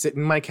going to sit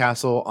in my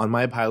castle on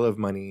my pile of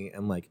money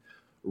and like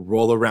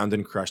roll around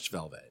in crushed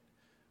velvet.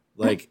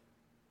 Like,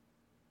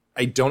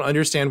 I don't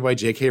understand why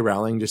J.K.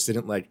 Rowling just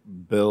didn't like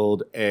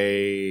build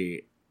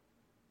a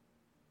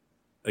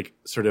like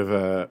sort of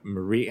a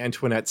Marie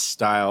Antoinette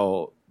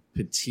style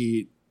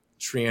petite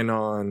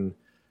Trianon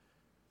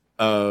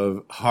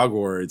of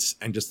Hogwarts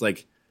and just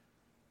like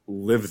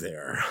live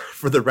there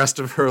for the rest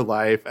of her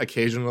life.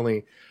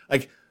 Occasionally,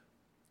 like,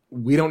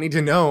 we don't need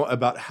to know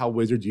about how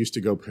wizards used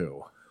to go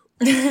poo.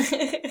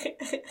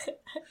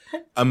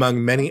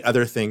 Among many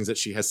other things that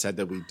she has said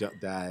that we don't,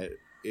 that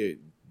it,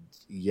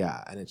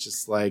 yeah. And it's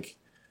just like,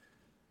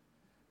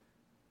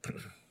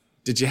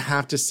 did you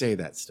have to say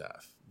that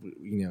stuff?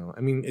 You know,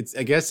 I mean, it's,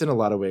 I guess in a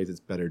lot of ways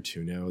it's better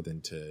to know than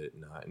to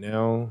not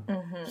know.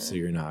 So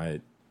you're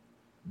not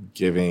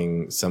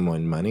giving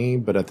someone money,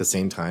 but at the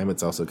same time,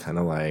 it's also kind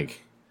of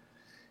like,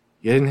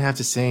 you didn't have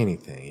to say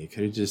anything. You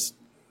could have just.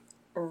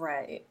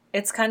 Right.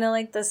 It's kind of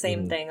like the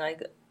same thing.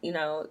 Like, you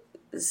know,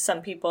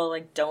 some people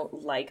like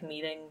don't like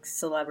meeting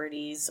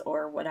celebrities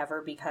or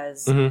whatever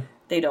because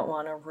they don't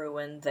want to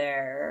ruin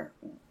their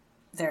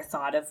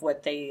thought of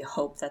what they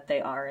hope that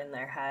they are in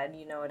their head.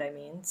 You know what I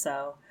mean?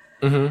 So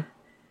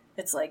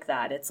it's like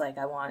that. It's like,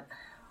 I want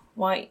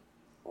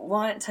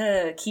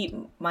to keep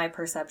my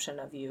perception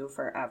of you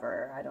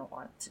forever. I don't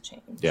want it to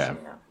change. Yeah.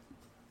 You know?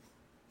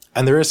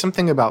 And there is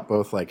something about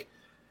both like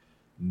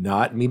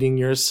not meeting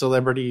your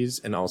celebrities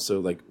and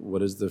also like,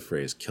 what is the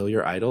phrase? Kill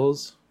your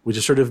idols, which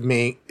is sort of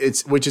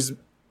which is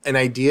an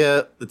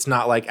idea that's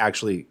not like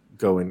actually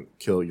go and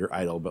kill your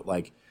idol, but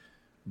like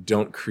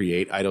don't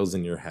create idols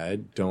in your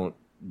head. Don't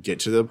get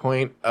to the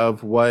point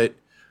of where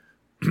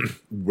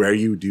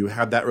you do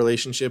have that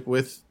relationship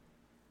with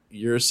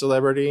your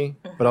celebrity.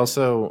 But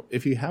also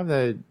if you have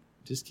that,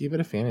 just keep it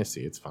a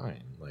fantasy. It's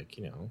fine. Like,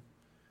 you know,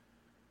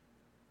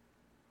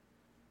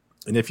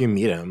 and if you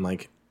meet them,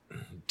 like,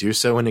 do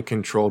so in a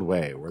controlled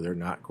way where they're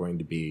not going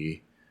to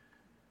be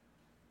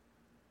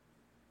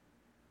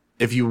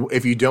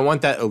if you don't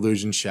want that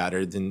illusion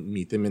shattered, then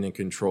meet them in a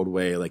controlled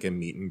way, like a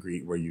meet and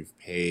greet where you've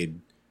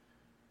paid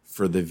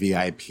for the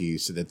VIP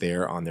so that they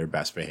are on their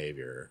best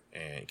behavior,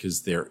 and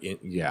because they're in,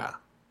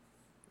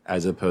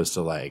 as opposed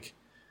to like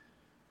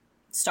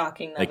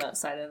stalking them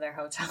outside of their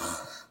hotel.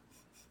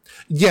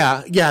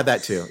 Yeah,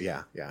 that too.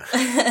 Yeah.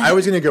 I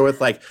was gonna go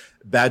with like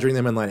badgering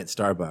them in line at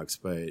Starbucks,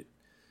 but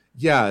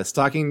yeah,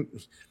 stalking.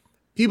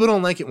 People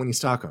don't like it when you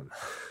stalk them.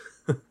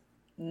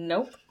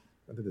 Nope.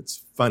 I think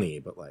it's funny,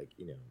 but like,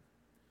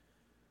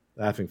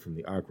 laughing from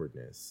the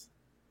awkwardness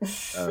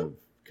of,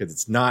 because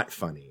it's not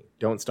funny.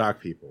 Don't stalk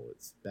people.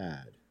 It's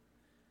bad.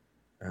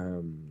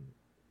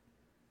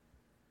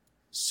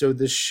 So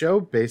the show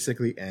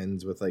basically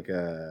ends with like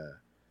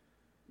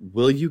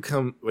would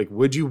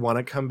you want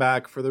to come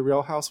back for the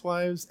Real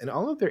Housewives? And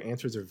all of their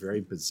answers are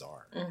very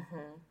bizarre.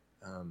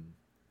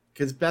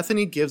 Because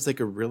Bethany gives like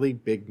a really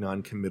big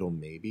non-committal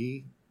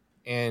maybe.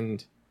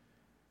 And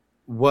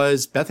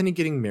was Bethany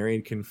getting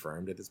married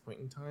confirmed at this point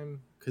in time?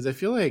 Because I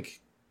feel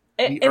like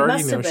it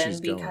must have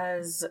been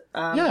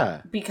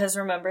because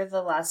remember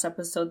the last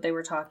episode they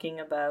were talking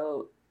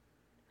about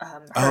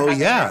her having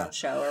her own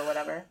show or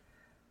whatever.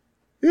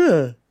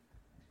 Yeah.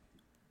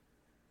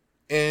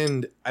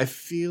 And I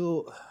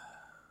feel...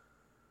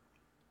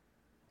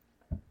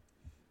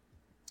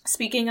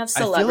 Speaking of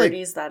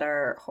celebrities that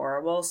are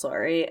horrible,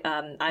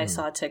 I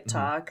saw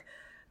TikTok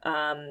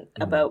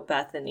about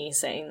Bethany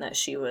saying that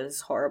she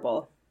was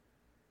horrible.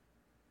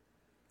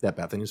 That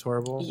Bethany's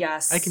horrible?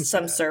 Yes. I can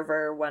some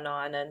server went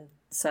on and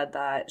said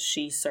that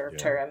she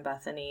served her, and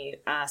Bethany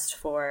asked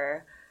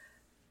for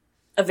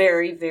a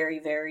very, very,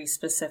 very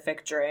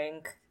specific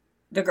drink.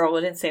 The girl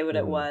wouldn't say what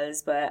it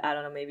was, but I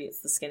don't know, maybe it's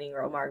the Skinny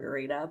Girl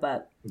Margarita,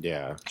 but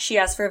yeah, she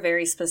asked for a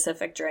very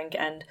specific drink,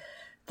 and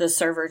the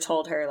server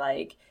told her,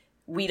 like,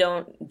 we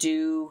don't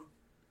do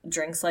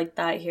drinks like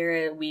that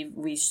here.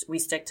 We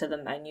stick to the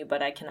menu,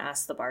 but I can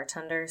ask the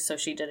bartender. So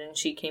she didn't.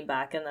 She came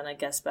back, and then I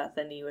guess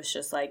Bethany was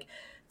just like,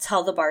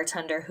 tell the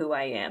bartender who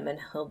I am and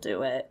he'll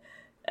do it.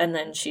 And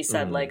then she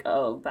said like,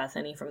 oh,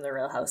 Bethany from the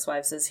Real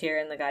Housewives is here.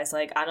 And the guy's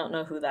like, I don't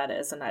know who that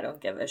is and I don't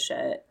give a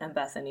shit. And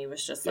Bethany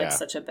was just like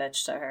such a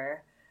bitch to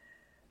her.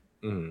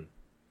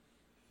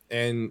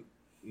 And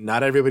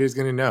not everybody's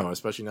going to know,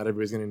 especially not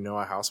everybody's going to know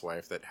a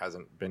housewife that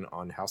hasn't been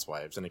on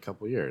Housewives in a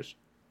couple years.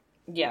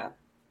 Yeah.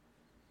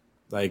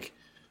 Like,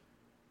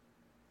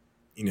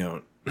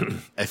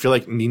 I feel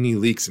like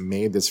Nene Leakes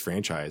made this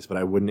franchise, but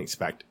I wouldn't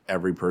expect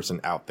every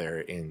person out there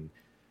in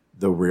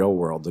the real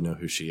world to know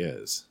who she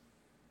is.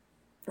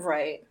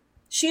 Right.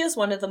 She is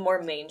one of the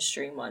more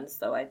mainstream ones,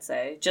 though, I'd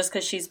say. Just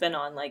because she's been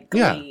on, like,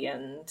 Glee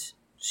and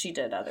she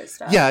did other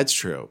stuff. Yeah, it's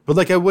true. But,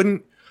 like, I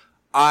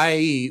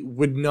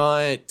would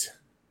not...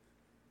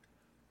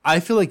 I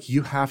feel like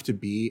you have to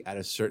be at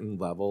a certain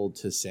level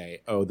to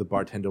say, oh,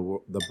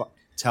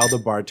 tell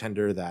the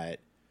bartender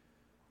that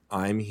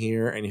I'm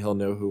here and he'll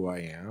know who I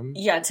am.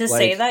 Yeah, to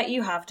say that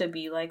you have to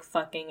be like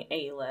fucking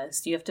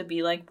A-list. You have to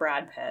be like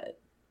Brad Pitt.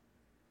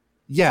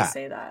 Yeah. To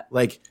say that.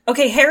 Like,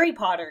 okay, Harry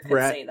Potter could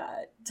say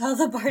that. Tell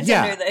the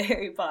bartender that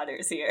Harry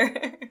Potter's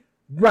here.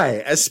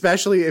 Right.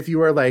 Especially if you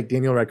are like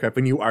Daniel Radcliffe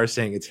and you are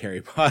saying it's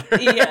Harry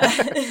Potter.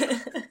 Yeah.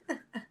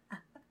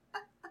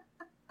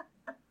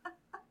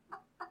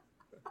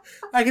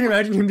 I can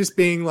imagine him just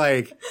being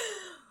like,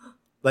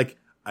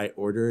 I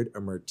ordered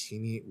a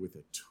martini with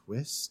a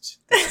twist.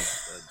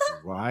 This is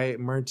a dry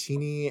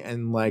martini.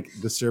 And like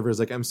the server's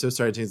like, I'm so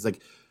sorry. It's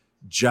like,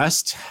 I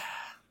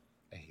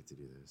hate to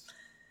do this.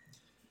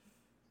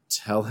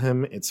 Tell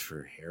him it's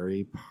for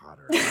Harry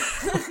Potter.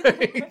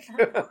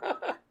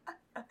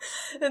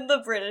 In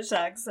the British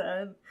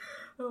accent.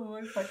 Oh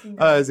my fucking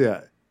God.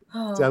 Yeah.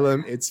 Oh. Tell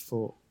him it's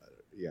full.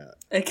 Yeah.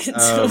 I can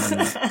tell.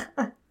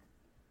 I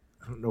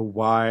don't know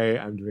why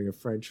I'm doing a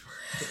French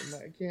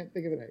one. I can't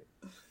think of it.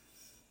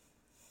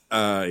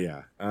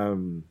 Yeah.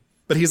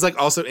 But he's like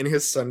also in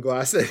his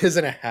sunglasses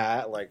and a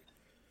hat, like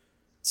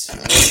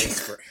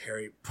for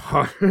Harry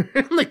Potter.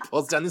 Like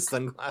pulls down his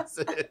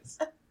sunglasses.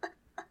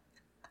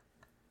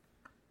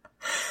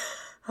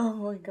 Oh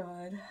my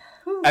God.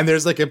 And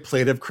there's like a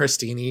plate of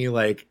crostini,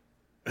 like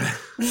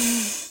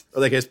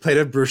like his plate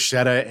of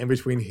bruschetta in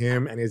between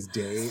him and his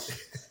date.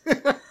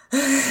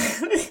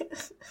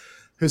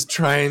 Who's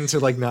trying to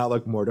like not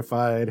look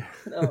mortified.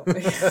 Oh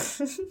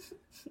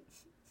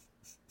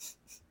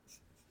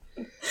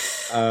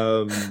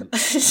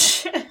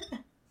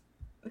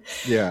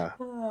yeah.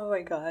 Oh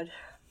my God.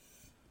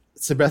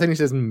 So Bethany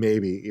says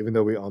maybe, even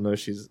though we all know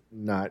she's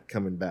not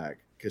coming back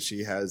because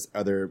she has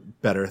other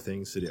better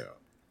things to do.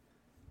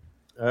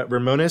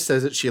 Ramona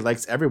says that she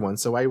likes everyone,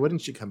 so why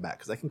wouldn't she come back?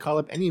 Because I can call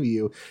up any of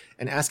you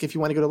and ask if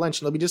you want to go to lunch,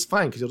 and it'll be just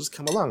fine because you'll just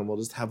come along and we'll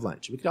just have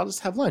lunch. We could all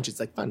just have lunch. It's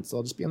like fun, so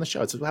I'll just be on the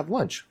show. So we'll have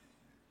lunch.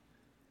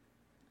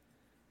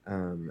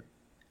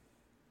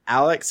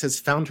 Alex has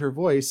found her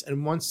voice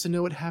and wants to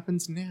know what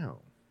happens now.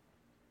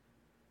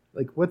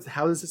 Like,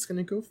 how is this going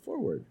to go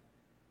forward?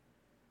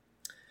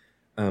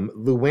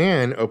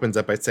 Luann opens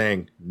up by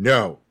saying,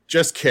 no,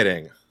 just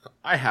kidding.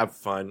 I have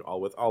fun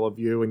with all of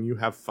you, and you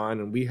have fun,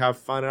 and we have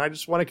fun, and I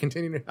just want to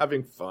continue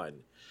having fun.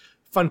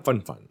 Fun.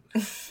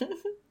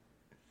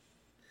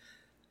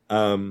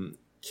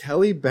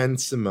 Kelly Ben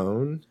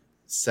Simone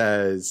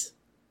says,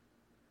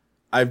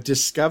 I've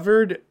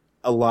discovered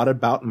a lot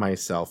about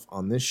myself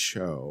on this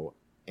show,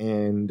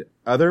 and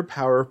other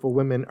powerful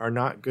women are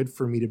not good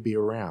for me to be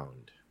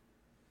around.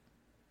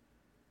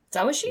 Is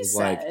that what she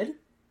said? Like,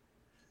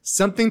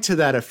 something to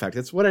that effect.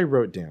 That's what I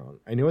wrote down.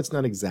 I know it's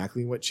not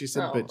exactly what she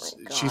said, but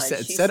she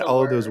said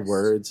all of those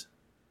words.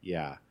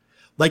 Yeah.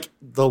 Like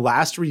the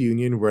last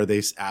reunion where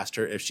they asked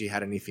her if she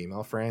had any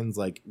female friends,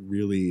 like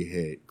really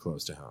hit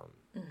close to home.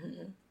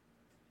 Mm-hmm.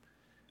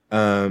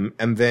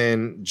 And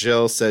then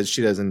Jill says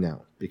she doesn't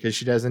know because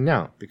she doesn't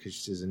know because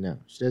she doesn't know.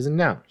 She doesn't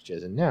know. She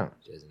doesn't know.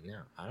 She doesn't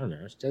know. I don't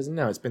know. She doesn't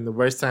know. It's been the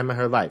worst time of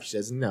her life. She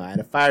doesn't know. I had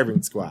a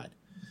firing squad.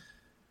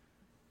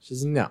 She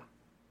doesn't know.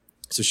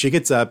 So she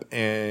gets up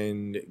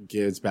and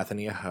gives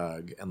Bethany a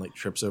hug and like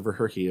trips over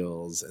her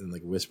heels and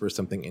like whispers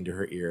something into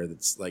her ear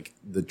that's like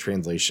the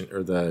translation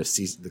or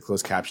the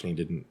closed captioning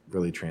didn't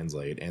really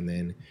translate. And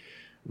then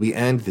we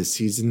end the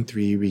season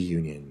 3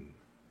 reunion.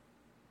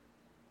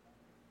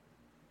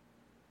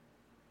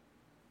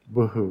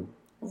 Woohoo.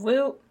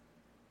 Woo.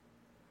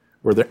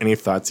 Were there any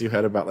thoughts you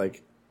had about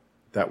like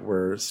that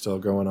were still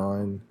going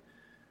on?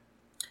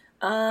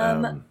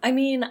 I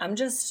mean, I'm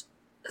just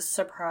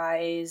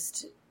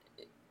surprised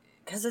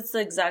because it's the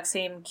exact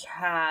same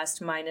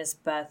cast minus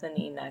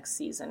Bethany next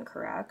season,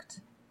 correct?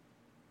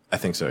 I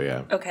think so,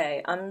 yeah.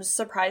 Okay, I'm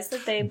surprised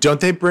that they...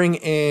 Don't they bring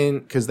in...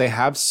 Because they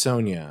have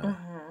Sonia.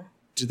 Mm-hmm.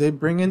 Do they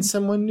bring in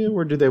someone new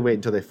or do they wait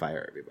until they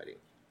fire everybody?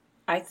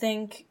 I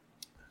think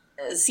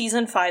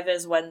season 5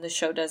 is when the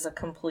show does a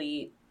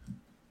complete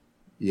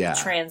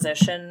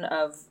transition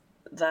of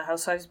the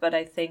housewives, but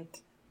I think...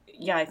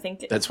 Yeah, I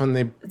think that's when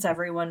they... It's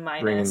everyone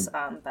minus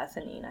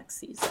Bethany next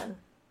season.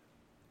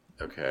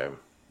 Okay.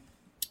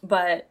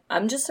 But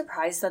I'm just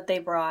surprised that they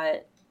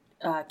brought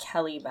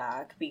Kelly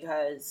back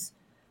because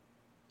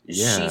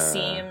she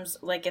seems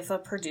like if a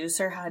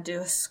producer had to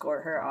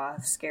escort her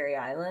off Scary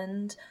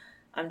Island,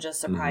 I'm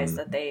just surprised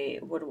that they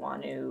would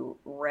want to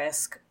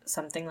risk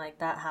something like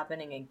that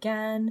happening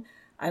again.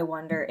 I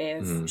wonder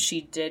if she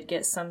did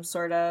get some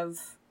sort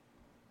of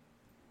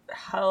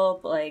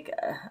help. Like,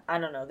 I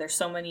don't know. There's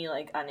so many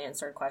like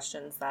unanswered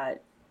questions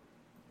that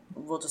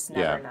we'll just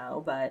never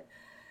know. But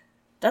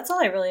that's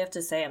all I really have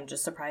to say. I'm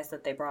just surprised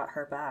that they brought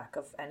her back,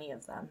 of any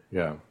of them.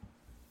 Yeah.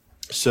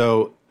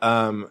 So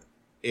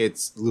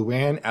it's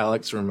Luann,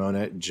 Alex,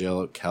 Ramona,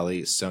 Jill,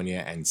 Kelly,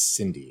 Sonia, and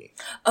Cindy.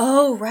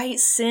 Oh, right.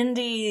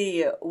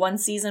 Cindy. One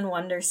season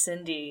wonder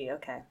Cindy.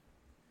 Okay.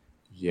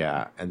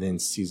 Yeah. And then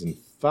season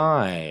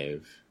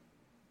 5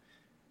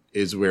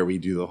 is where we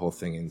do the whole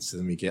thing. And so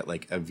then we get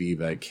like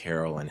Aviva,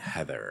 Carol, and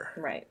Heather.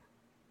 Right.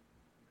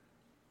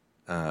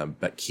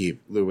 But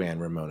keep Luann,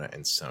 Ramona,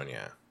 and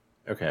Sonia.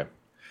 Okay.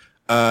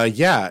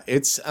 Yeah,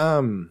 it's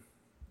I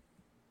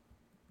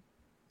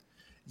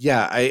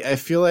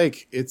feel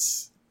like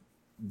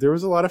there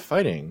was a lot of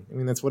fighting. I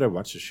mean, that's what I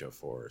watched the show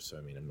for, so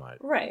I mean, I'm not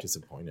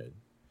disappointed.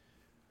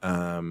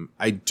 I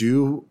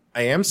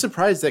am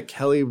surprised that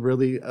Kelly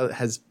really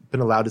has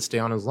been allowed to stay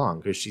on as long,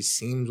 because she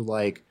seems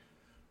like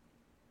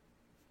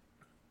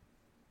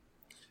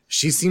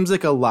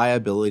a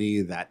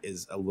liability that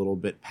is a little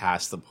bit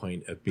past the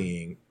point of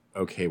being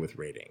okay with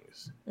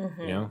ratings.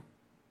 You know?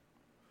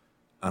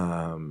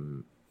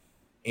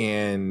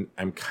 And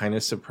I'm kind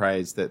of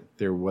surprised that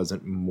there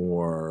wasn't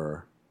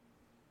more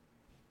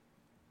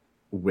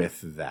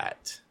with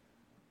that.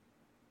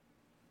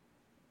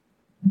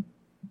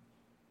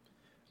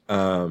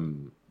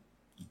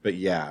 But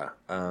yeah,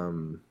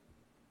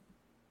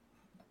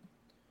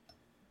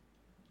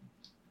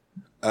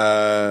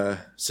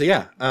 so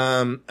yeah,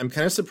 I'm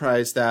kind of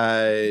surprised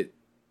that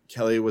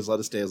Kelly was let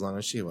to stay as long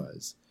as she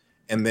was.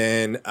 And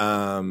then,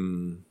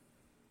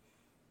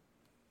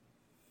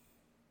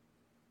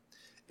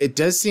 it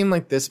does seem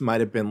like this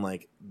might have been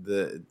like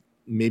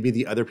maybe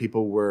the other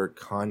people were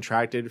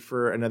contracted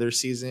for another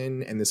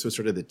season, and this was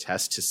sort of the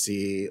test to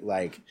see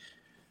like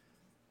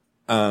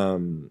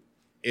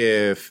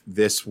if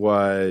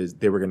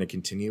they were going to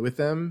continue with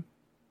them.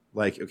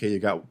 Like, okay, you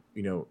got,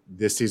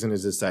 this season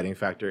is a deciding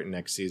factor.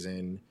 Next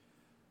season,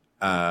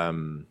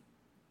 if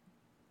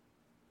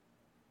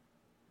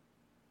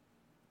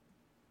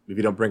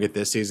you don't bring it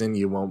this season,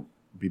 you won't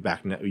be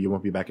back. You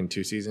won't be back in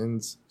 2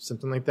 seasons,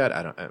 something like that.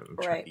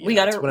 Right. We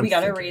gotta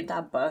read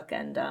that book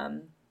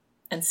and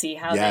see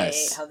how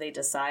they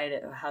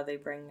decide how they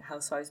bring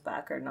Housewives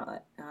back or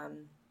not.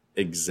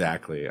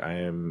 Exactly.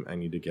 I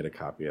need to get a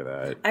copy of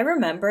that. I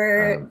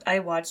remember I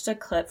watched a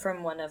clip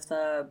from one of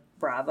the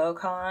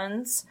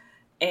BravoCons,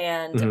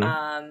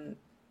 and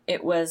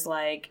it was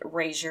like,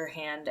 raise your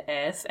hand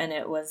if, and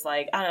it was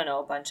like, I don't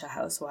know, a bunch of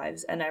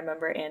housewives. And I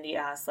remember Andy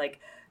asked, like,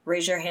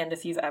 raise your hand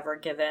if you've ever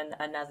given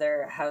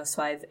another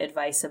housewife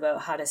advice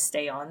about how to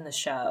stay on the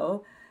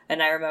show.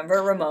 And I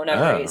remember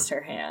Ramona raised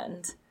her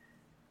hand.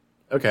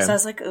 Okay. So I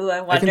was like, ooh, I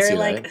wonder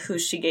like who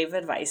she gave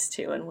advice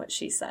to and what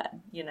she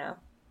said,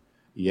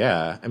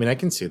 Yeah. I mean, I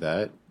can see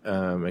that.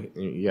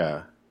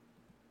 Yeah.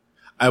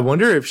 I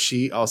wonder if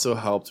she also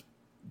helped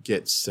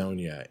get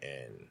Sonia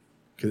in?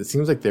 Because it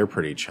seems like they're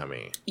pretty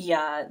chummy.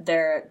 Yeah,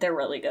 they're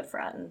really good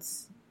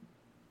friends.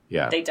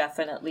 Yeah. They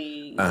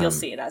definitely, you'll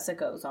see it as it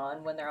goes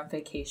on when they're on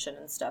vacation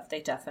and stuff. They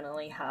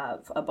definitely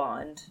have a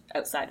bond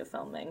outside of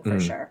filming, for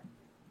sure.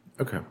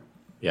 Okay.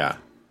 Yeah.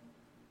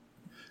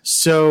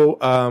 So,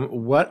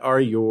 what are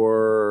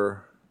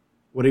your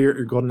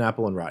golden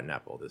apple and rotten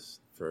apple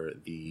for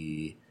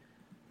the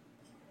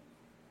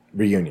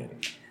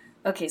reunion?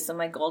 Okay, so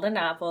my golden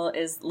apple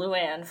is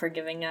Luann for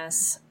giving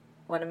us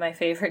one of my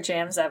favorite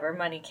jams ever,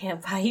 Money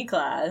Can't Buy You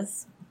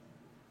Glass.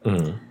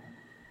 Mm-hmm.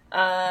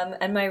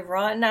 And my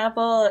rotten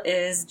apple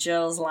is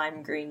Jill's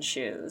lime green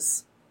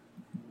shoes.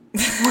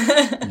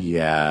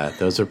 Yeah,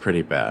 those are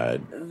pretty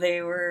bad.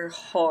 They were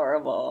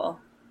horrible.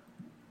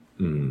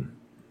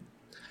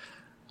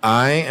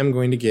 I am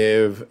going to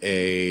give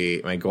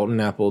my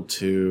golden apple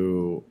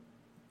to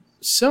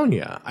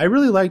Sonia. I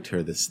really liked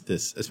her this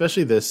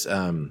especially this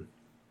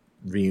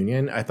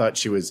reunion. I thought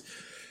she was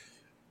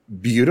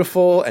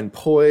beautiful and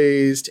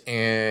poised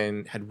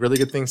and had really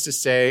good things to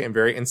say and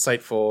very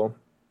insightful.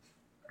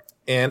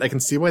 And I can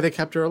see why they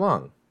kept her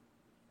along.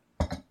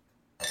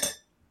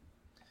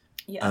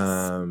 Yes.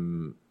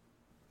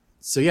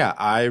 So yeah,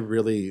 I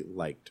really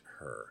liked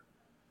her.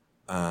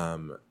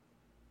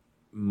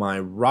 My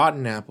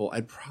rotten apple,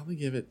 I'd probably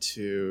give it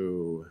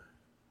to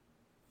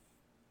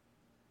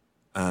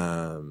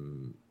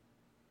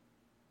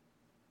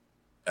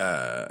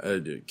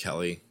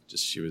Kelly.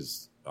 Just she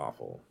was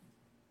awful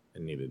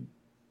and needed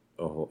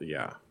a whole So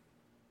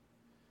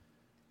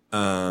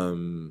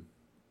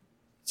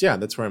yeah,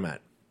 that's where I'm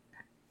at.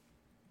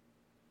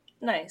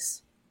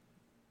 Nice.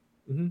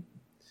 Mm-hmm.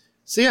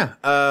 So yeah,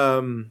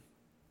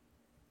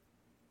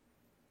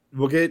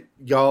 we'll get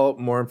y'all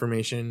more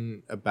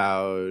information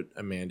about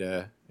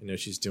Amanda. I know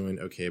she's doing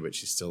okay, but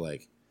she's still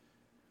like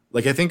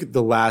I think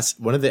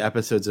one of the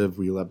episodes of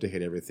We Love to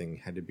Hate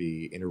Everything had to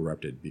be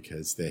interrupted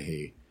because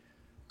the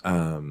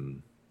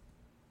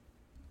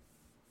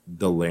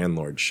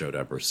landlord showed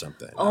up or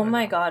something. Oh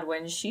my God,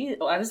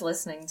 I was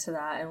listening to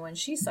that, and when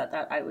she said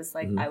that, I was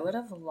like, I would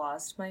have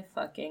lost my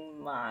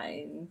fucking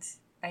mind.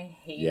 I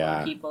hate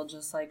when people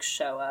just like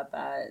show up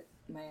at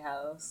my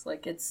house.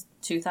 Like, it's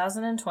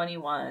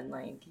 2021.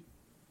 Like,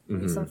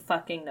 give me some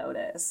fucking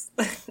notice.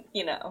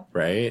 You know?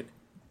 Right?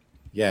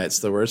 Yeah, it's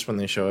the worst when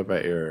they show up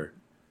at your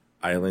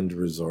island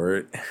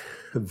resort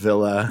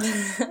villa.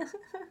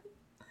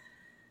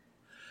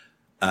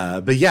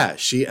 But yeah,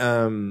 she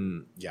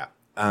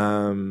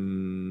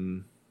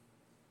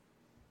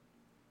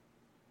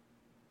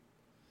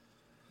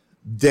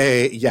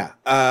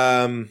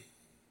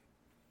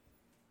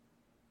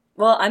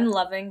Well, I'm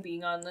loving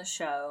being on the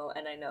show,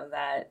 and I know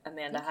that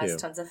Amanda has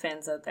tons of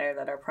fans out there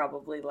that are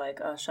probably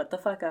like, oh, shut the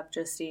fuck up,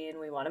 Justine,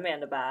 we want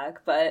Amanda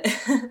back. But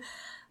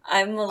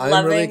I'm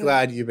really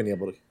glad you've been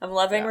able to. I'm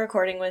loving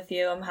recording with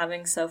you. I'm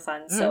having so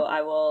fun, so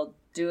I will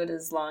do it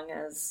as long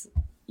as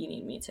you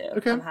need me to.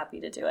 Okay. I'm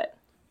happy to do it.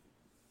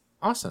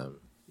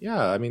 Awesome.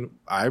 Yeah, I mean,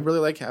 I really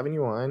like having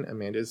you on.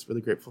 Amanda's really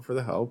grateful for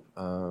the help.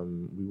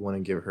 We want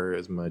to give her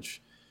as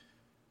much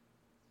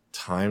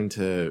time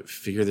to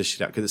figure this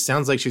shit out, because it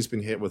sounds like she's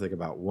been hit with like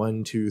about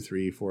 1, 2,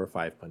 3, 4,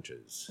 5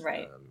 punches,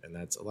 right? And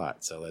that's a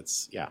lot. So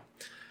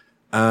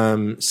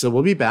so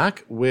we'll be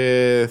back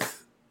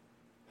with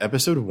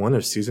episode 1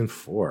 of season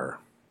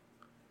 4.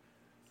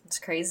 It's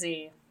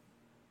crazy.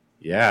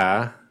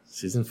 Yeah,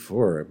 season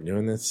 4. I've been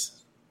doing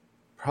this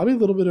probably a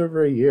little bit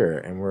over a year,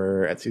 and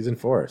we're at season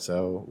 4.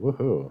 So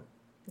woohoo!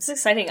 It's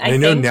exciting. I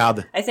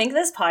think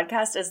this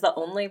podcast is the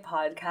only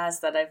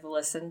podcast that I've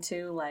listened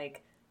to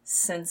like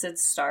since it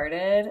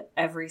started,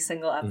 every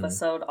single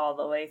episode all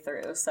the way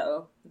through.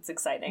 So it's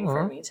exciting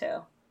for me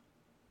too.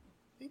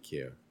 Thank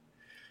you.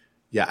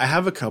 Yeah, I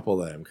have a couple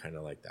that I'm kind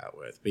of like that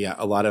with. But yeah,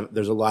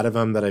 there's a lot of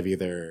them that I've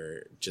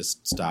either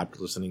just stopped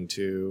listening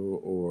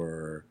to,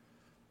 or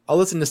I'll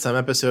listen to some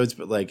episodes,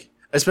 but like,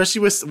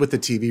 especially with the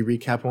TV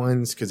recap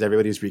ones, because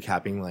everybody's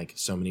recapping like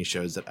so many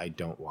shows that I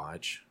don't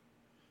watch.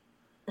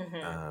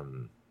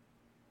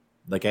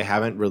 Like, I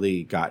haven't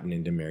really gotten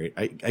into Married.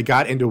 I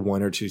got into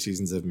 1 or 2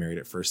 seasons of Married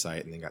at First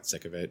Sight and then got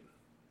sick of it.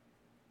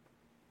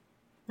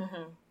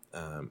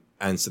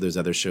 And so there's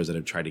other shows that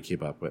I've tried to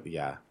keep up with.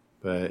 Yeah,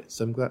 but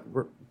so I'm glad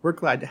we're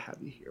glad to have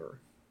you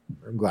here.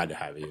 I'm glad to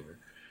have you here,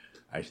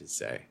 I should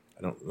say.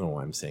 I don't know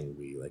why I'm saying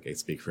we. Like, I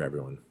speak for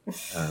everyone.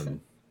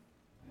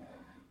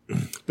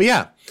 But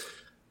yeah,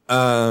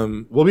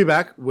 we'll be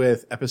back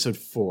with episode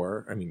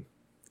 4. I mean,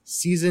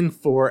 season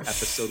 4,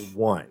 episode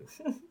 1.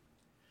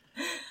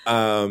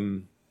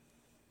 And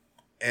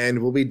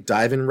we'll be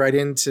diving right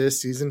into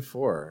season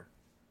 4.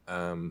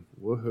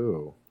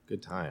 Woohoo.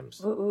 Good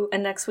times. Ooh,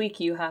 and next week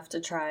you have to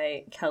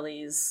try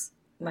Kelly's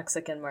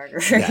Mexican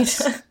margarita.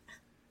 Yes.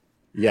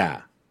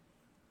 Yeah.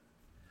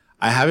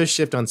 I have a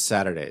shift on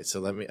Saturday,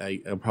 so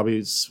I'll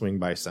probably swing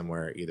by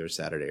somewhere either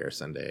Saturday or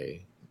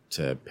Sunday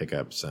to pick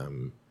up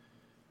some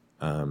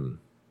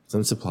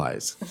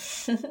supplies.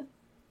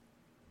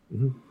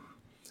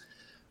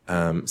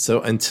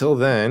 So until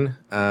then,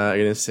 I'm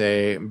going to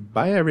say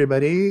bye,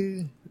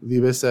 everybody.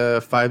 leave us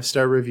a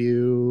 5-star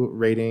review,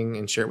 rating,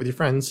 and share it with your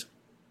friends.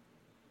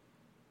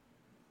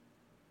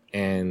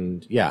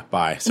 And yeah,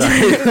 bye.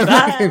 Sorry.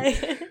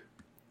 Bye.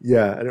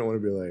 Yeah, I didn't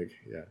want to be like,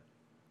 yeah.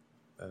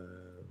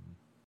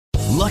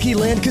 Lucky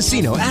Land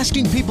Casino,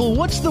 asking people,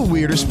 what's the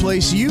weirdest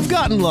place you've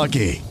gotten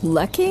lucky?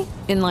 Lucky?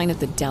 In line at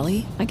the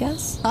deli, I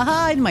guess?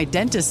 Aha, in my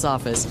dentist's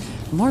office.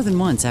 More than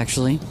once,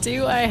 actually.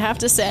 Do I have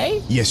to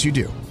say? Yes, you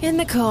do. In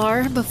the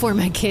car before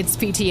my kids'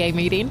 PTA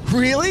meeting.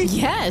 Really?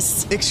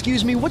 Yes.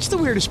 Excuse me, what's the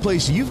weirdest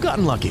place you've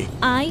gotten lucky?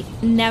 I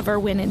never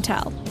win and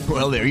tell.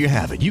 Well, there you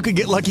have it. You can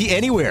get lucky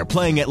anywhere,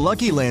 playing at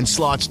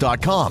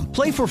LuckyLandSlots.com.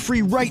 Play for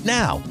free right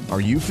now. Are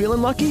you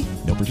feeling lucky?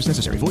 No purchase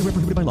necessary. Void where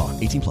prohibited by law.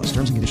 18+.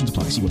 Terms and conditions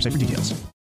apply. See website for details.